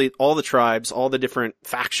 all the tribes, all the different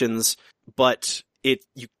factions, but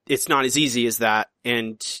it's not as easy as that.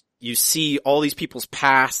 And you see all these people's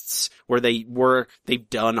pasts where they've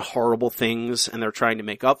done horrible things and they're trying to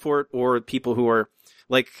make up for it, or people who are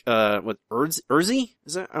like, Urzi?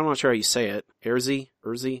 Is that? I'm not sure how you say it.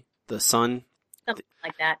 Urzi? The son? Something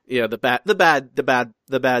like that. Yeah, the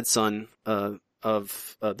bad son,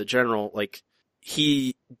 of the general. Like,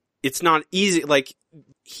 it's not easy, like,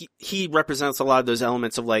 he represents a lot of those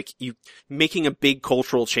elements of like, you making a big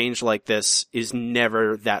cultural change like this is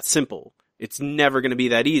never that simple. It's never going to be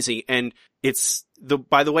that easy. And it's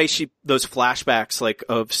by the way, those flashbacks, like,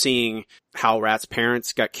 of seeing how Rat's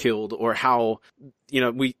parents got killed, or how,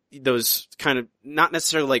 those kind of, not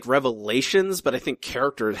necessarily like revelations, but I think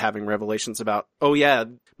characters having revelations about, oh yeah,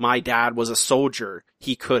 my dad was a soldier.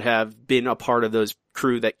 He could have been a part of those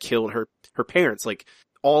crew that killed her parents. Like,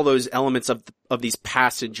 all those elements of these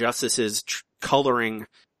past injustices coloring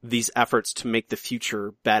these efforts to make the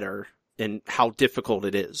future better, and how difficult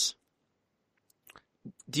it is.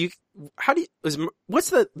 What's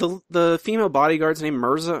the female bodyguard's name?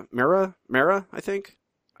 Mara, I think.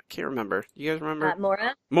 I can't remember. Do you guys remember?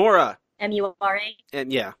 Mora. M-U-R-A.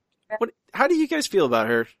 And yeah. How do you guys feel about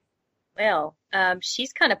her? Well,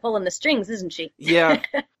 she's kind of pulling the strings, isn't she? Yeah.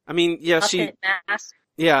 I mean, yeah,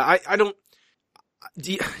 yeah, I don't,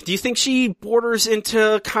 do you think she borders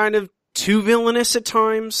into kind of too villainous at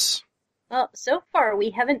times? Well, so far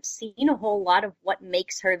we haven't seen a whole lot of what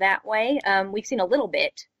makes her that way. We've seen a little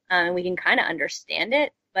bit, and we can kind of understand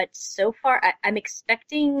it. But so far, I'm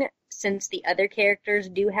expecting, since the other characters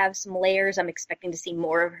do have some layers, I'm expecting to see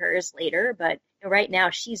more of hers later. But right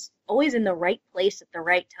now, she's always in the right place at the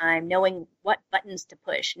right time, knowing what buttons to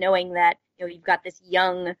push, knowing that you've got this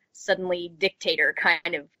young, suddenly dictator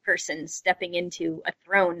kind of person stepping into a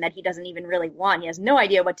throne that he doesn't even really want. He has no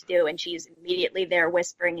idea what to do, and she's immediately there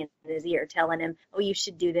whispering in his ear, telling him, oh, you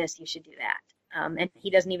should do this, you should do that. And he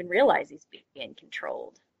doesn't even realize he's being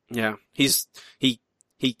controlled. Yeah,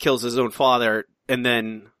 he kills his own father, and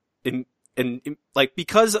then, like,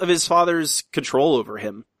 because of his father's control over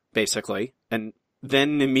him, basically, and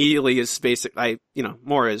then immediately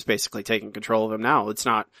Mora is basically taking control of him now. It's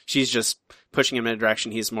not, she's just pushing him in a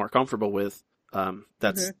direction he's more comfortable with.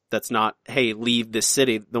 That's not, hey, leave this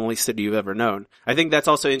city, the only city you've ever known. I think that's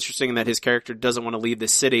also interesting that his character doesn't want to leave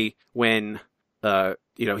this city when,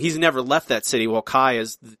 he's never left that city, while Kai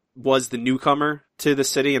was the newcomer to the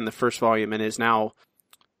city in the first volume and is now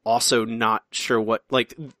also not sure what,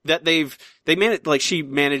 like, that she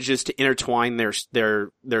manages to intertwine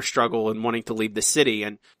their struggle and wanting to leave the city.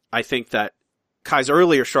 And I think that Kai's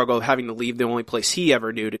earlier struggle of having to leave the only place he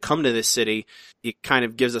ever knew to come to this city, it kind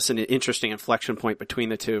of gives us an interesting inflection point between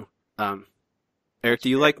the two. Eric, do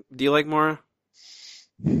you like Mora?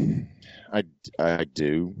 I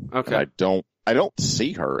do. Okay. I don't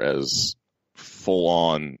see her as full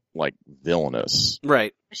on like villainous.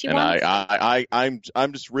 Right. And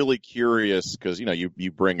I'm just really curious because,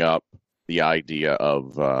 you bring up the idea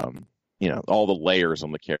of, all the layers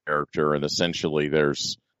on the character, and essentially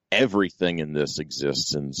there's everything in this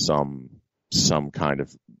exists in some kind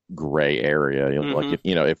of gray area. Like,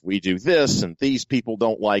 if we do this and these people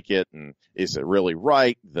don't like it, and is it really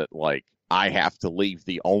right that like I have to leave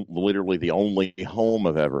literally the only home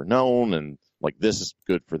I've ever known, and like this is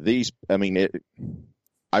good for these. I mean,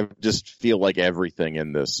 I just feel like everything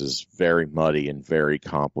in this is very muddy and very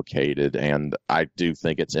complicated, and I do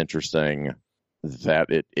think it's interesting that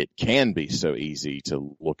it can be so easy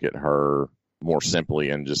to look at her more simply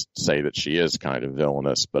and just say that she is kind of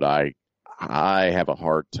villainous, but I have a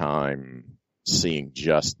hard time seeing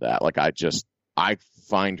just that. Like, I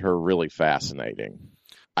find her really fascinating.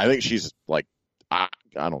 I think she's like, I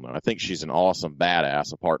don't know. I think she's an awesome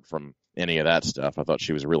badass apart from any of that stuff. I thought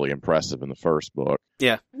she was really impressive in the first book.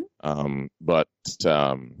 Yeah. But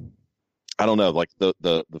I don't know, like the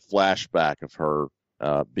flashback of her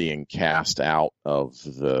being cast out of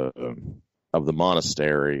the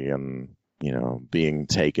monastery and, being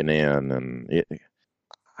taken in, and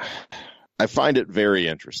I find it very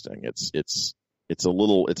interesting. It's a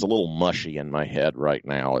little mushy in my head right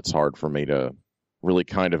now. It's hard for me to really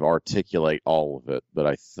kind of articulate all of it, but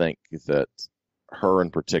I think that her in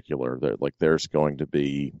particular, there's going to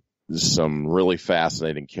be some really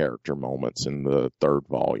fascinating character moments in the third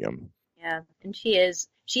volume. Yeah, and she is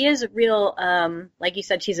a real, like you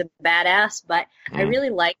said, she's a badass, but I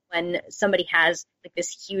really like when somebody has like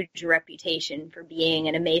this huge reputation for being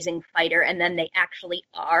an amazing fighter, and then they actually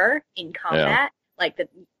are in combat. Yeah. Like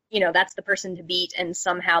that's the person to beat, and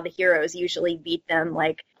somehow the heroes usually beat them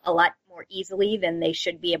like a lot more easily than they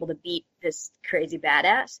should be able to beat this crazy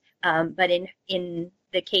badass. But in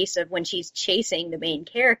the case of when she's chasing the main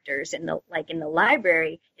characters in the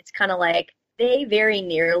library, it's kind of like they very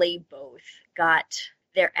nearly both got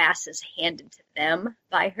their asses handed to them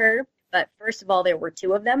by her. But first of all, there were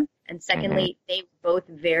two of them, and secondly, they were both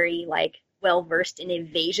very well versed in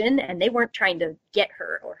evasion, and they weren't trying to get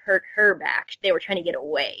her or hurt her back. They were trying to get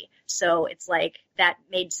away. So it's like that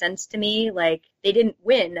made sense to me. Like, they didn't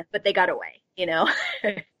win, but they got away.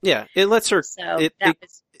 Yeah, it lets her. So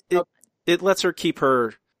it lets her keep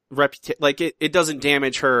her reputation. Like, it doesn't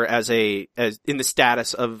damage her as in the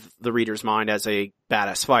status of the reader's mind as a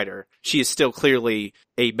badass fighter. She is still clearly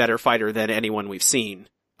a better fighter than anyone we've seen.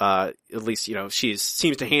 At least, she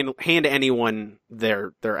seems to hand anyone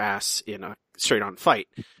their ass in a straight on fight.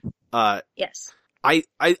 Yes. I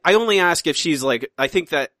only ask if she's I think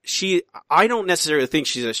that I don't necessarily think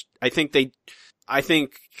I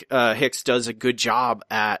think Hicks does a good job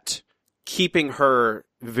at keeping her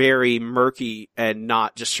very murky and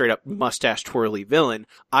not just straight up mustache twirly villain.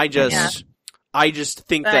 I just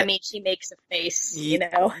think but, that. I mean, she makes a face,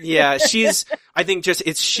 Yeah, I think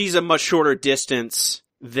she's a much shorter distance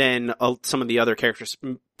than some of the other characters,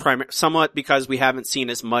 somewhat because we haven't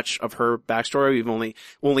seen as much of her backstory. We've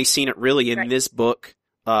only seen it really in this book,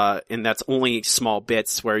 and that's only small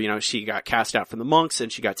bits where, she got cast out from the monks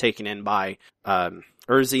and she got taken in by,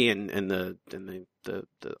 Urzi and the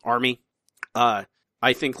army.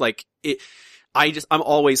 I think I'm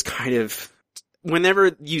always kind of,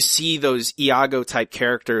 whenever you see those Iago type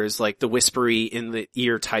characters, like the whispery in the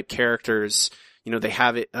ear type characters, they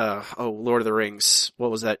have it, Lord of the Rings. What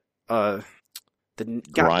was that? The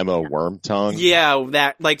Grima Wormtongue? Yeah,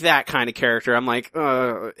 that kind of character. I'm like,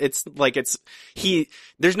 there's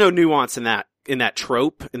no nuance in that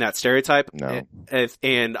trope, in that stereotype. No.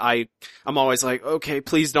 And I'm always like, okay,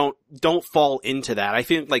 please don't fall into that. I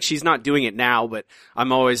feel like she's not doing it now, but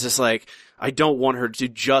I'm always just like, I don't want her to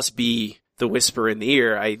just be the whisper in the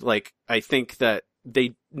ear. I think that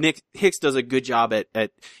Nick Hicks does a good job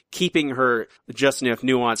at keeping her just enough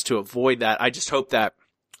nuance to avoid that. I just hope that,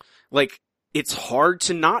 it's hard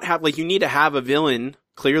to not have, you need to have a villain,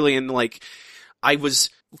 clearly, and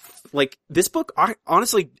this book,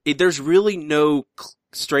 honestly, there's really no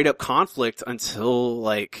straight up conflict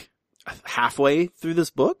until, halfway through this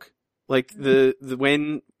book.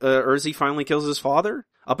 When Urzi finally kills his father.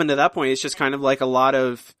 Up until that point, it's just kind of a lot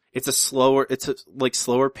of, it's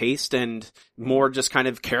slower paced and more just kind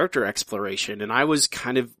of character exploration. And I was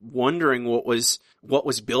kind of wondering what was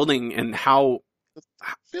building and how.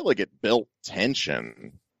 I feel like it built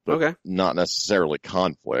tension, but okay, not necessarily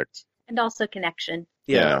conflict. And also connection.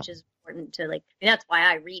 Yeah. Which is important to that's why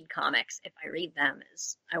I read comics. If I read them,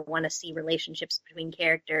 is I want to see relationships between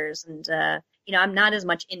characters, and I'm not as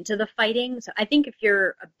much into the fighting. So I think if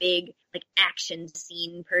you're a big action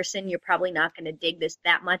scene person, you're probably not going to dig this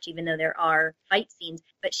that much, even though there are fight scenes.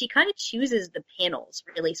 But she kind of chooses the panels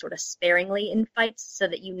really sort of sparingly in fights, so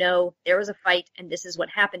that there was a fight and this is what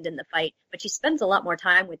happened in the fight. But she spends a lot more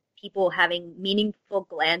time with people having meaningful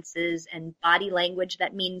glances and body language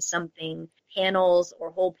that means something, panels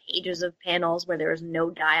or whole pages of panels where there is no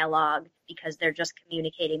dialogue because they're just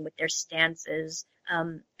communicating with their stances.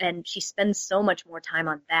 And she spends so much more time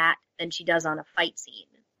on that than she does on a fight scene.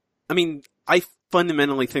 I mean, I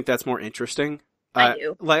fundamentally think that's more interesting. I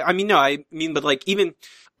do. Even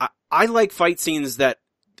I like fight scenes that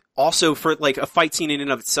also for a fight scene in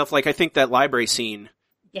and of itself. I think that library scene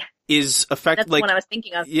is effective. That's the one I was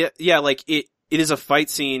thinking of. Yeah, it is a fight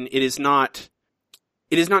scene. It is not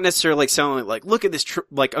necessarily sounding look at this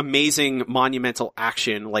amazing monumental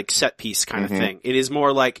action set piece kind of thing. It is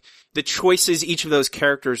more the choices each of those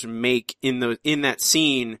characters make in that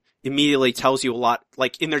scene immediately tells you a lot.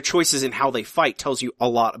 In their choices in how they fight tells you a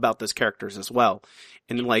lot about those characters as well.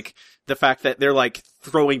 And the fact that they're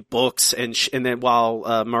throwing books and then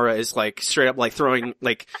while Mura is straight up throwing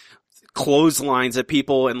clotheslines at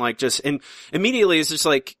people and and immediately it's just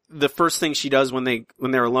the first thing she does when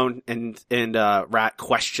they're alone and Rat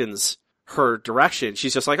questions her direction.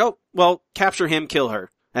 She's just oh, well, capture him, kill her.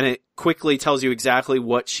 And it quickly tells you exactly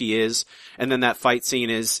what she is. And then that fight scene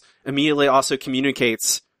immediately also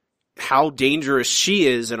communicates how dangerous she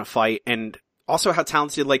is in a fight and also how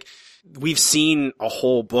talented, we've seen a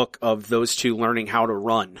whole book of those two learning how to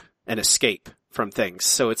run and escape from things.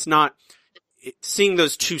 So it's not, seeing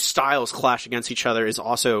those two styles clash against each other is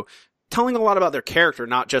also telling a lot about their character,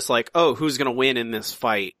 not just oh, who's going to win in this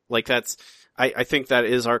fight. I think that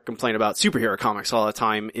is our complaint about superhero comics all the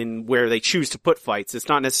time in where they choose to put fights. It's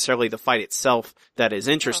not necessarily the fight itself that is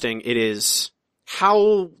interesting. It is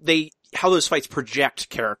how those fights project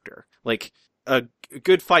character. A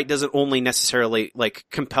good fight doesn't only necessarily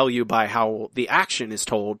compel you by how the action is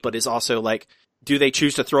told, but is also do they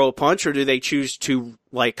choose to throw a punch or do they choose to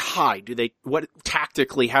hide?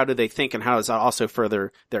 Tactically, how do they think and how does that also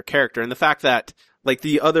further their character? And the fact that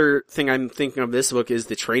the other thing I'm thinking of this book is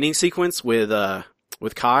the training sequence with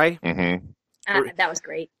Kai. Mm-hmm. That was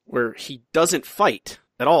great. Where he doesn't fight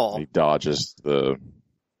at all. He dodges the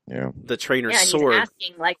trainer's and sword. He's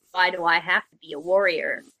asking why do I have to be a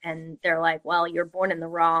warrior? And they're well, you're born in the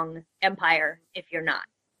wrong empire if you're not.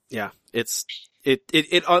 Yeah, it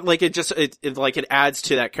adds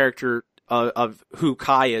to that character of who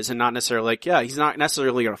Kai is, and not necessarily he's not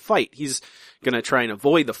necessarily going to fight. He's going to try and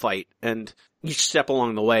avoid the fight, and each step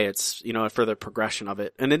along the way, it's a further progression of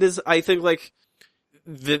it. And it is, I think,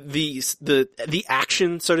 the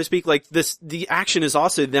action, so to speak, the action is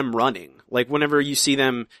also them running. Whenever you see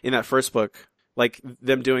them in that first book,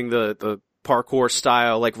 them doing the parkour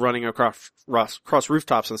style, running across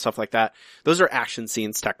rooftops and stuff like that. Those are action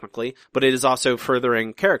scenes technically, but it is also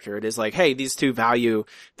furthering character. It is hey, these two value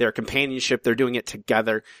their companionship. They're doing it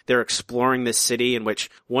together. They're exploring this city in which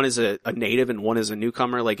one is a native and one is a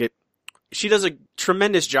newcomer. She does a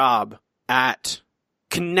tremendous job at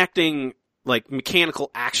connecting mechanical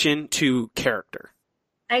action to character.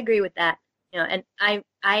 I agree with that. And I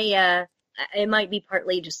it might be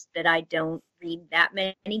partly just that I don't read that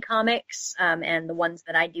many comics, and the ones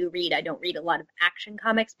that I do read, I don't read a lot of action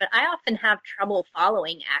comics, but I often have trouble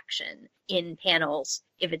following action in panels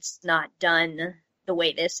if it's not done the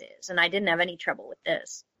way this is, and I didn't have any trouble with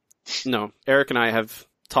this. No, Eric and I have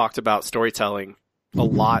talked about storytelling a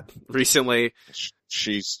lot recently.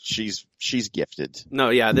 She's gifted. No,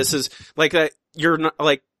 yeah, this is you're not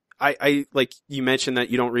I you mentioned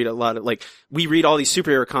that you don't read a lot of we read all these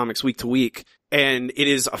superhero comics week to week, and it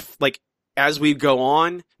is as we go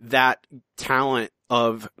on, that talent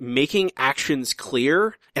of making actions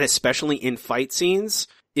clear, and especially in fight scenes,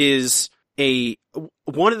 is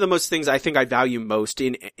one of the most things I think I value most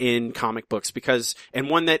in comic books, and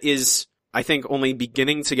one that is, I think, only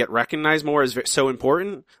beginning to get recognized more as so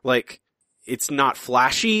important. It's not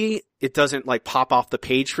flashy. It doesn't pop off the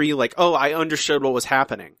page for you. Oh, I understood what was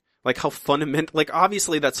happening. How fundamental,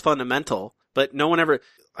 obviously that's fundamental, but no one ever,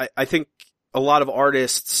 I think a lot of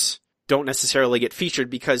artists don't necessarily get featured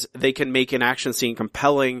because they can make an action scene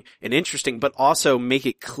compelling and interesting, but also make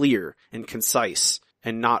it clear and concise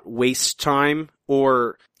and not waste time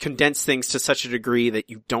or condense things to such a degree that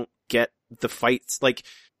you don't get the fights.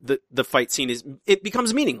 The fight scene it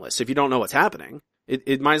becomes meaningless if you don't know what's happening.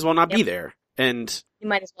 It might as well not be there. And you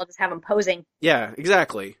might as well just have them posing. Yeah,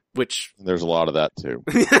 exactly. Which there's a lot of that too.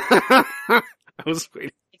 I was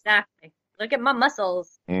waiting. Exactly. Look at my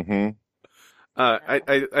muscles. Mm-hmm. I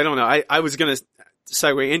don't know. I was gonna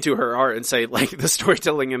segue into her art and say, like, the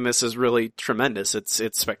storytelling in this is really tremendous. It's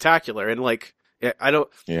spectacular, and like, I don't.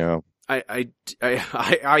 Yeah.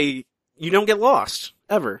 You don't get lost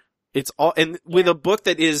ever. It's all, and with a book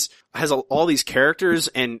that has all these characters,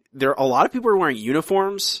 and a lot of people are wearing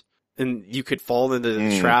uniforms, and you could fall into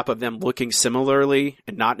the trap of them looking similarly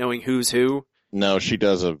and not knowing who's who. No, she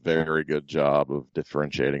does a very good job of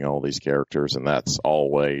differentiating all these characters, and that's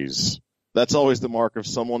always the mark of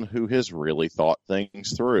someone who has really thought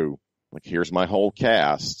things through. Like, here's my whole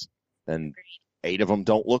cast, and 8 of them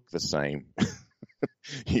don't look the same.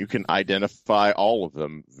 You can identify all of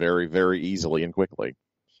them very, very easily and quickly.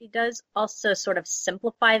 She does also sort of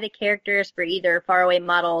simplify the characters for either faraway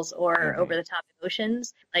models or over-the-top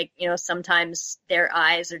emotions. Like, sometimes their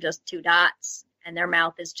eyes are just 2 dots and their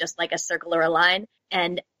mouth is just like a circle or a line.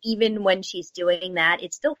 And even when she's doing that,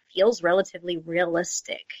 it still feels relatively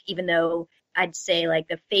realistic, even though I'd say like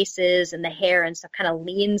the faces and the hair and stuff kind of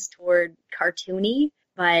leans toward cartoony,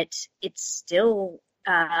 but it's still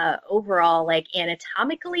overall, like,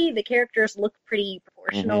 anatomically, the characters look pretty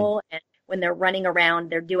proportional, and when they're running around,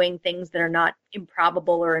 they're doing things that are not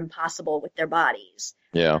improbable or impossible with their bodies.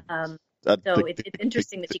 Yeah. So it's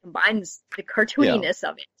interesting that she combines the cartooniness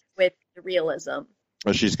of it with the realism.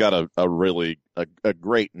 Well, she's got a really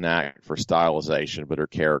great knack for stylization, but her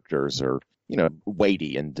characters are,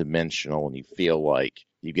 weighty and dimensional, and you feel like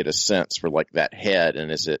you get a sense for like that head,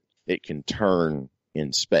 and it can turn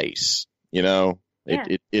in space, Yeah.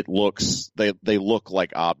 It looks, they look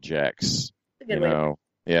like objects,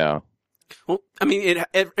 Yeah. Well, I mean,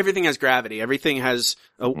 everything has gravity. Everything has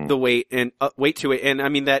the weight and weight to it. And I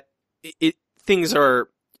mean that things are,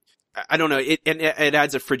 I don't know, it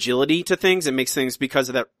adds a fragility to things. It makes things, because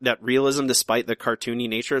of that realism, despite the cartoony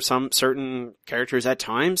nature of some certain characters at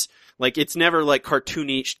times. Like, it's never like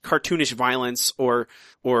cartoonish violence or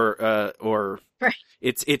right.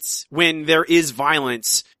 It's when there is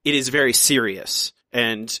violence, it is very serious.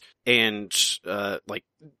 And like,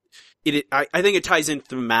 I think it ties in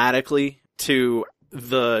thematically to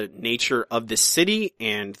the nature of the city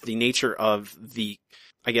and the nature of the,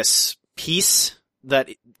 I guess, peace that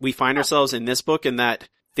we find ourselves in this book, and that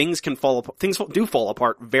things do fall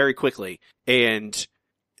apart very quickly. And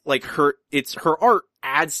like her art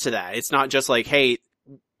adds to that. It's not just like, hey,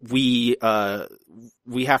 we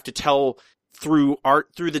have to tell through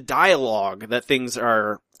the dialogue that things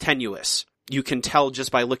are tenuous. You can tell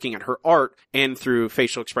just by looking at her art and through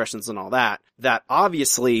facial expressions and all that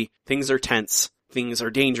obviously things are tense, things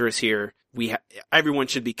are dangerous here. Everyone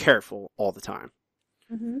should be careful all the time.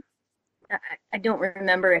 Mm-hmm. I don't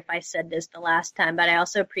remember if I said this the last time, but I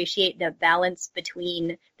also appreciate the balance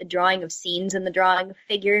between the drawing of scenes and the drawing of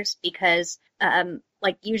figures, because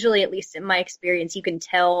like, usually, at least in my experience, you can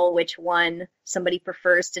tell which one somebody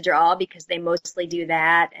prefers to draw because they mostly do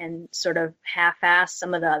that and sort of half-ass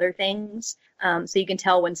some of the other things. So you can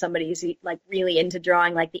tell when somebody's like really into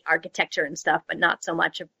drawing like the architecture and stuff, but not so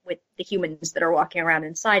much with the humans that are walking around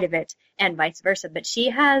inside of it, and vice versa. But she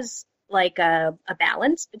has like a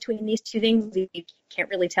balance between these two things. You can't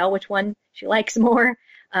really tell which one she likes more.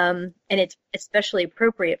 And it's especially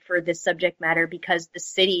appropriate for this subject matter because the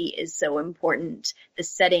city is so important. The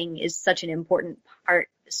setting is such an important part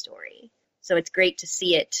of the story. So it's great to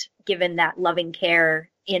see it given that loving care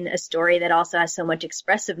in a story that also has so much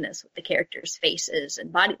expressiveness with the characters' faces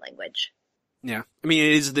and body language. Yeah. I mean,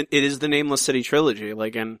 it is the Nameless City trilogy.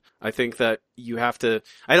 Like, and I think that you have to,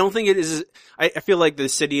 I don't think it is, I feel like the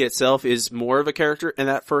city itself is more of a character in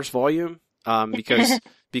that first volume.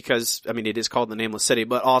 Because, I mean, it is called the Nameless City,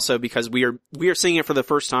 but also because we are seeing it for the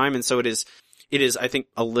first time. And so it is, I think,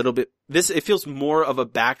 a little bit, it feels more of a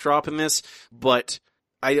backdrop in this, but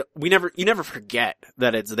you never forget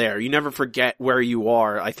that it's there. You never forget where you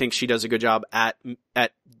are. I think she does a good job at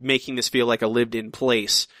making this feel like a lived in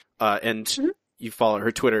place. And you follow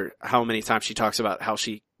her Twitter, how many times she talks about how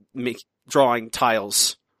she makes drawing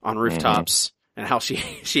tiles on rooftops and how she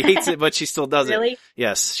hates it, but she still does Really? it.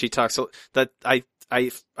 Yes. She talks that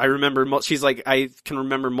I remember, she's like, I can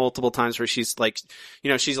remember multiple times where she's like,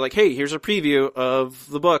 she's like, hey, here's a preview of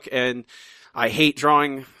the book and I hate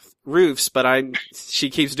drawing roofs, but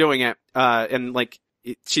she keeps doing it. And like,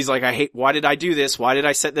 she's like, why did I do this? Why did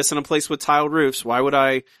I set this in a place with tiled roofs? Why would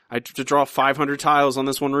I to draw 500 tiles on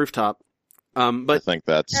this one rooftop? But I think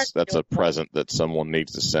that's a present that someone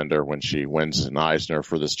needs to send her when she wins an Eisner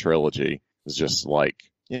for this trilogy. It's just like,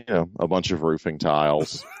 a bunch of roofing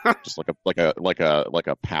tiles, just like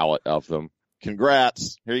a palette of them.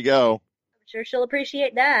 Congrats. Here you go. I'm sure she'll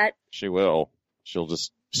appreciate that. She will. She'll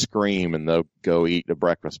just scream and they'll go eat a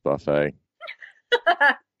breakfast buffet.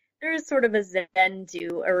 There's sort of a zen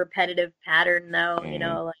to a repetitive pattern, though. You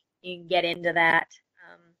know, like you can get into that.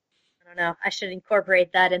 I don't know. I should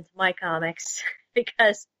incorporate that into my comics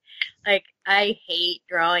because, like, I hate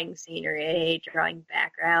drawing scenery. I hate drawing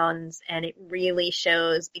backgrounds, and it really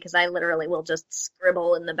shows because I literally will just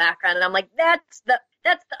scribble in the background, and I'm like, that's the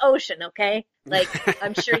ocean, okay? Like,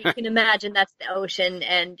 I'm sure you can imagine that's the ocean,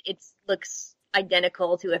 and it looks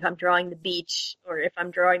identical to if I'm drawing the beach or if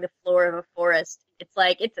I'm drawing the floor of a forest. It's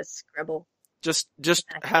like, it's a scribble. Just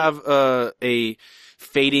have a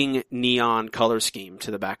fading neon color scheme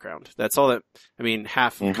to the background. That's all that, I mean,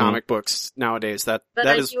 half comic books nowadays, But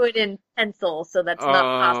I do it in pencil, so that's not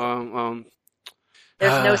possible.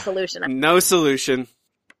 There's no solution. No solution.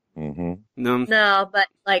 Mm-hmm. No, but,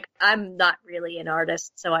 like, I'm not really an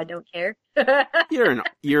artist, so I don't care.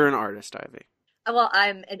 You're an artist, Ivy. Well,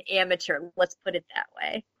 I'm an amateur, let's put it that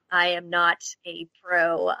way. I am not a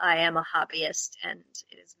pro, I am a hobbyist, and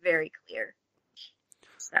it is very clear.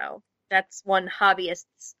 So, that's one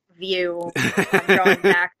hobbyist's view on drawing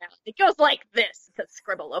background. It goes like this. It's a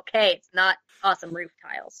scribble, okay? It's not awesome roof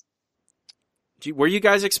tiles. Were you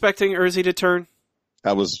guys expecting Urzi to turn?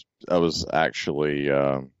 I was actually,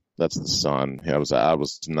 that's the son. I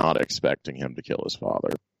was not expecting him to kill his father.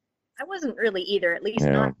 I wasn't really either, at least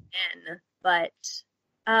not then. But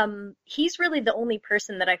he's really the only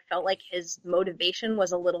person that I felt like his motivation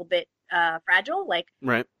was a little bit fragile. Like,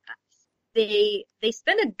 right. They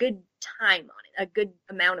spend a good time on it, a good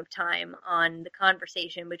amount of time on the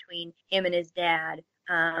conversation between him and his dad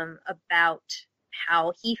about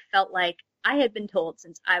how he felt like I had been told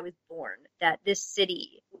since I was born that this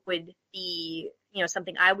city would be, you know,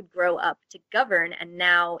 something I would grow up to govern, and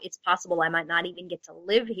now it's possible I might not even get to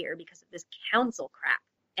live here because of this council crap.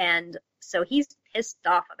 And so he's pissed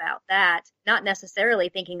off about that, not necessarily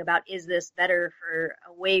thinking about, is this better for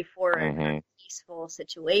a way forward, a peaceful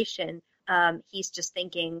situation? He's just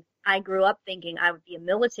thinking, I grew up thinking I would be a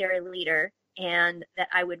military leader and that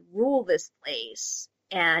I would rule this place.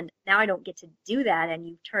 And now I don't get to do that, and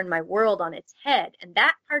you've turned my world on its head. And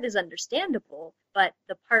that part is understandable, but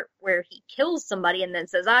the part where he kills somebody and then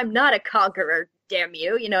says, I'm not a conqueror, damn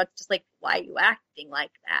you, you know, it's just like, why are you acting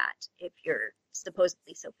like that if you're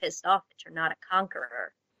supposedly so pissed off that you're not a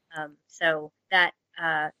conqueror? So that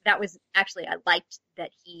was actually, I liked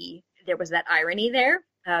that there was that irony there,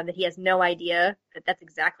 that he has no idea that that's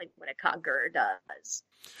exactly what a conqueror does.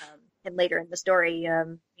 And later in the story,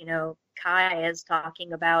 you know, Kai is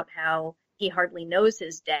talking about how he hardly knows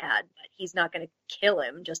his dad, but he's not going to kill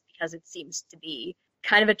him just because it seems to be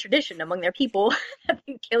kind of a tradition among their people that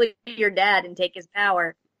you kill your dad and take his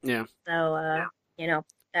power. Yeah. So, you know,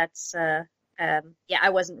 that's, I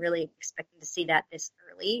wasn't really expecting to see that this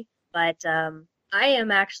early, but I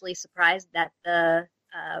am actually surprised that the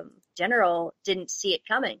general didn't see it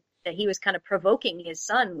coming, that he was kind of provoking his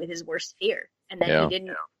son with his worst fear. And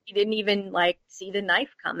then he didn't even, like, see the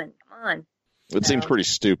knife coming. Come on. It seems pretty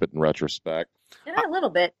stupid in retrospect. Yeah, a little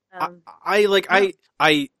bit. I like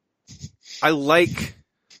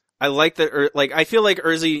that. Like, I feel like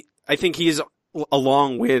Urzi. I think he's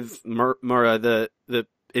along with Mura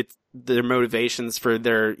their motivations for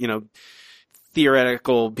their, you know,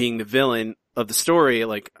 theoretical being the villain of the story.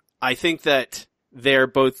 Like, I think that they're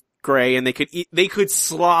both gray, and they could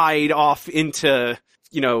slide off into,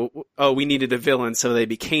 you know, oh, we needed a villain, so they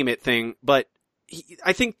became it thing. But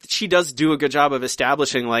I think she does do a good job of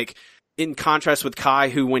establishing, like, in contrast with Kai,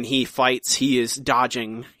 who when he fights, he is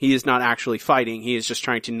dodging. He is not actually fighting. He is just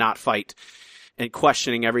trying to not fight and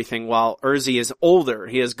questioning everything, while Urzi is older.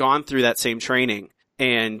 He has gone through that same training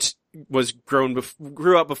and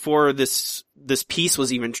grew up before this piece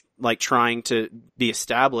was even, like, trying to be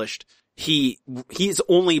established. He's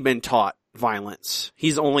only been taught violence.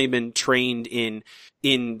 He's only been trained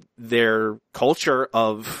in their culture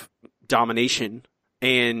of domination,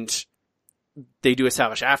 and they do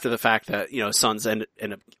establish after the fact that, you know, sons end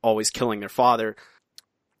up always killing their father.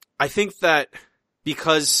 I think that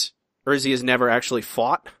because Urzi has never actually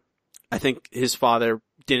fought, I think his father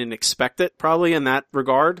didn't expect it, probably, in that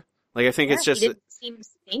regard. Like, I think it's just, he didn't seem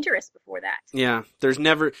dangerous before that. Yeah,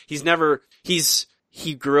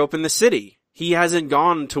 he grew up in the city. He hasn't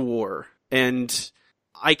gone to war. And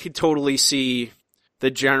I could totally see the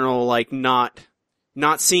general, like, not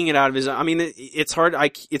seeing it out of his, I mean, it's hard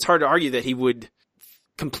to argue that he would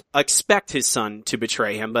expect his son to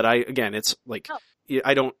betray him, but it's like,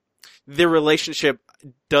 their relationship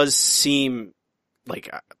does seem like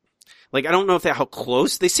Like, I don't know how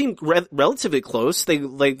close they seem. Relatively close.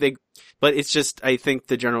 But it's just, I think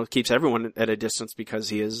the general keeps everyone at a distance because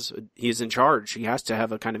he is in charge. He has to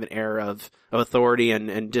have a kind of an air of authority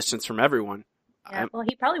and distance from everyone. Yeah, well,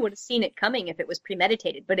 he probably would have seen it coming if it was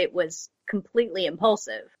premeditated, but it was completely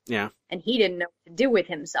impulsive. Yeah. And he didn't know what to do with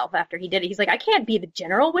himself after he did it. He's like, I can't be the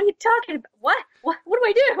general. What are you talking about? What do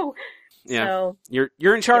I do? Yeah. So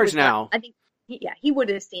you're in charge now. I think, he would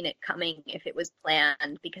have seen it coming if it was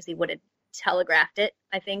planned because he would have telegraphed it.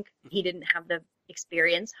 I think he didn't have the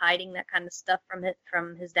experience hiding that kind of stuff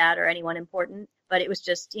from his dad or anyone important. But it was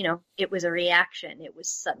just, it was a reaction. It was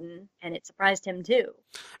sudden, and it surprised him too.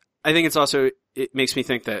 I think it makes me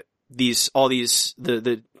think that the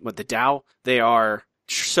Dao,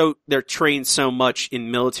 they're trained so much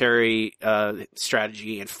in military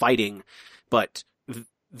strategy and fighting, but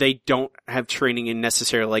they don't have training in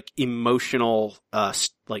necessarily like emotional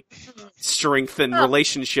strength and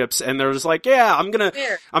relationships, and they're just like, yeah, I'm gonna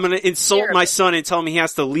insult my son and tell him he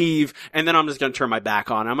has to leave, and then I'm just gonna turn my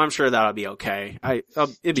back on him. I'm sure that'll be okay.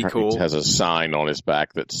 It'd be cool. He has a sign on his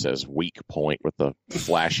back that says "weak point" with a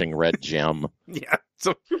flashing red gem. Yeah.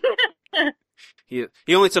 So he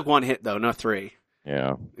only took one hit though, not 3.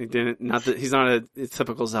 Yeah. He didn't. Not that he's not a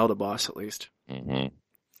typical Zelda boss, at least. Mm-hmm.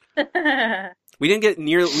 We didn't get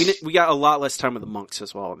we got a lot less time with the monks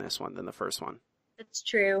as well in this one than the first one. That's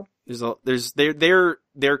true.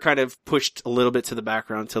 They're kind of pushed a little bit to the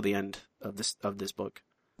background till the end of this book.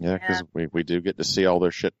 Yeah, because we do get to see all their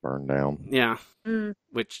shit burned down. Yeah.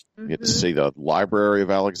 Which we get to see the Library of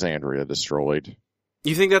Alexandria destroyed.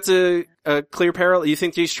 You think that's a clear parallel? You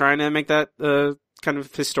think he's trying to make that kind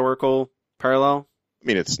of historical parallel? I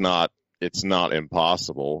mean, it's not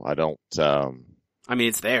impossible. I don't. I mean,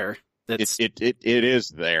 it's there. It is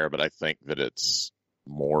there, but I think that it's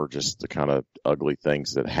more just the kind of ugly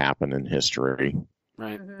things that happen in history.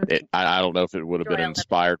 Right. I don't know if it would have been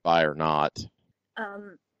inspired by or not.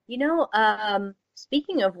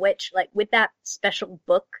 Speaking of which, like with that special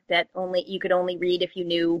book that you could only read if you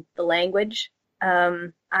knew the language,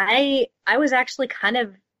 I was actually kind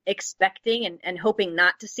of expecting and hoping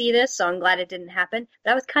not to see this, so I'm glad it didn't happen.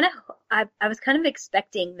 But I was kind of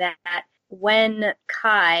expecting that when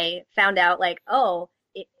Kai found out, like,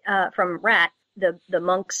 from Rat, the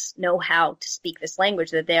monks know how to speak this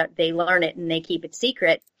language, that they learn it and they keep it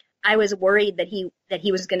secret. I was worried that he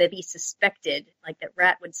was going to be suspected, like that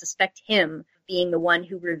Rat would suspect him of being the one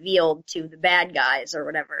who revealed to the bad guys or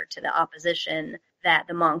whatever, to the opposition, that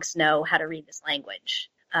the monks know how to read this language.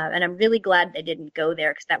 And I'm really glad they didn't go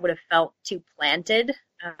there because that would have felt too planted.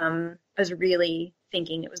 I was really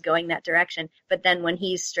thinking it was going that direction. But then when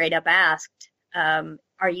he's straight up asked,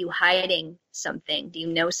 are you hiding something? Do you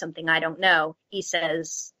know something I don't know? He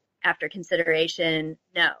says, after consideration,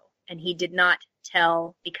 no. And he did not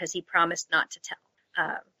tell because he promised not to tell.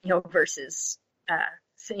 Versus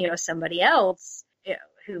somebody else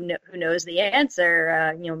who knows the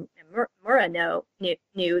answer. Mura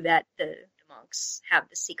knew that the monks have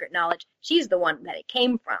the secret knowledge. She's the one that it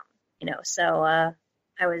came from. So I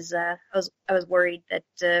was worried that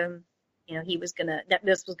that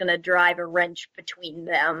this was gonna drive a wrench between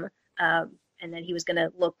them, and that he was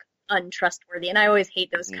gonna look untrustworthy. And I always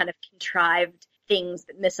hate those kind of contrived things,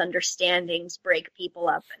 that misunderstandings break people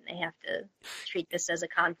up, and they have to treat this as a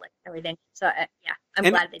conflict and everything. So I'm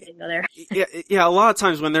glad they didn't go there. Yeah. A lot of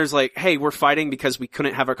times when there's like, hey, we're fighting because we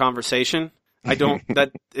couldn't have a conversation.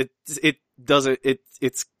 It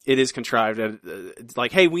is contrived. It's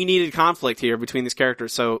like, hey, we needed conflict here between these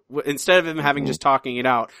characters. So instead of them having just talking it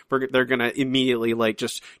out, they're going to immediately like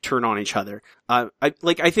just turn on each other. I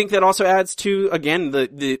think that also adds to, again,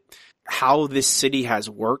 the how this city has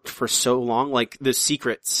worked for so long, like the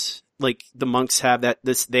secrets, like the monks have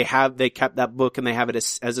they kept that book and they have it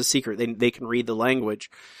as a secret. They can read the language,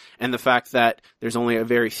 and the fact that there's only a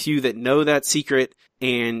very few that know that secret.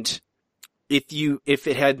 And if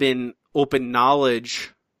it had been open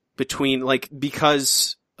knowledge between, like,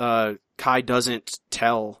 because, Kai doesn't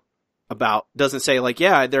say like,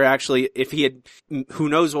 yeah, they're actually, who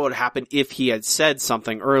knows what would happen if he had said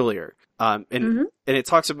something earlier. And it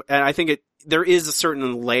talks about, and I think there is a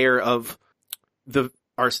certain layer of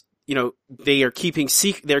they're keeping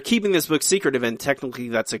this book secretive, and technically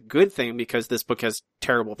that's a good thing because this book has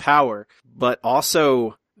terrible power, but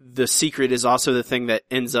also the secret is also the thing that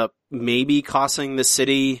ends up maybe costing the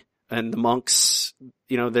city and the monks,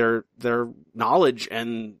 their knowledge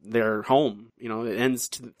and their home. It ends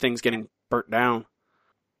to things getting burnt down.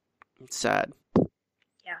 It's sad.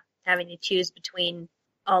 Yeah, having to choose between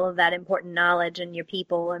all of that important knowledge and your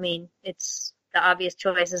people. I mean, it's the obvious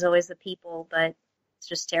choice is always the people, but It's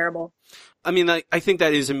just terrible. I mean, I think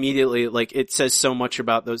that is immediately, like, it says so much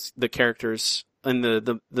about the characters and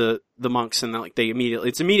the monks, and like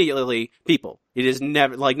it's immediately people. It is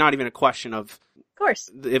never, like, not even a question of course,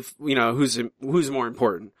 if, who's more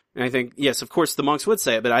important. And I think, yes, of course the monks would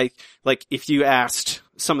say it, but if you asked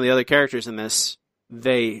some of the other characters in this,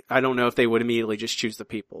 I don't know if they would immediately just choose the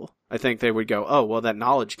people. I think they would go, oh, well, that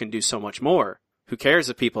knowledge can do so much more. Who cares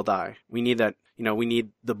if people die? We need that, we need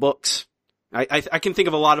the books. I can think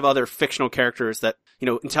of a lot of other fictional characters that,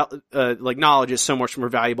 like, knowledge is so much more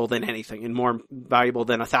valuable than anything, and more valuable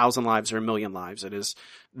than 1,000 lives or 1,000,000 lives. It is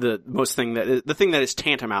the thing that is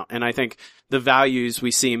tantamount. And I think the values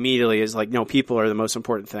we see immediately is like, no, people are the most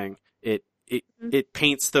important thing. It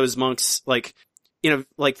paints those monks like,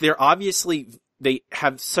 like they're obviously, they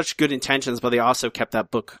have such good intentions, but they also kept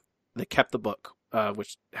that book. They kept the book,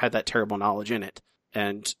 which had that terrible knowledge in it.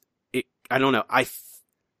 And I don't know.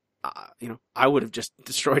 I would have just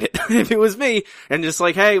destroyed it if it was me, and just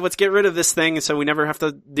like, hey, let's get rid of this thing so we never have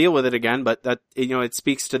to deal with it again. But that, it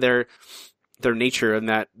speaks to their nature, and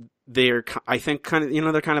that they're, I think, kind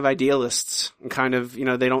of, they're kind of idealists, and kind of,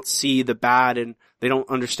 they don't see the bad, and they don't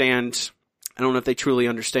understand. I don't know if they truly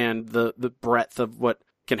understand the breadth of what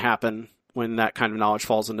can happen when that kind of knowledge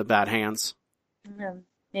falls into bad hands.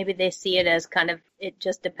 Maybe they see it as kind of, it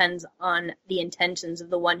just depends on the intentions of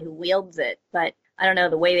the one who wields it. But I don't know,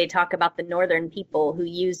 the way they talk about the northern people who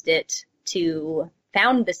used it to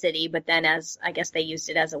found the city, but then I guess they used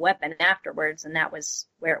it as a weapon afterwards, and that was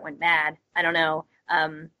where it went bad. I don't know.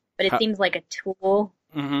 But it seems like a tool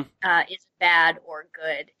is bad or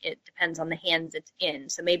good. It depends on the hands it's in.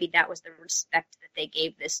 So maybe that was the respect that they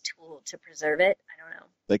gave this tool to preserve it. I don't know.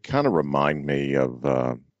 They kind of remind me of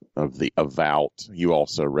the Avowed. You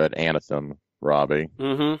also read Anathem, Robbie.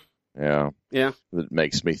 Mm-hmm. Yeah. Yeah. That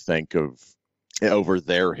makes me think of, over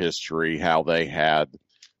their history, how they had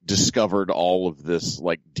discovered all of this,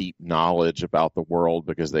 like, deep knowledge about the world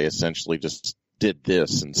because they essentially just did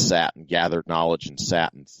this and sat and gathered knowledge and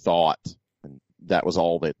sat and thought. And that was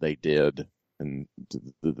all that they did. And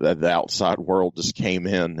the outside world just came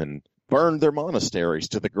in and burned their monasteries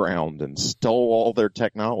to the ground and stole all their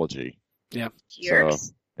technology. Yeah.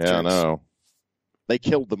 Cheers. So, yeah, I know. They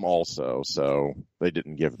killed them also, so they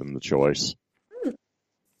didn't give them the choice.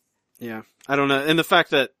 Yeah, I don't know. And the fact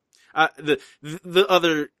that the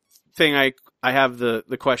other thing I have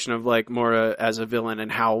the question of, like, Mora as a villain,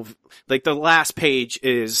 and how, like, the last page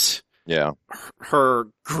is her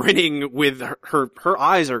grinning with her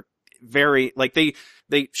eyes are very, like,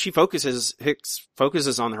 Hicks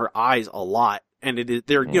focuses on her eyes a lot, and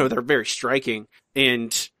they're very striking.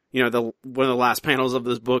 And one of the last panels of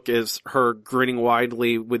this book is her grinning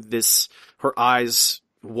widely with her eyes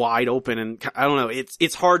wide open, and I don't know,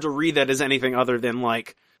 it's hard to read that as anything other than,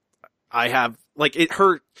 like, I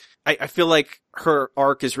feel like her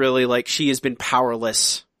arc is really, like, she has been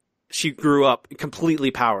powerless. She grew up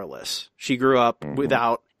completely powerless. She grew up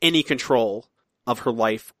without any control of her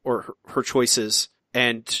life or her choices,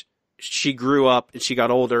 and she grew up and she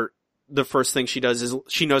got older. The first thing she does is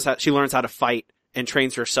she learns how to fight and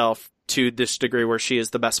trains herself to this degree where she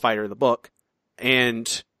is the best fighter in the book.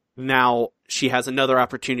 And now she has another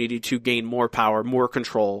opportunity to gain more power, more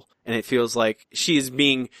control, and it feels like she is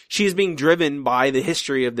being driven by the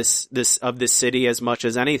history of this city as much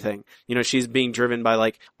as anything. She's being driven by,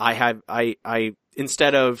 like, I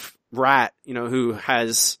instead of Rat, who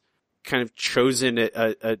has kind of chosen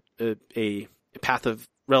a path of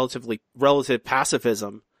relative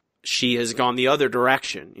pacifism, she has gone the other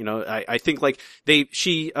direction. I think, like,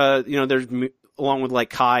 there's, along with, like,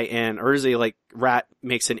 Kai and Urzi, like, Rat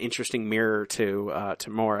makes an interesting mirror to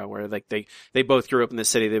Mora, where, like, they both grew up in the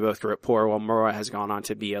city, they both grew up poor, while Mora has gone on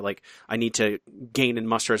to be I need to gain and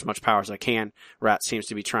muster as much power as I can. Rat seems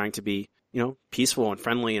to be trying to be, peaceful and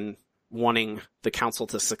friendly and wanting the council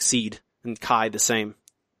to succeed, and Kai the same.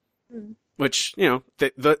 Which,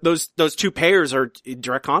 those two pairs are in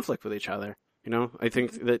direct conflict with each other. I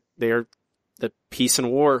think that they are the peace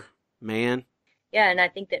and war, man. Yeah, and I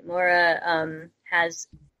think that Mora has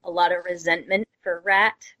a lot of resentment for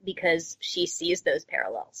Rat because she sees those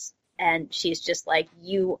parallels. And she's just like,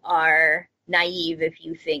 you are naive if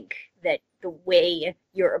you think that the way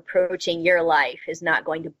you're approaching your life is not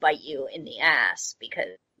going to bite you in the ass,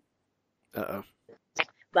 because... Uh-oh.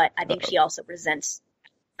 But I think she also resents...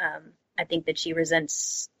 I think that she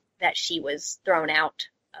resents that she was thrown out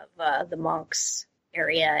of the monks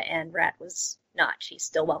area and Rat was not. She's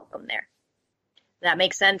still welcome there. That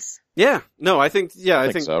makes sense. Yeah. No, I think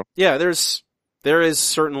so. Yeah, there is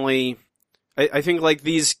certainly, I think, like,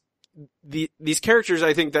 these characters,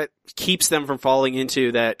 I think that keeps them from falling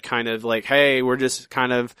into that kind of like, hey, we're just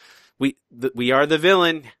kind of, we are the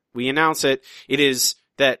villain. We announce it. It is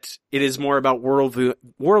more about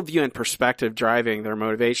worldview and perspective driving their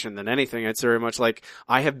motivation than anything. It's very much like,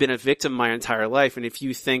 I have been a victim my entire life. And if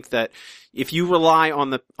you think that, if you rely on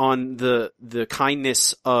the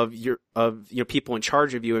kindness of your people in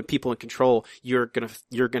charge of you and people in control, you're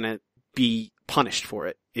gonna be punished for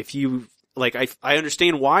it. If you, like, I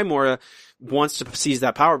understand why Mora wants to seize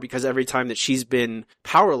that power, because every time that she's been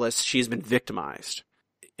powerless, she's been victimized.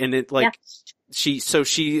 And it, like, she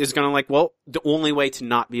is gonna, like, well, the only way to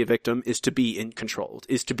not be a victim is to be controlled,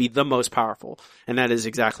 is to be the most powerful. And that is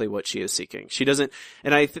exactly what she is seeking. She doesn't,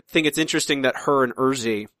 and I think it's interesting that her and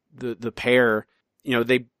Urzi, the pair, you know,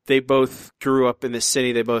 they both grew up in this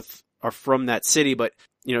city. They both are from that city, but,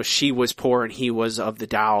 you know, she was poor and he was of the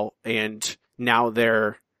Tao, and now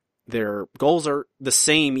their goals are the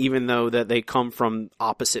same, even though that they come from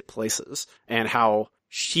opposite places. And how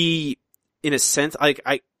she, in a sense,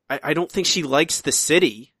 I don't think she likes the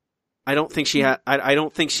city. I don't think she I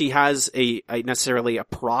don't think she has necessarily a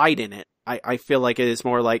pride in it. I feel like it is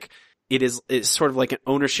more like it's sort of like an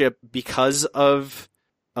ownership because of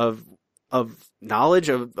knowledge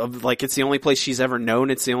of like, it's the only place she's ever known.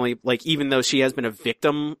 It's the only, like, even though she has been a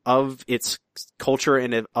victim of its culture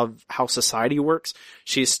and of how society works,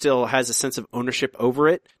 she still has a sense of ownership over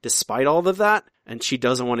it despite all of that, and she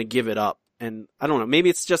doesn't want to give it up. And I don't know, maybe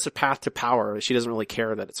it's just a path to power. She doesn't really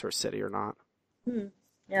care that it's her city or not.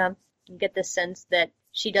 Yeah, you get this sense that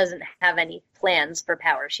she doesn't have any plans for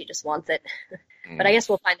power. She just wants it. But I guess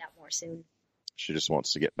we'll find out more soon. She just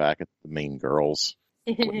wants to get back at the mean girls.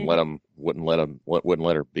 Wouldn't let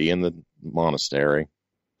her be in the monastery.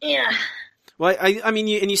 Yeah. Well, I mean,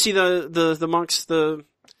 you see the monks, they're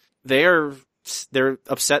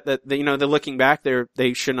upset that they're looking back,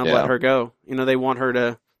 they shouldn't have let her go. You know, they want her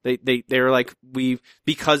to. They're like,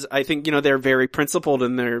 because I think, you know, they're very principled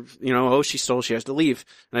and they're, you know, oh, she stole, she has to leave.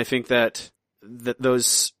 And I think that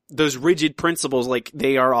those rigid principles, like,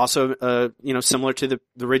 they are also, you know, similar to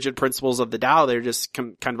the rigid principles of the Tao. They're just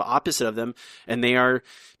kind of opposite of them. And they are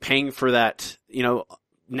paying for that, you know,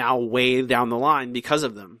 now way down the line because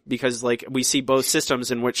of them. Because, like, we see both systems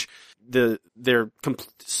in which they're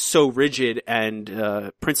so rigid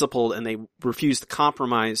and, principled, and they refuse to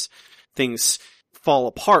compromise. Things fall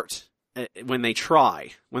apart when they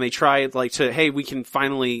try like to, hey, we can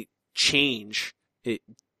finally change. It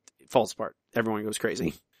falls apart. Everyone goes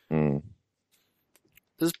crazy.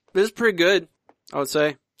 This is pretty good, I would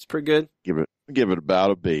say. It's pretty good. Give it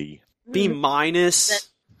about a B. B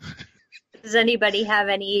minus. Does anybody have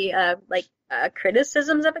any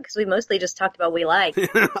criticisms of it? Because we mostly just talked about we like.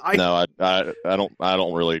 No, I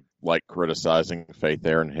don't really like criticizing Faith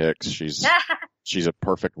Erin Hicks. She's a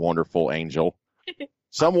perfect, wonderful angel.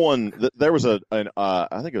 There was I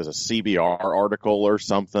think it was a CBR article or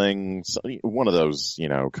something, one of those, you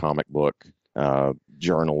know, comic book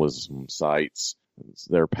journalism sites.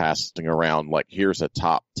 They're passing around, like, here's a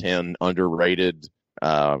top 10 underrated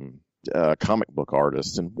comic book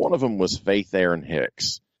artists, and one of them was Faith Erin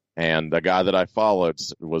Hicks. And the guy that I followed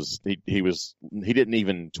he didn't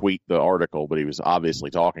even tweet the article, but he was obviously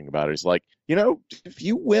talking about it. He's like, you know, if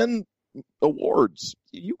you win awards,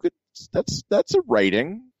 you could. That's a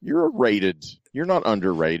rating. You're rated. You're not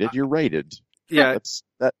underrated. You're rated. Yeah,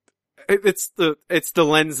 it's the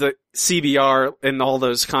lens that CBR and all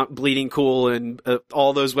those Bleeding Cool and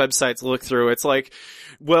all those websites look through. It's like,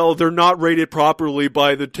 well, they're not rated properly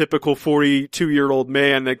by the typical 42-year-old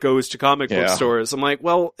man that goes to comic book stores. I'm like,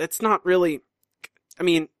 well, it's not really. I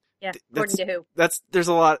mean, yeah, according to who? There's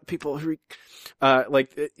a lot of people who,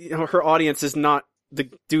 like, you know, her audience is not the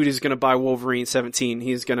dude who's going to buy Wolverine 17.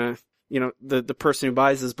 He's going to, you know, the person who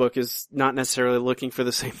buys this book is not necessarily looking for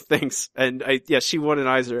the same things. And she won an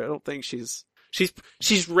Eisner. I don't think she's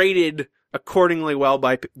rated accordingly well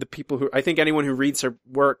by the people who, I think anyone who reads her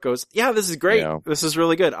work goes, yeah, this is great. Yeah. This is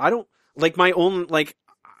really good. I don't like my own, like,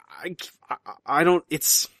 I don't,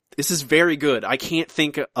 this is very good. I can't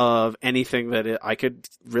think of anything that I could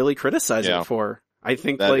really criticize it for. I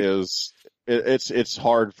think that it's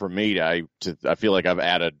hard for me I feel like I've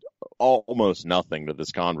added almost nothing to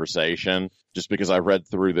this conversation just because I read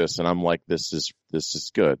through this and I'm like, this is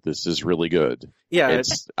good. This is really good. Yeah.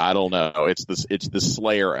 I don't know. It's the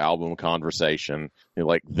Slayer album conversation. You know,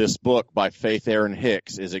 like, this book by Faith Erin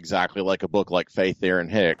Hicks is exactly like a book like Faith Erin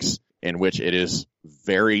Hicks, in which it is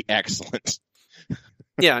very excellent.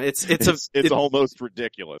 Yeah, it's almost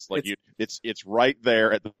ridiculous. Like, it's right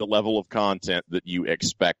there at the level of content that you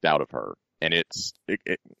expect out of her. And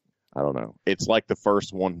I don't know. It's like the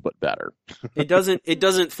first one, but better. It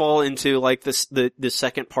doesn't fall into like this, the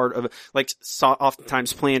second part of, like,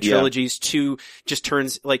 oftentimes planned trilogies to just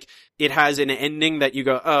turns, like, it has an ending that you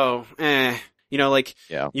go, oh, you know, like,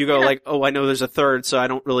 you go like, oh, I know there's a third, so I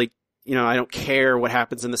don't really, you know, I don't care what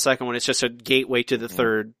happens in the second one. It's just a gateway to the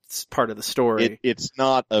third part of the story. It's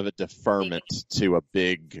not of a deferment to a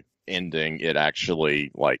big ending. It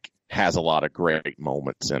actually, like, has a lot of great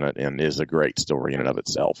moments in it and is a great story in and of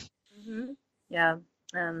itself. Mm-hmm. Yeah.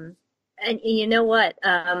 And you know what?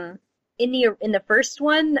 In the first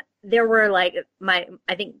one, there were like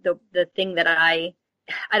I think the thing that I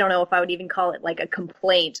don't know if I would even call it like a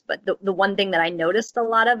complaint, but the one thing that I noticed a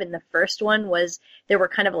lot of in the first one was there were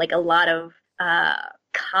kind of like a lot of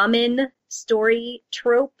common story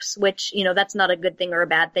tropes, which, you know, that's not a good thing or a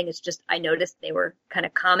bad thing. It's just I noticed they were kind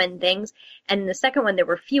of common things. And in the second one, there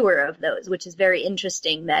were fewer of those, which is very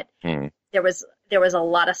interesting that there was a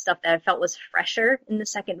lot of stuff that I felt was fresher in the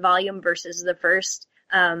second volume versus the first,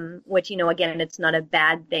 which, you know, again, it's not a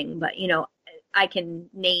bad thing, but, you know, I can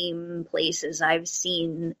name places I've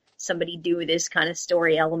seen somebody do this kind of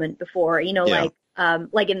story element before, you know,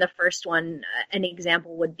 like in the first one, an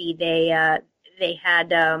example would be they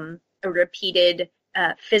had a repeated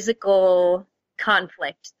physical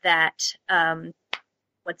conflict that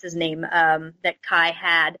what's his name that Kai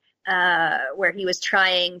had, where he was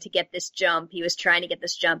trying to get this jump.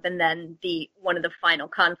 And then one of the final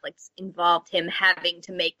conflicts involved him having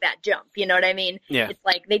to make that jump. You know what I mean? Yeah. It's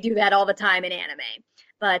like they do that all the time in anime.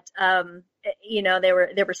 But you know,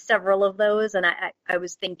 there were several of those, and I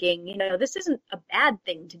was thinking, you know, this isn't a bad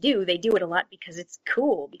thing to do. They do it a lot because it's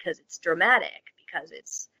cool, because it's dramatic, because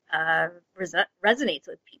it's resonates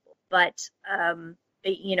with people. But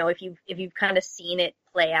you know, if you've kind of seen it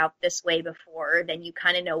play out this way before, then you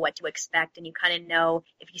kind of know what to expect, and you kind of know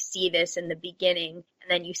if you see this in the beginning and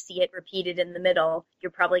then you see it repeated in the middle,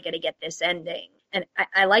 you're probably going to get this ending. And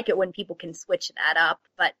I like it when people can switch that up,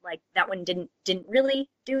 but like that one didn't really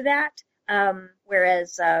do that.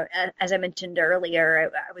 Whereas, as I mentioned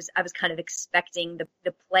earlier, I was kind of expecting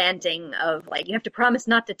the planting of like, you have to promise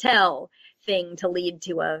not to tell thing to lead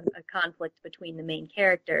to a conflict between the main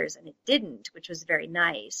characters, and it didn't, which was very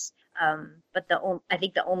nice. But I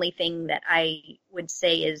think the only thing that I would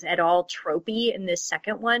say is at all tropey in this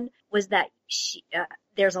second one was that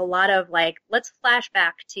there's a lot of like, let's flash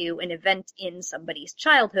back to an event in somebody's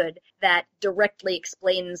childhood that directly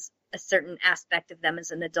explains a certain aspect of them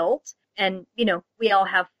as an adult. And, you know, we all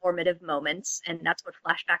have formative moments, and that's what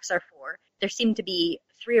flashbacks are for. There seem to be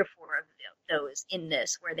 3 or 4 of those in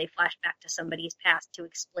this, where they flash back to somebody's past to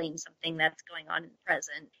explain something that's going on in the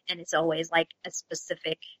present. And it's always like a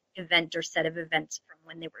specific event or set of events from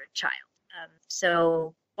when they were a child.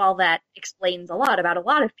 So while that explains a lot about a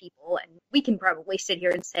lot of people, and we can probably sit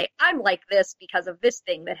here and say, I'm like this because of this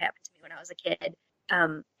thing that happened to me when I was a kid,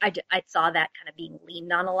 I saw that kind of being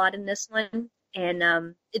leaned on a lot in this one.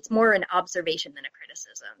 And it's more an observation than a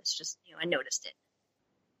criticism. It's just, you know, I noticed it.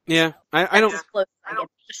 Yeah, I don't. Close I get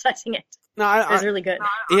criticizing it. No, it's really good.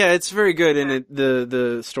 Yeah, it's very good, and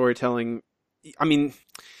the storytelling. I mean,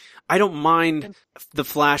 I don't mind the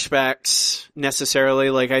flashbacks necessarily.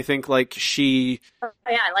 Like, I think like she. Oh,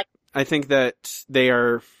 yeah, I think that they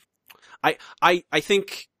are. I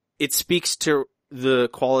think it speaks to the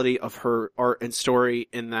quality of her art and story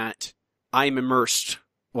in that I'm immersed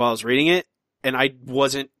while I was reading it. And I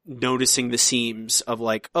wasn't noticing the seams of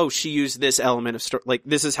like, oh, she used this element of story. Like,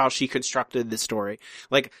 this is how she constructed the story.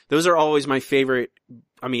 Like, those are always my favorite.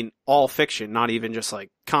 I mean, all fiction, not even just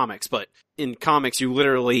like comics, but in comics, you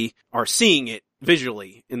literally are seeing it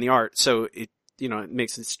visually in the art. So it, you know, it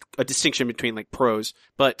makes a distinction between like prose,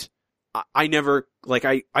 but I never, like,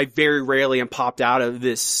 I very rarely am popped out of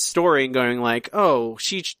this story and going like, oh,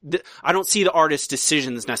 I don't see the artist's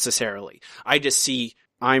decisions necessarily. I just see,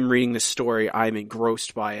 I'm reading this story, I'm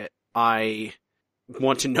engrossed by it. I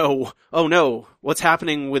want to know, oh no, what's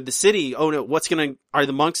happening with the city? Oh no, are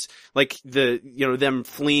the monks, like them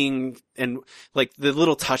fleeing, and like the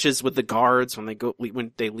little touches with the guards when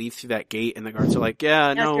they leave through that gate, and the guards are like,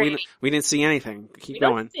 yeah, no, we didn't see anything. Keep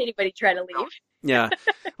going. We don't see anybody try to leave. Yeah.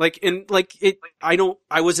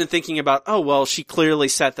 I wasn't thinking about, oh, well, she clearly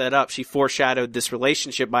set that up. She foreshadowed this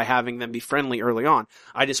relationship by having them be friendly early on.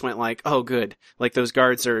 I just went like, oh, good. Like, those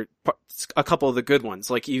guards are a couple of the good ones.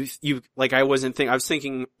 Like, I was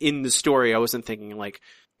thinking in the story, I wasn't thinking like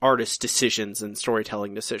artist decisions and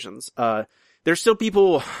storytelling decisions. There's still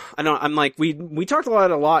people, I'm like, we talked a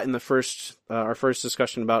lot in the our first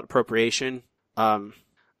discussion about appropriation.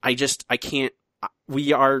 I can't,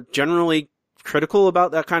 we are generally critical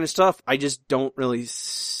about that kind of stuff. I just don't really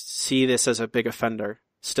see this as a big offender.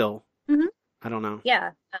 still. Mm-hmm. I don't know.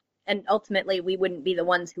 Yeah. And ultimately, we wouldn't be the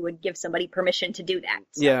ones who would give somebody permission to do that.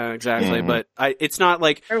 So. Yeah, exactly. But it's not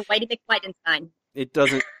like... Or Whitey McWhitenstein. It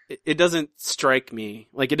doesn't strike me.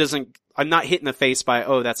 Like, it doesn't... I'm not hit in the face by,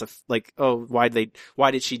 why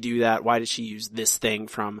did she do that? Why did she use this thing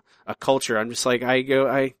from a culture? I'm just like,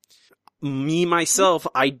 myself,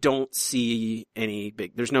 I don't see any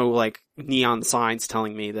big... There's no, like, neon signs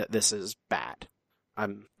telling me that this is bad.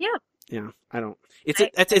 Yeah, I don't...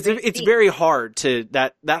 It's very hard to...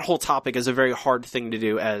 That whole topic is a very hard thing to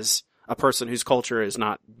do as a person whose culture is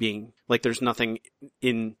not being... Like, there's nothing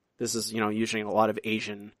in... This is, usually a lot of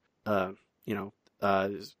Asian, I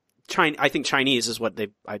think Chinese is what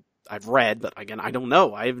I've read, but again, I don't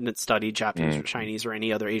know. I haven't studied Japanese or Chinese or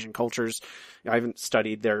any other Asian cultures. I haven't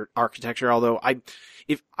studied their architecture, although I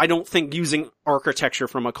don't think using architecture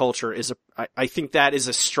from a culture I think that is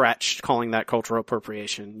a stretch, calling that cultural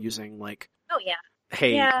appropriation, using like, oh yeah,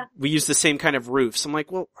 hey, we use the same kind of roofs. I'm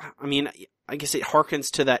like, well, I mean, I guess it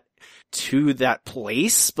harkens to that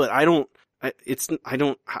place, but again,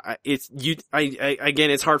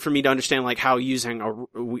 it's hard for me to understand like how using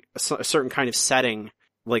a certain kind of setting,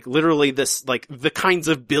 like literally this, like the kinds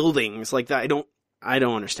of buildings like that. I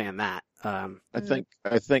don't understand that. I think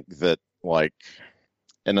that like,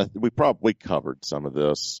 and we probably covered some of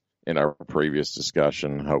this in our previous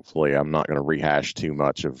discussion. Hopefully I'm not going to rehash too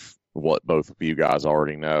much of what both of you guys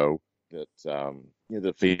already know. That,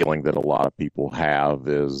 the feeling that a lot of people have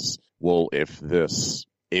is, well, if this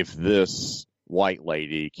white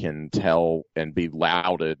lady can tell and be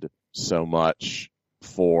lauded so much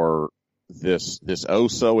for this oh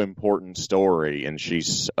so important story, and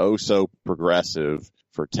she's oh so progressive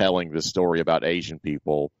for telling this story about Asian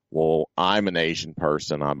people, well, I'm an Asian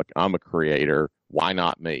person, I'm a creator, why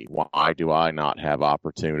not me? Why do I not have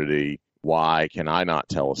opportunity? Why can I not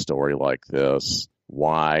tell a story like this?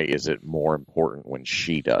 Why is it more important when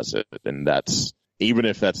she does it? And that's, even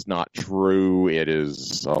if that's not true, it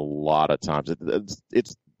is a lot of times.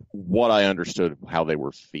 It's what I understood how they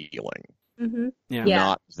were feeling. Mm-hmm. Yeah.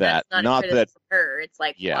 Not that. Not that for her. It's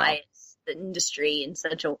like why it's the industry in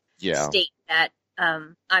such a state that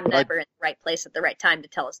I'm never in the right place at the right time to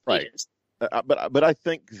tell us Asians. But I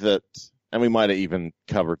think that, and we might have even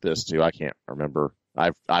covered this too. I can't remember.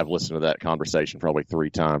 I've listened to that conversation probably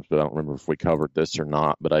 3 times, but I don't remember if we covered this or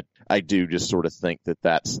not. But I do just sort of think that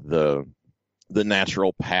that's the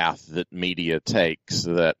natural path that media takes,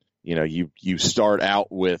 that, you start out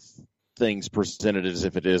with things presented as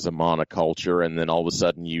if it is a monoculture, and then all of a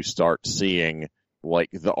sudden you start seeing like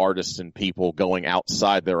the artists and people going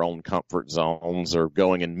outside their own comfort zones, or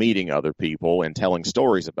going and meeting other people and telling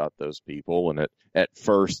stories about those people. And at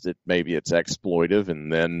first maybe it's exploitive,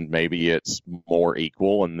 and then maybe it's more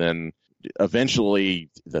equal. And then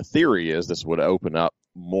eventually the theory is this would open up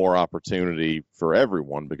more opportunity for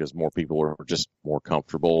everyone, because more people are just more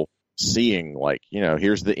comfortable seeing, like,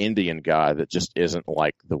 here's the Indian guy that just isn't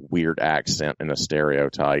like the weird accent and a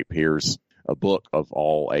stereotype. Here's a book of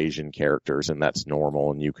all Asian characters, and that's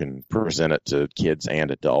normal, and you can present it to kids and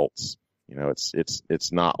adults.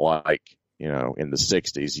 It's not like, in the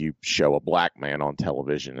 60s you show a black man on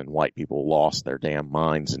television and white people lost their damn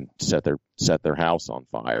minds and set their house on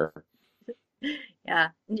fire. Yeah,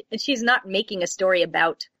 she's not making a story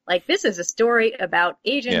about, like, this is a story about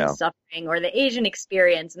Asian suffering or the Asian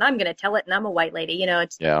experience, and I'm going to tell it, and I'm a white lady.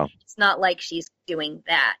 It's not like she's doing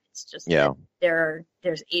that. It's just that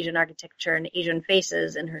there's Asian architecture and Asian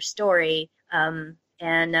faces in her story,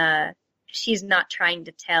 and she's not trying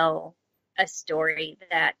to tell a story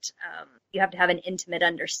that you have to have an intimate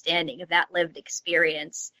understanding of that lived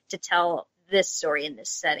experience to tell this story in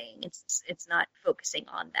this setting. It's not focusing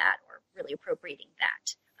on that or really appropriating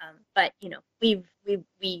that. But we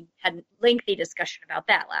had a lengthy discussion about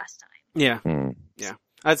that last time. Yeah. Yeah.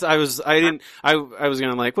 I was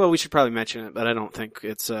gonna like, well, we should probably mention it, but I don't think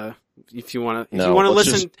it's if you want to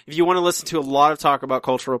listen to a lot of talk about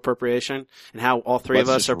cultural appropriation and how all three of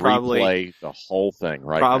us are probably replay the whole thing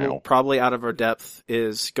now. Probably out of our depth,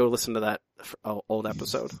 is go listen to that old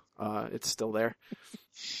episode. It's still there.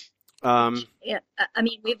 Yeah, I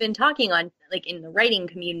mean, we've been talking on, like, in the writing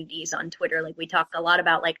communities on Twitter, like, we talked a lot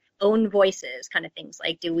about, like, own voices kind of things.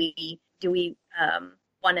 Like, do we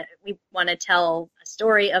want to tell a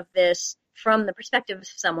story of this from the perspective of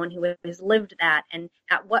someone who has lived that, and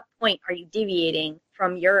at what point are you deviating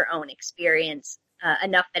from your own experience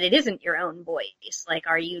enough that it isn't your own voice? Like,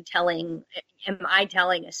 am I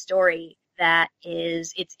telling a story that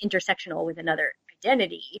it's intersectional with another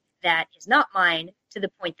identity that is not mine, to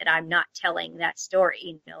the point that I'm not telling that story.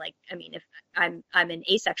 You know, like, I mean, if I'm an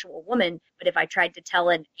asexual woman, but if I tried to tell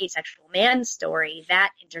an asexual man's story,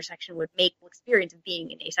 that intersection would make the experience of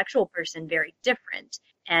being an asexual person very different.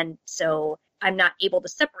 And so I'm not able to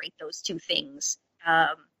separate those two things,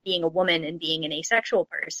 being a woman and being an asexual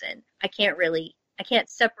person. I can't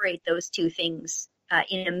separate those two things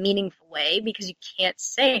in a meaningful way, because you can't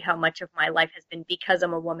say how much of my life has been because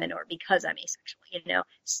I'm a woman or because I'm asexual, you know?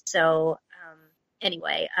 So,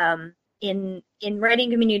 anyway, in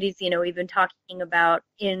writing communities, you know, we've been talking about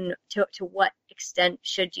to what extent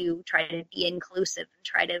should you try to be inclusive and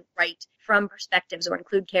try to write from perspectives or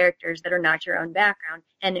include characters that are not your own background.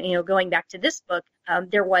 And, you know, going back to this book,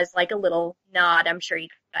 there was like a little nod. I'm sure you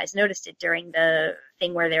guys noticed it during the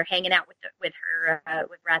thing where they're hanging out with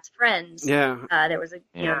Rat's friends. Yeah. There was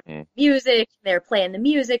music. They were playing the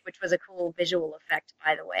music, which was a cool visual effect,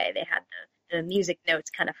 by the way. They had the music notes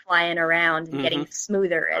kind of flying around and getting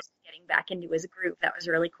smoother as getting back into his groove. That was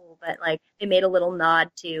really cool. But like, they made a little nod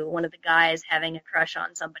to one of the guys having a crush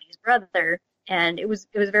on somebody's brother, and it was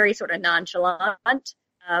very sort of nonchalant.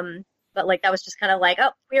 But like, that was just kind of like,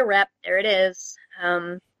 oh, queer rep, there it is.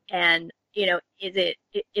 And you know,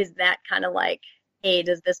 is that kind of like, hey,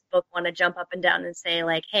 does this book want to jump up and down and say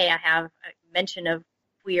like, hey, I have a mention of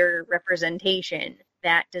queer representation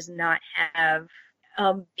that does not have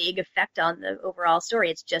a big effect on the overall story.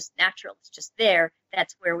 It's just natural. It's just there.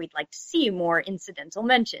 That's where we'd like to see more incidental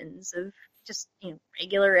mentions of just, you know,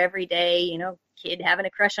 regular everyday, you know, kid having a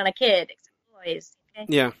crush on a kid, except boys. Okay?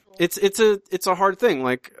 Yeah. It's a hard thing.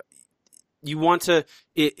 Like, you want to,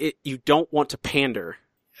 you don't want to pander.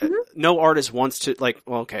 No artist wants to, like,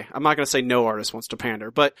 well, okay, I'm not going to say no artist wants to pander,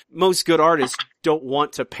 but most good artists don't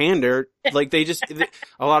want to pander. Like, a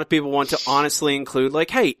lot of people want to honestly include, like,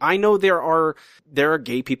 hey, I know there are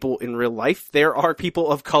gay people in real life. There are people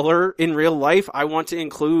of color in real life. I want to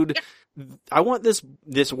include, I want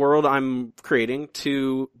this world I'm creating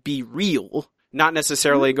to be real, not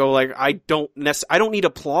necessarily go like, I don't need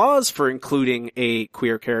applause for including a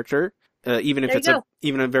queer character, even if it's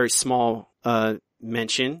even a very small,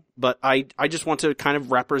 mention, but I just want to kind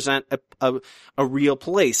of represent a real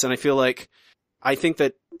place. And I feel like, I think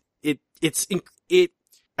that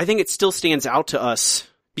I think it still stands out to us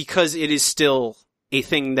because it is still a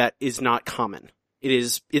thing that is not common.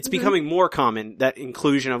 It's becoming more common, that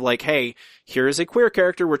inclusion of like, hey, here is a queer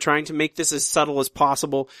character. We're trying to make this as subtle as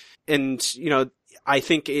possible. And, you know, I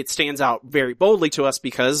think it stands out very boldly to us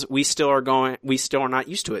because we still are not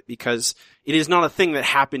used to it, because it is not a thing that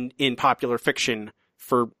happened in popular fiction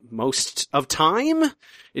for most of time.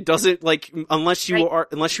 It doesn't, like, unless you are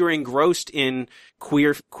engrossed in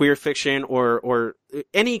queer fiction or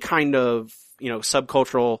any kind of, you know,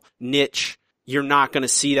 subcultural niche, you're not going to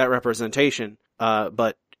see that representation.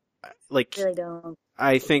 But like, really don't.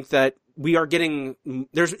 I think that we are getting,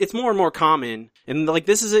 it's more and more common, and like,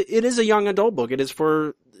 it is a young adult book. It is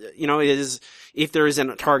for, you know, it is, if there isn't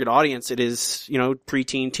a target audience, it is, you know,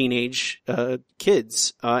 preteen, teenage,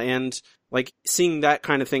 kids, and like, seeing that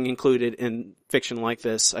kind of thing included in fiction like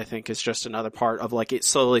this, I think, is just another part of like, it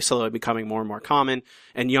slowly becoming more and more common,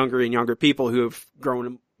 and younger people who have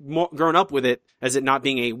grown up with it as it not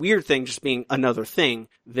being a weird thing, just being another thing,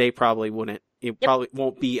 they probably wouldn't. It probably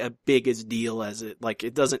won't be a big as deal as it, like,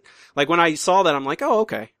 it doesn't, like, when I saw that, I'm like, oh,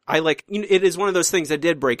 okay. I like, you know, it is one of those things that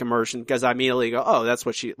did break immersion, because I immediately go, oh, that's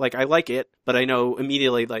what she, like, I like it, but I know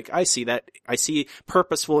immediately, like, I see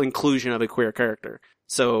purposeful inclusion of a queer character.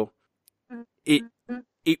 So,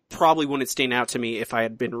 it probably wouldn't stand out to me if I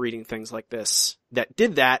had been reading things like this that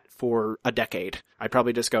did that for a decade. I'd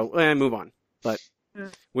probably just go, move on. But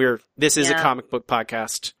this is a comic book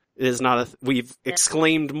podcast. It is not we've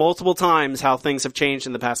exclaimed multiple times how things have changed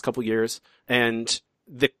in the past couple years, and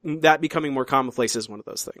that becoming more commonplace is one of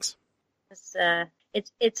those things.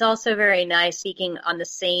 It's also very nice, speaking on the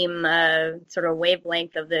same sort of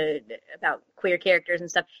wavelength of about queer characters and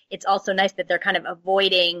stuff. It's also nice that they're kind of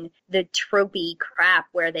avoiding the tropey crap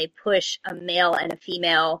where they push a male and a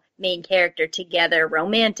female main character together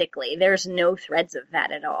romantically. There's no threads of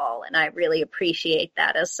that at all, and I really appreciate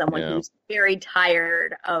that as someone who's very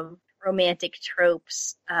tired of romantic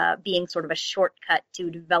tropes being sort of a shortcut to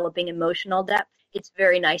developing emotional depth. It's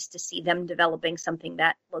very nice to see them developing something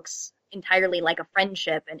that looks entirely like a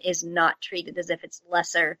friendship and is not treated as if it's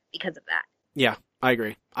lesser because of that. Yeah, I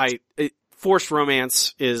agree. Forced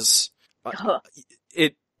romance is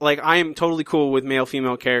like, I am totally cool with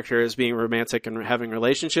male-female characters being romantic and having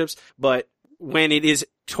relationships, but when it is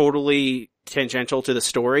totally tangential to the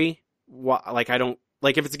story, like, I don't,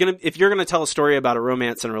 like, if you're gonna tell a story about a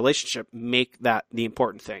romance and a relationship, make that the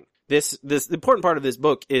important thing. the important part of this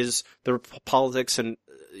book is the politics and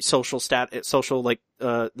social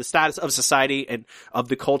the status of society and of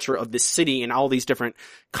the culture of this city, and all these different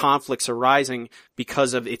conflicts arising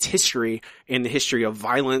because of its history and the history of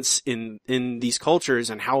violence in these cultures,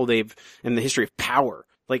 and and the history of power.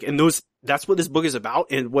 That's what this book is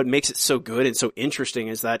about, and what makes it so good and so interesting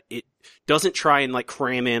is that it doesn't try and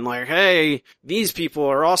cram in hey, these people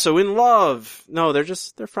are also in love. No,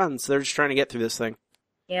 they're friends. They're just trying to get through this thing.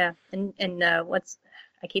 Yeah, and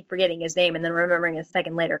I keep forgetting his name and then remembering a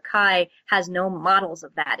second later. Kai has no models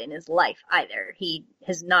of that in his life either. He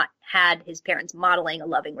has not had his parents modeling a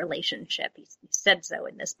loving relationship. He said so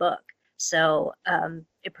in this book. So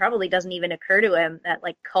it probably doesn't even occur to him that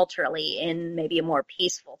culturally in maybe a more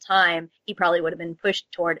peaceful time, he probably would have been pushed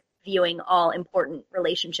toward viewing all important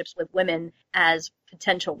relationships with women as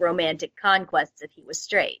potential romantic conquests if he was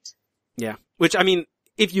straight. Yeah. Which, I mean,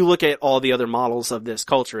 if you look at all the other models of this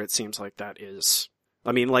culture, it seems like that is,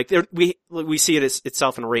 I mean, we see it as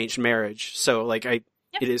itself in arranged marriage. So it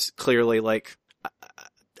is clearly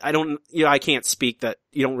I can't speak that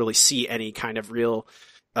you don't really see any kind of real,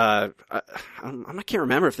 I can't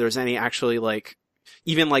remember if there's any actually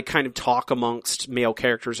even kind of talk amongst male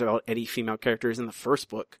characters about any female characters in the first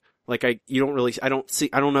book. I don't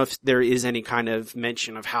know if there is any kind of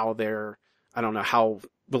mention of how how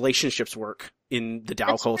relationships work in the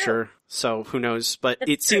Dao culture. True. So who knows? But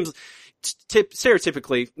That's true. Seems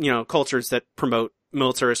stereotypically, cultures that promote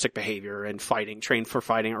militaristic behavior and train for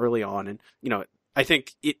fighting early on. And, I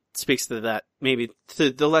think it speaks to that. Maybe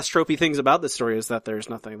the less tropey things about this story is that there's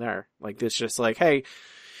nothing there. It's just hey,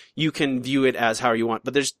 you can view it as how you want,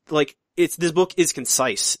 but there's this book is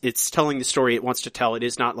concise. It's telling the story it wants to tell. It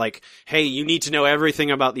is not hey, you need to know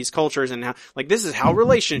everything about these cultures and how, this is how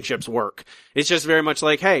relationships work. It's just very much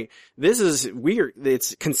hey, this is weird.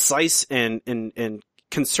 It's concise and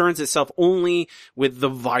concerns itself only with the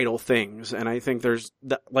vital things. And I think there's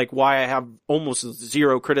why I have almost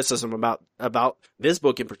zero criticism about this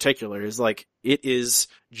book in particular is it is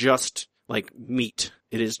just meat.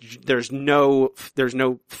 It is, there's no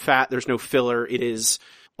fat, there's no filler. It is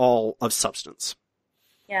all of substance.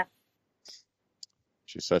 Yeah.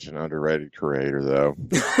 She's such an underrated creator though.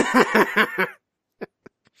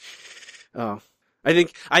 Oh. I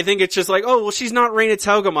think it's just she's not Raina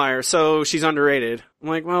Telgemeier, so she's underrated.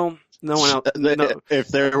 I'm well, no one else. No. If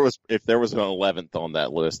there was an 11th on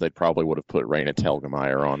that list, they probably would have put Raina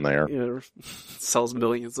Telgemeier on there. Yeah, sells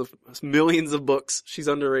millions of books. She's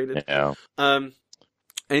underrated. Yeah.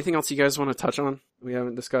 Anything else you guys want to touch on we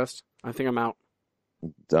haven't discussed? I think I'm out.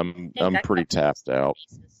 I'm pretty tapped out.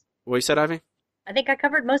 What you said, Ivy? I think I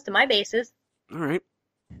covered most of my bases. All right.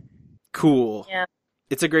 Cool. Yeah.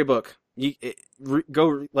 It's a great book.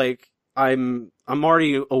 I'm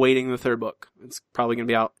already awaiting the third book. It's probably going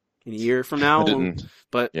to be out in a year from now.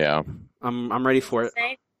 But yeah, I'm ready for it.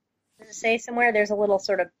 Does it say somewhere there's a little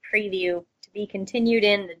sort of preview to be continued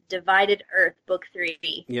in the Divided Earth Book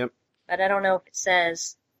 3? Yep. But I don't know if it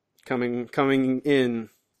says coming in.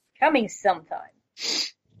 Coming sometime.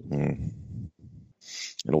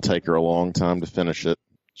 It'll take her a long time to finish it.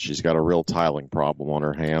 She's got a real tiling problem on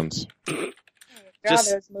her hands. Draw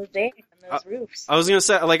those mosaics on those roofs. I was gonna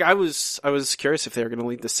say, I was curious if they were gonna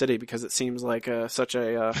leave the city because it seems like such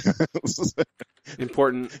a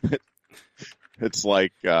important. It's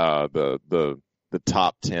the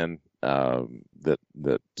top 10 that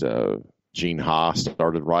Gene Ha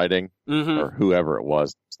started writing, or whoever it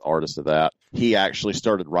was, the artist of that. He actually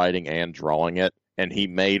started writing and drawing it, and he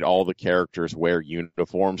made all the characters wear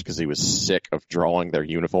uniforms because he was sick of drawing their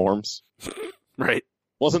uniforms. Right.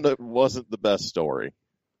 Wasn't the best story.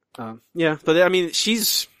 Yeah, but I mean,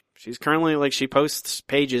 she's currently she posts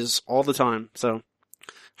pages all the time, so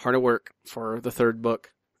hard at work for the third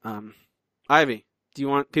book. Ivy, do you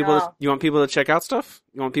want people to check out stuff?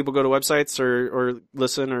 You want people to go to websites or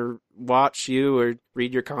listen or watch you or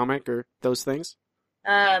read your comic or those things?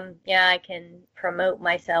 Yeah, I can promote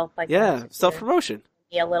myself. Self-promotion.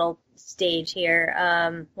 A little stage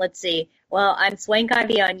here. Let's see. Well, I'm Swank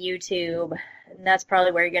Ivy on YouTube. And that's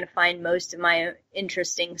probably where you're going to find most of my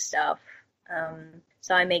interesting stuff.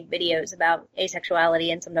 So I make videos about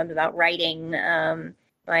asexuality and sometimes about writing.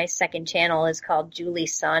 My second channel is called Julie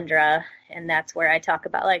Sandra, and that's where I talk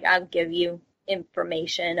about, I'll give you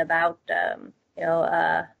information about,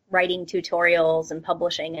 writing tutorials and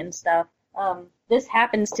publishing and stuff. This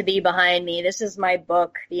happens to be behind me. This is my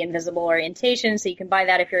book, The Invisible Orientation, so you can buy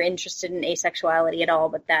that if you're interested in asexuality at all,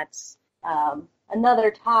 but that's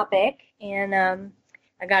another topic. And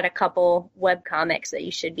I got a couple webcomics that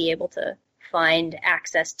you should be able to find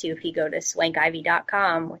access to if you go to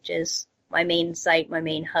swankivy.com, which is my main site, my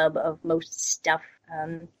main hub of most stuff.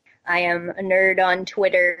 I am a nerd on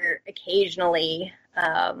Twitter occasionally,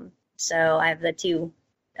 so I have the two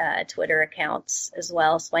Twitter accounts as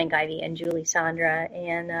well, Swank Ivy and Julie Sandra,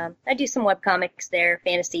 and I do some webcomics there,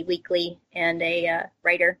 Fantasy Weekly, and a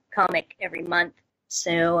writer comic every month.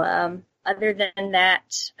 So other than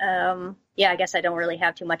that, I guess I don't really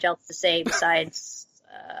have too much else to say besides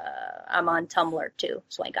I'm on Tumblr too,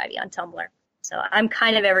 Swank Ivy on Tumblr. So I'm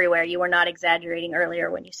kind of everywhere. You were not exaggerating earlier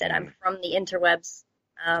when you said I'm from the interwebs.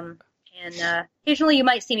 And occasionally you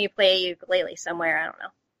might see me play a ukulele somewhere. I don't know.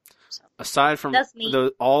 So, aside from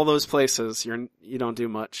all those places, you don't do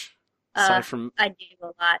much. Aside from I do a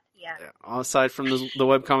lot. Yeah. Aside from the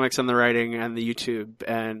webcomics and the writing and the YouTube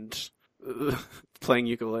and playing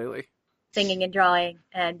ukulele, singing and drawing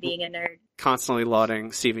and being a nerd, constantly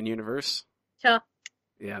lauding Steven Universe. Sure.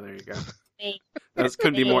 Yeah, there you go. That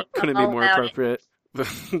couldn't be more appropriate.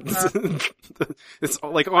 It's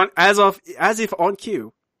like as if on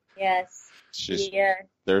cue. Yes.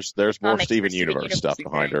 There's more Steven Universe stuff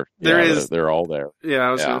behind her. They're all there. Yeah,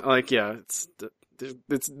 I was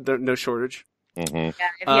it's no shortage. Mm-hmm. Yeah,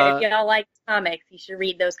 if you all like comics, you should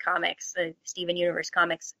read those comics. The Steven Universe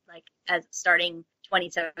comics, like as starting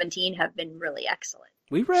 2017, have been really excellent.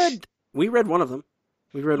 We read one of them.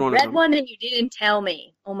 We read one of them. One and you didn't tell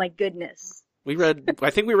me. Oh my goodness.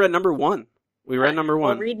 I think we read number 1. We read number 1.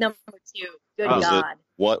 Well, read number 2. Good God.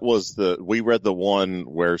 We read the one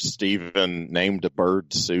where Steven named a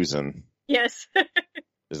bird Susan. Yes.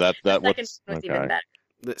 Is that what's okay? Even better.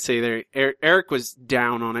 See there, Eric was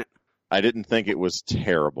down on it. I didn't think it was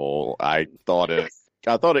terrible. I thought it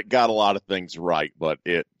got a lot of things right, but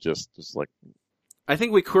it just was like. I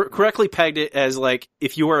think we correctly pegged it as like,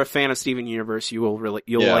 if you are a fan of Steven Universe, you'll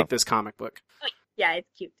like this comic book. Oh, yeah, it's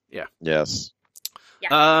cute. Yeah. Yes.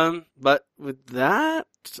 Yeah. But with that,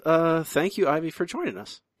 thank you, Ivy, for joining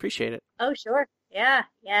us. Appreciate it. Oh, sure. Yeah.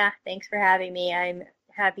 Thanks for having me. I'm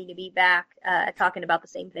happy to be back, talking about the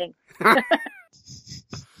same thing.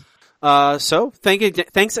 So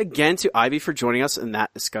thanks again to Ivy for joining us in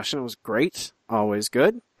that discussion. It was great. Always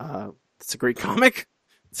good. It's a great comic.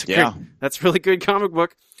 That's a really good comic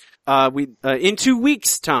book. In 2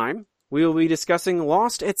 weeks' time, we will be discussing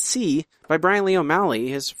Lost at Sea by Brian Lee O'Malley,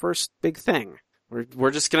 his first big thing.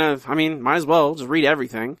 We're just might as well just read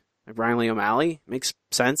everything by Brian Lee O'Malley. Makes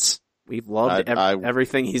sense. We've loved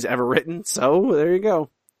everything he's ever written, so there you go.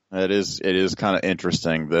 It is kind of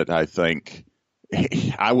interesting that I think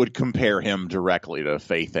I would compare him directly to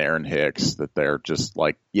Faith Aaron Hicks, that they're just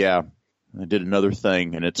like, I did another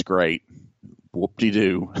thing and it's great.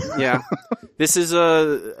 Whoop-de-doo. Yeah. There's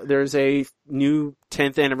a new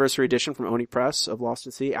 10th anniversary edition from Oni Press of Lost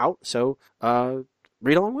at Sea out, so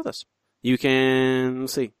read along with us. You can,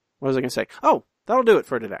 let's see, what was I going to say? Oh, that'll do it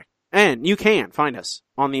for today. And you can find us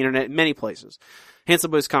on the internet in many places.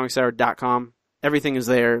 HandsomeBoysComicsHour.com. Everything is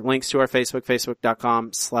there. Links to our Facebook,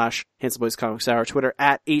 facebook.com/HandsomeBoysComicsHour, Twitter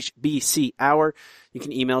 @HBCHour. You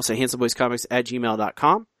can email us at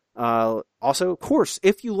handsomeboyscomics@gmail.com. Also, of course,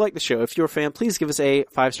 if you like the show, if you're a fan, please give us a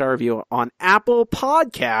 5-star review on Apple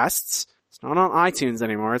Podcasts. It's not on iTunes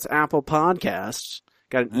anymore. It's Apple Podcasts.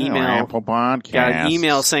 Got an email. Apple Podcasts. Got an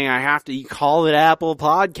email saying I have to call it Apple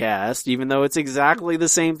Podcast, even though it's exactly the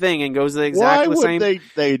same thing and goes the exactly the same. Why would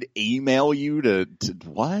they'd email you to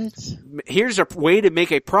what? Here's a way to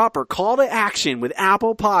make a proper call to action with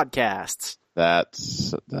Apple Podcasts.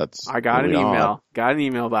 That's. I got really an email. odd. Got an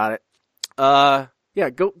email about it. Go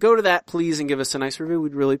to that, please, and give us a nice review.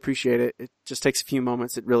 We'd really appreciate it. It just takes a few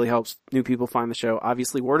moments. It really helps new people find the show.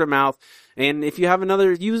 Obviously, word of mouth. And if you have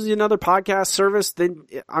use another podcast service, then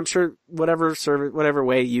I'm sure whatever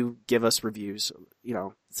way you give us reviews,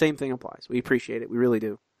 same thing applies. We appreciate it. We really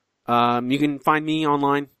do. You can find me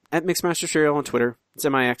online at Mixmaster Serial on Twitter. It's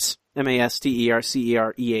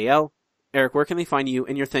MIXMASTERCEREAL. Eric, where can they find you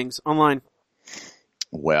and your things online?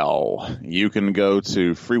 Well, you can go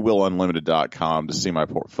to freewillunlimited.com to see my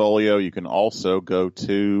portfolio. You can also go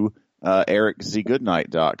to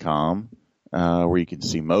ericzgoodnight.com, where you can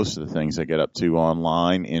see most of the things I get up to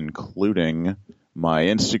online, including my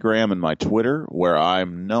Instagram and my Twitter, where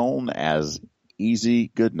I'm known as Easy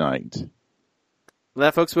Goodnight. Well,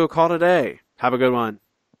 that, folks, we'll call today. Have a good one.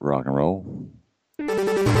 Rock and roll.